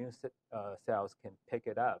the immune cells can pick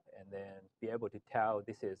it up and then be able to tell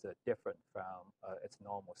this is different from its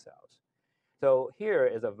normal cells. So here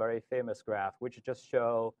is a very famous graph which just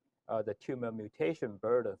shows the tumor mutation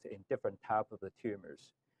burdens in different types of the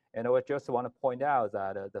tumors. And I just want to point out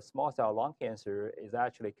that the small cell lung cancer is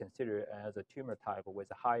actually considered as a tumor type with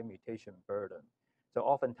a high mutation burden. So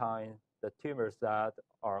oftentimes, the tumors that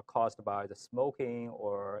are caused by the smoking,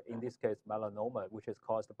 or in this case, melanoma, which is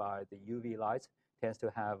caused by the UV lights, tends to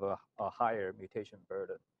have a higher mutation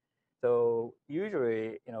burden. So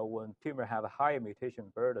usually, when tumor have a higher mutation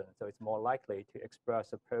burden, so it's more likely to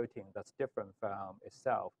express a protein that's different from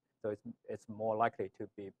itself. So it's more likely to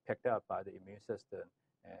be picked up by the immune system,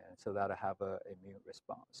 and so that'll have an immune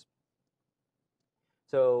response.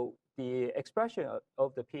 So the expression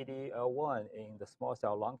of the PD-L1 in the small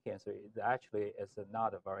cell lung cancer is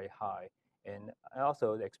not very high. And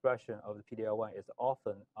also the expression of the PD-L1 is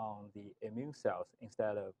often on the immune cells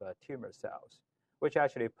instead of tumor cells, which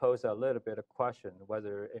actually poses a little bit of question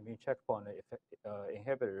whether immune checkpoint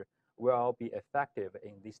inhibitor will be effective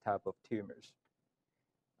in these type of tumors.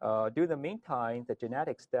 During the meantime, the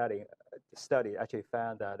genetic study actually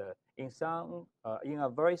found that in a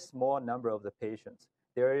very small number of the patients,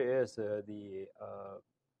 there is the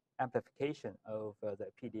amplification of the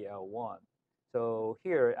PD-L1. So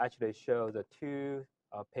here actually show the two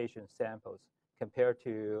patient samples compared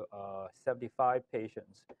to 75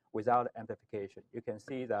 patients without amplification. You can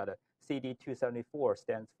see that CD274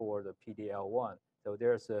 stands for the PD-L1. So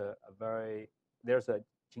there's a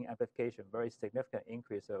gene amplification, very significant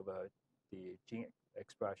increase of the gene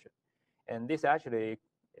expression. And this actually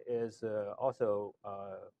is also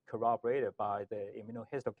corroborated by the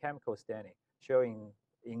immunohistochemical staining, showing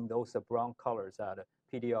in those brown colors that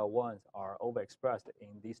PD-L1s are overexpressed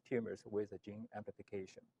in these tumors with a gene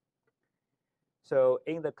amplification. So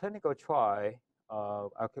in the clinical trial,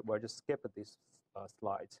 we'll just skip these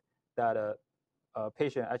slides, that a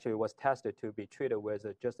patient actually was tested to be treated with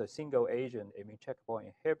just a single agent immune checkpoint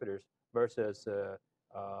inhibitors versus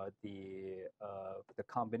the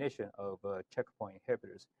combination of checkpoint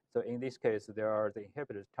inhibitors. So in this case, there are the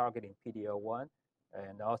inhibitors targeting PD-L1,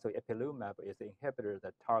 and also ipilimumab is the inhibitor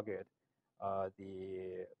that target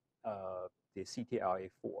the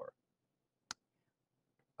CTLA4.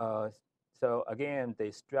 So again, they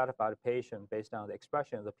stratify the patient based on the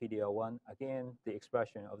expression of the PD-L1. Again, the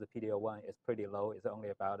expression of the PD-L1 is pretty low. It's only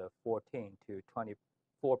about 14 to 24%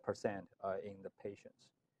 in the patients.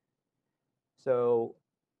 So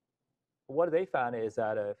what they found is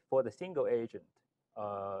that for the single agent,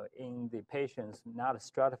 in the patients not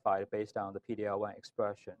stratified based on the PD-L1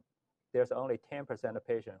 expression, there's only 10% of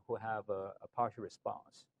patients who have a partial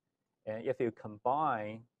response. And if you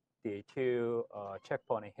combine the two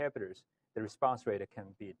checkpoint inhibitors, the response rate can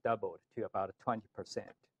be doubled to about 20%.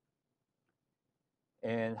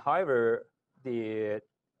 And however, the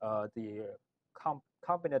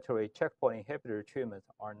combinatory checkpoint inhibitor treatments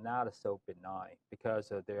are not so benign because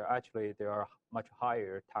there are much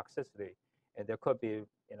higher toxicity, and there could be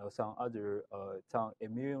some other some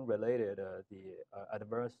immune-related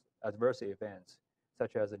adverse events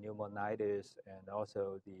such as pneumonitis and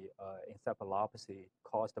also the encephalopathy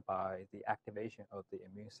caused by the activation of the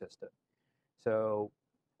immune system. So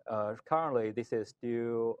currently, this is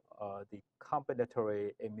still the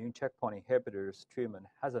combinatory immune checkpoint inhibitors treatment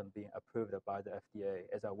hasn't been approved by the FDA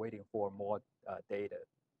as I'm waiting for more data.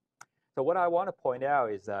 So what I want to point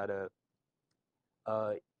out is that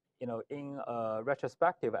in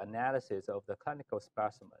retrospective analysis of the clinical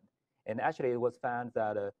specimen, and actually it was found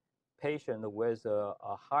that a patient with a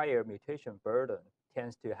higher mutation burden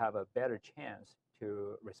tends to have a better chance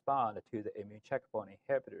to respond to the immune checkpoint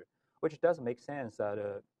inhibitor, which does make sense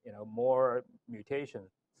that more mutations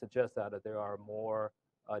suggest that there are more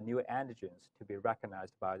new antigens to be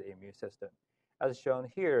recognized by the immune system. As shown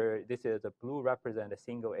here, this is the blue represent a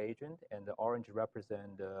single agent, and the orange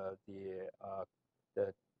represent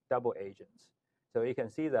the double agents. So you can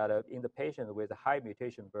see that in the patient with a high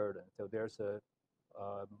mutation burden, so there's a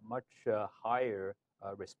much higher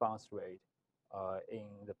response rate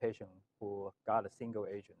in the patient who got a single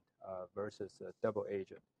agent versus a double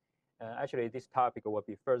agent. Actually, this topic will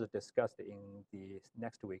be further discussed in the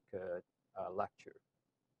next week lecture.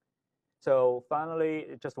 So finally,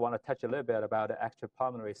 just want to touch a little bit about the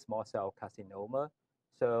extrapulmonary small cell carcinoma.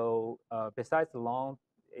 So besides lung,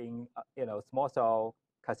 small cell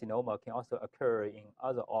carcinoma can also occur in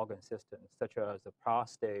other organ systems, such as the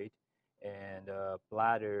prostate and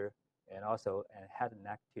bladder, and also head and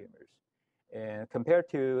neck tumors. And compared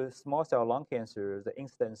to small cell lung cancer, the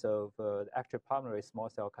incidence of extrapulmonary small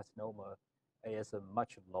cell carcinoma is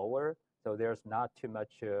much lower. So there's not too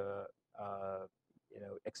much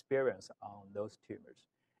experience on those tumors.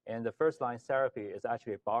 And the first-line therapy is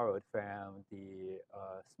actually borrowed from the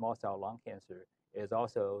small cell lung cancer, is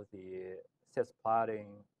also the cisplatin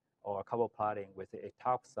or carboplatin with the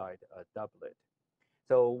etoposide doublet.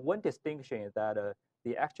 So one distinction is that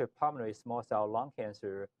the extrapulmonary small cell lung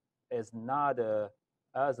cancer is not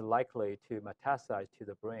as likely to metastasize to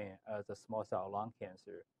the brain as a small cell lung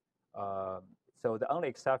cancer. So the only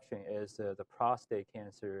exception is the prostate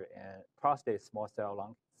cancer and prostate small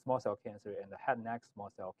cell cancer and the head and neck small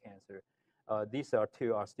cell cancer. These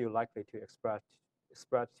two are still likely to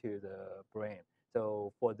spread to the brain.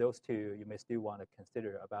 So for those two, you may still want to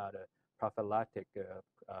consider about a prophylactic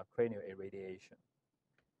cranial irradiation.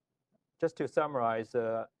 Just to summarize,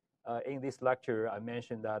 in this lecture, I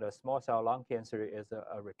mentioned that small cell lung cancer is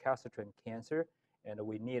a recalcitrant cancer, and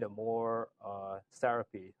we need more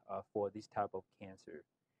therapy for this type of cancer.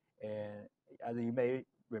 And as you may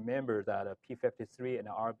remember that P53 and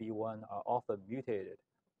RB1 are often mutated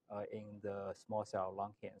in the small cell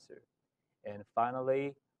lung cancer. And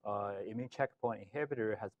finally, immune checkpoint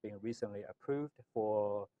inhibitor has been recently approved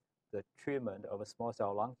for the treatment of a small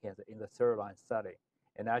cell lung cancer in the third-line setting.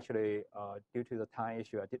 And actually, due to the time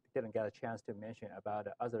issue, I didn't get a chance to mention about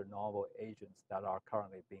the other novel agents that are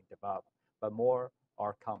currently being developed, but more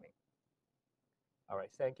are coming. All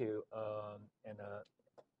right, thank you. And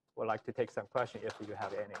would like to take some questions if you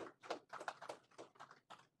have any.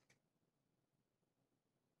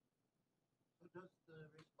 So does the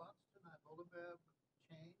response to nivolumab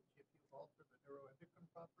change if you alter the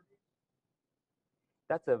neuroendocrine properties?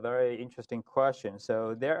 That's a very interesting question.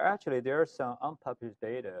 So there are some unpublished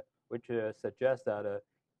data which suggests that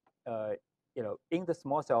in the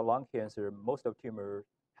small cell lung cancer, most of tumors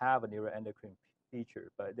have a neuroendocrine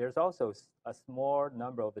feature, but there's also a small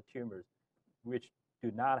number of the tumors which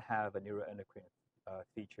do not have a neuroendocrine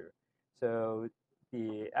feature. So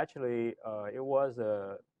it was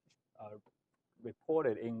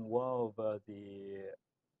reported in one of the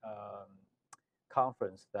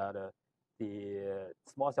conference that the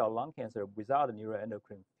small cell lung cancer without a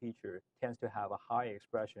neuroendocrine feature tends to have a high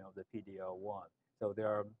expression of the PD-L1. So they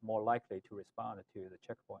are more likely to respond to the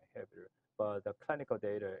checkpoint inhibitor, but the clinical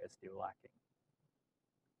data is still lacking.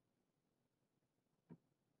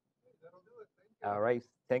 That'll do it. Thank you. All right,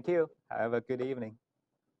 thank you. Have a good evening.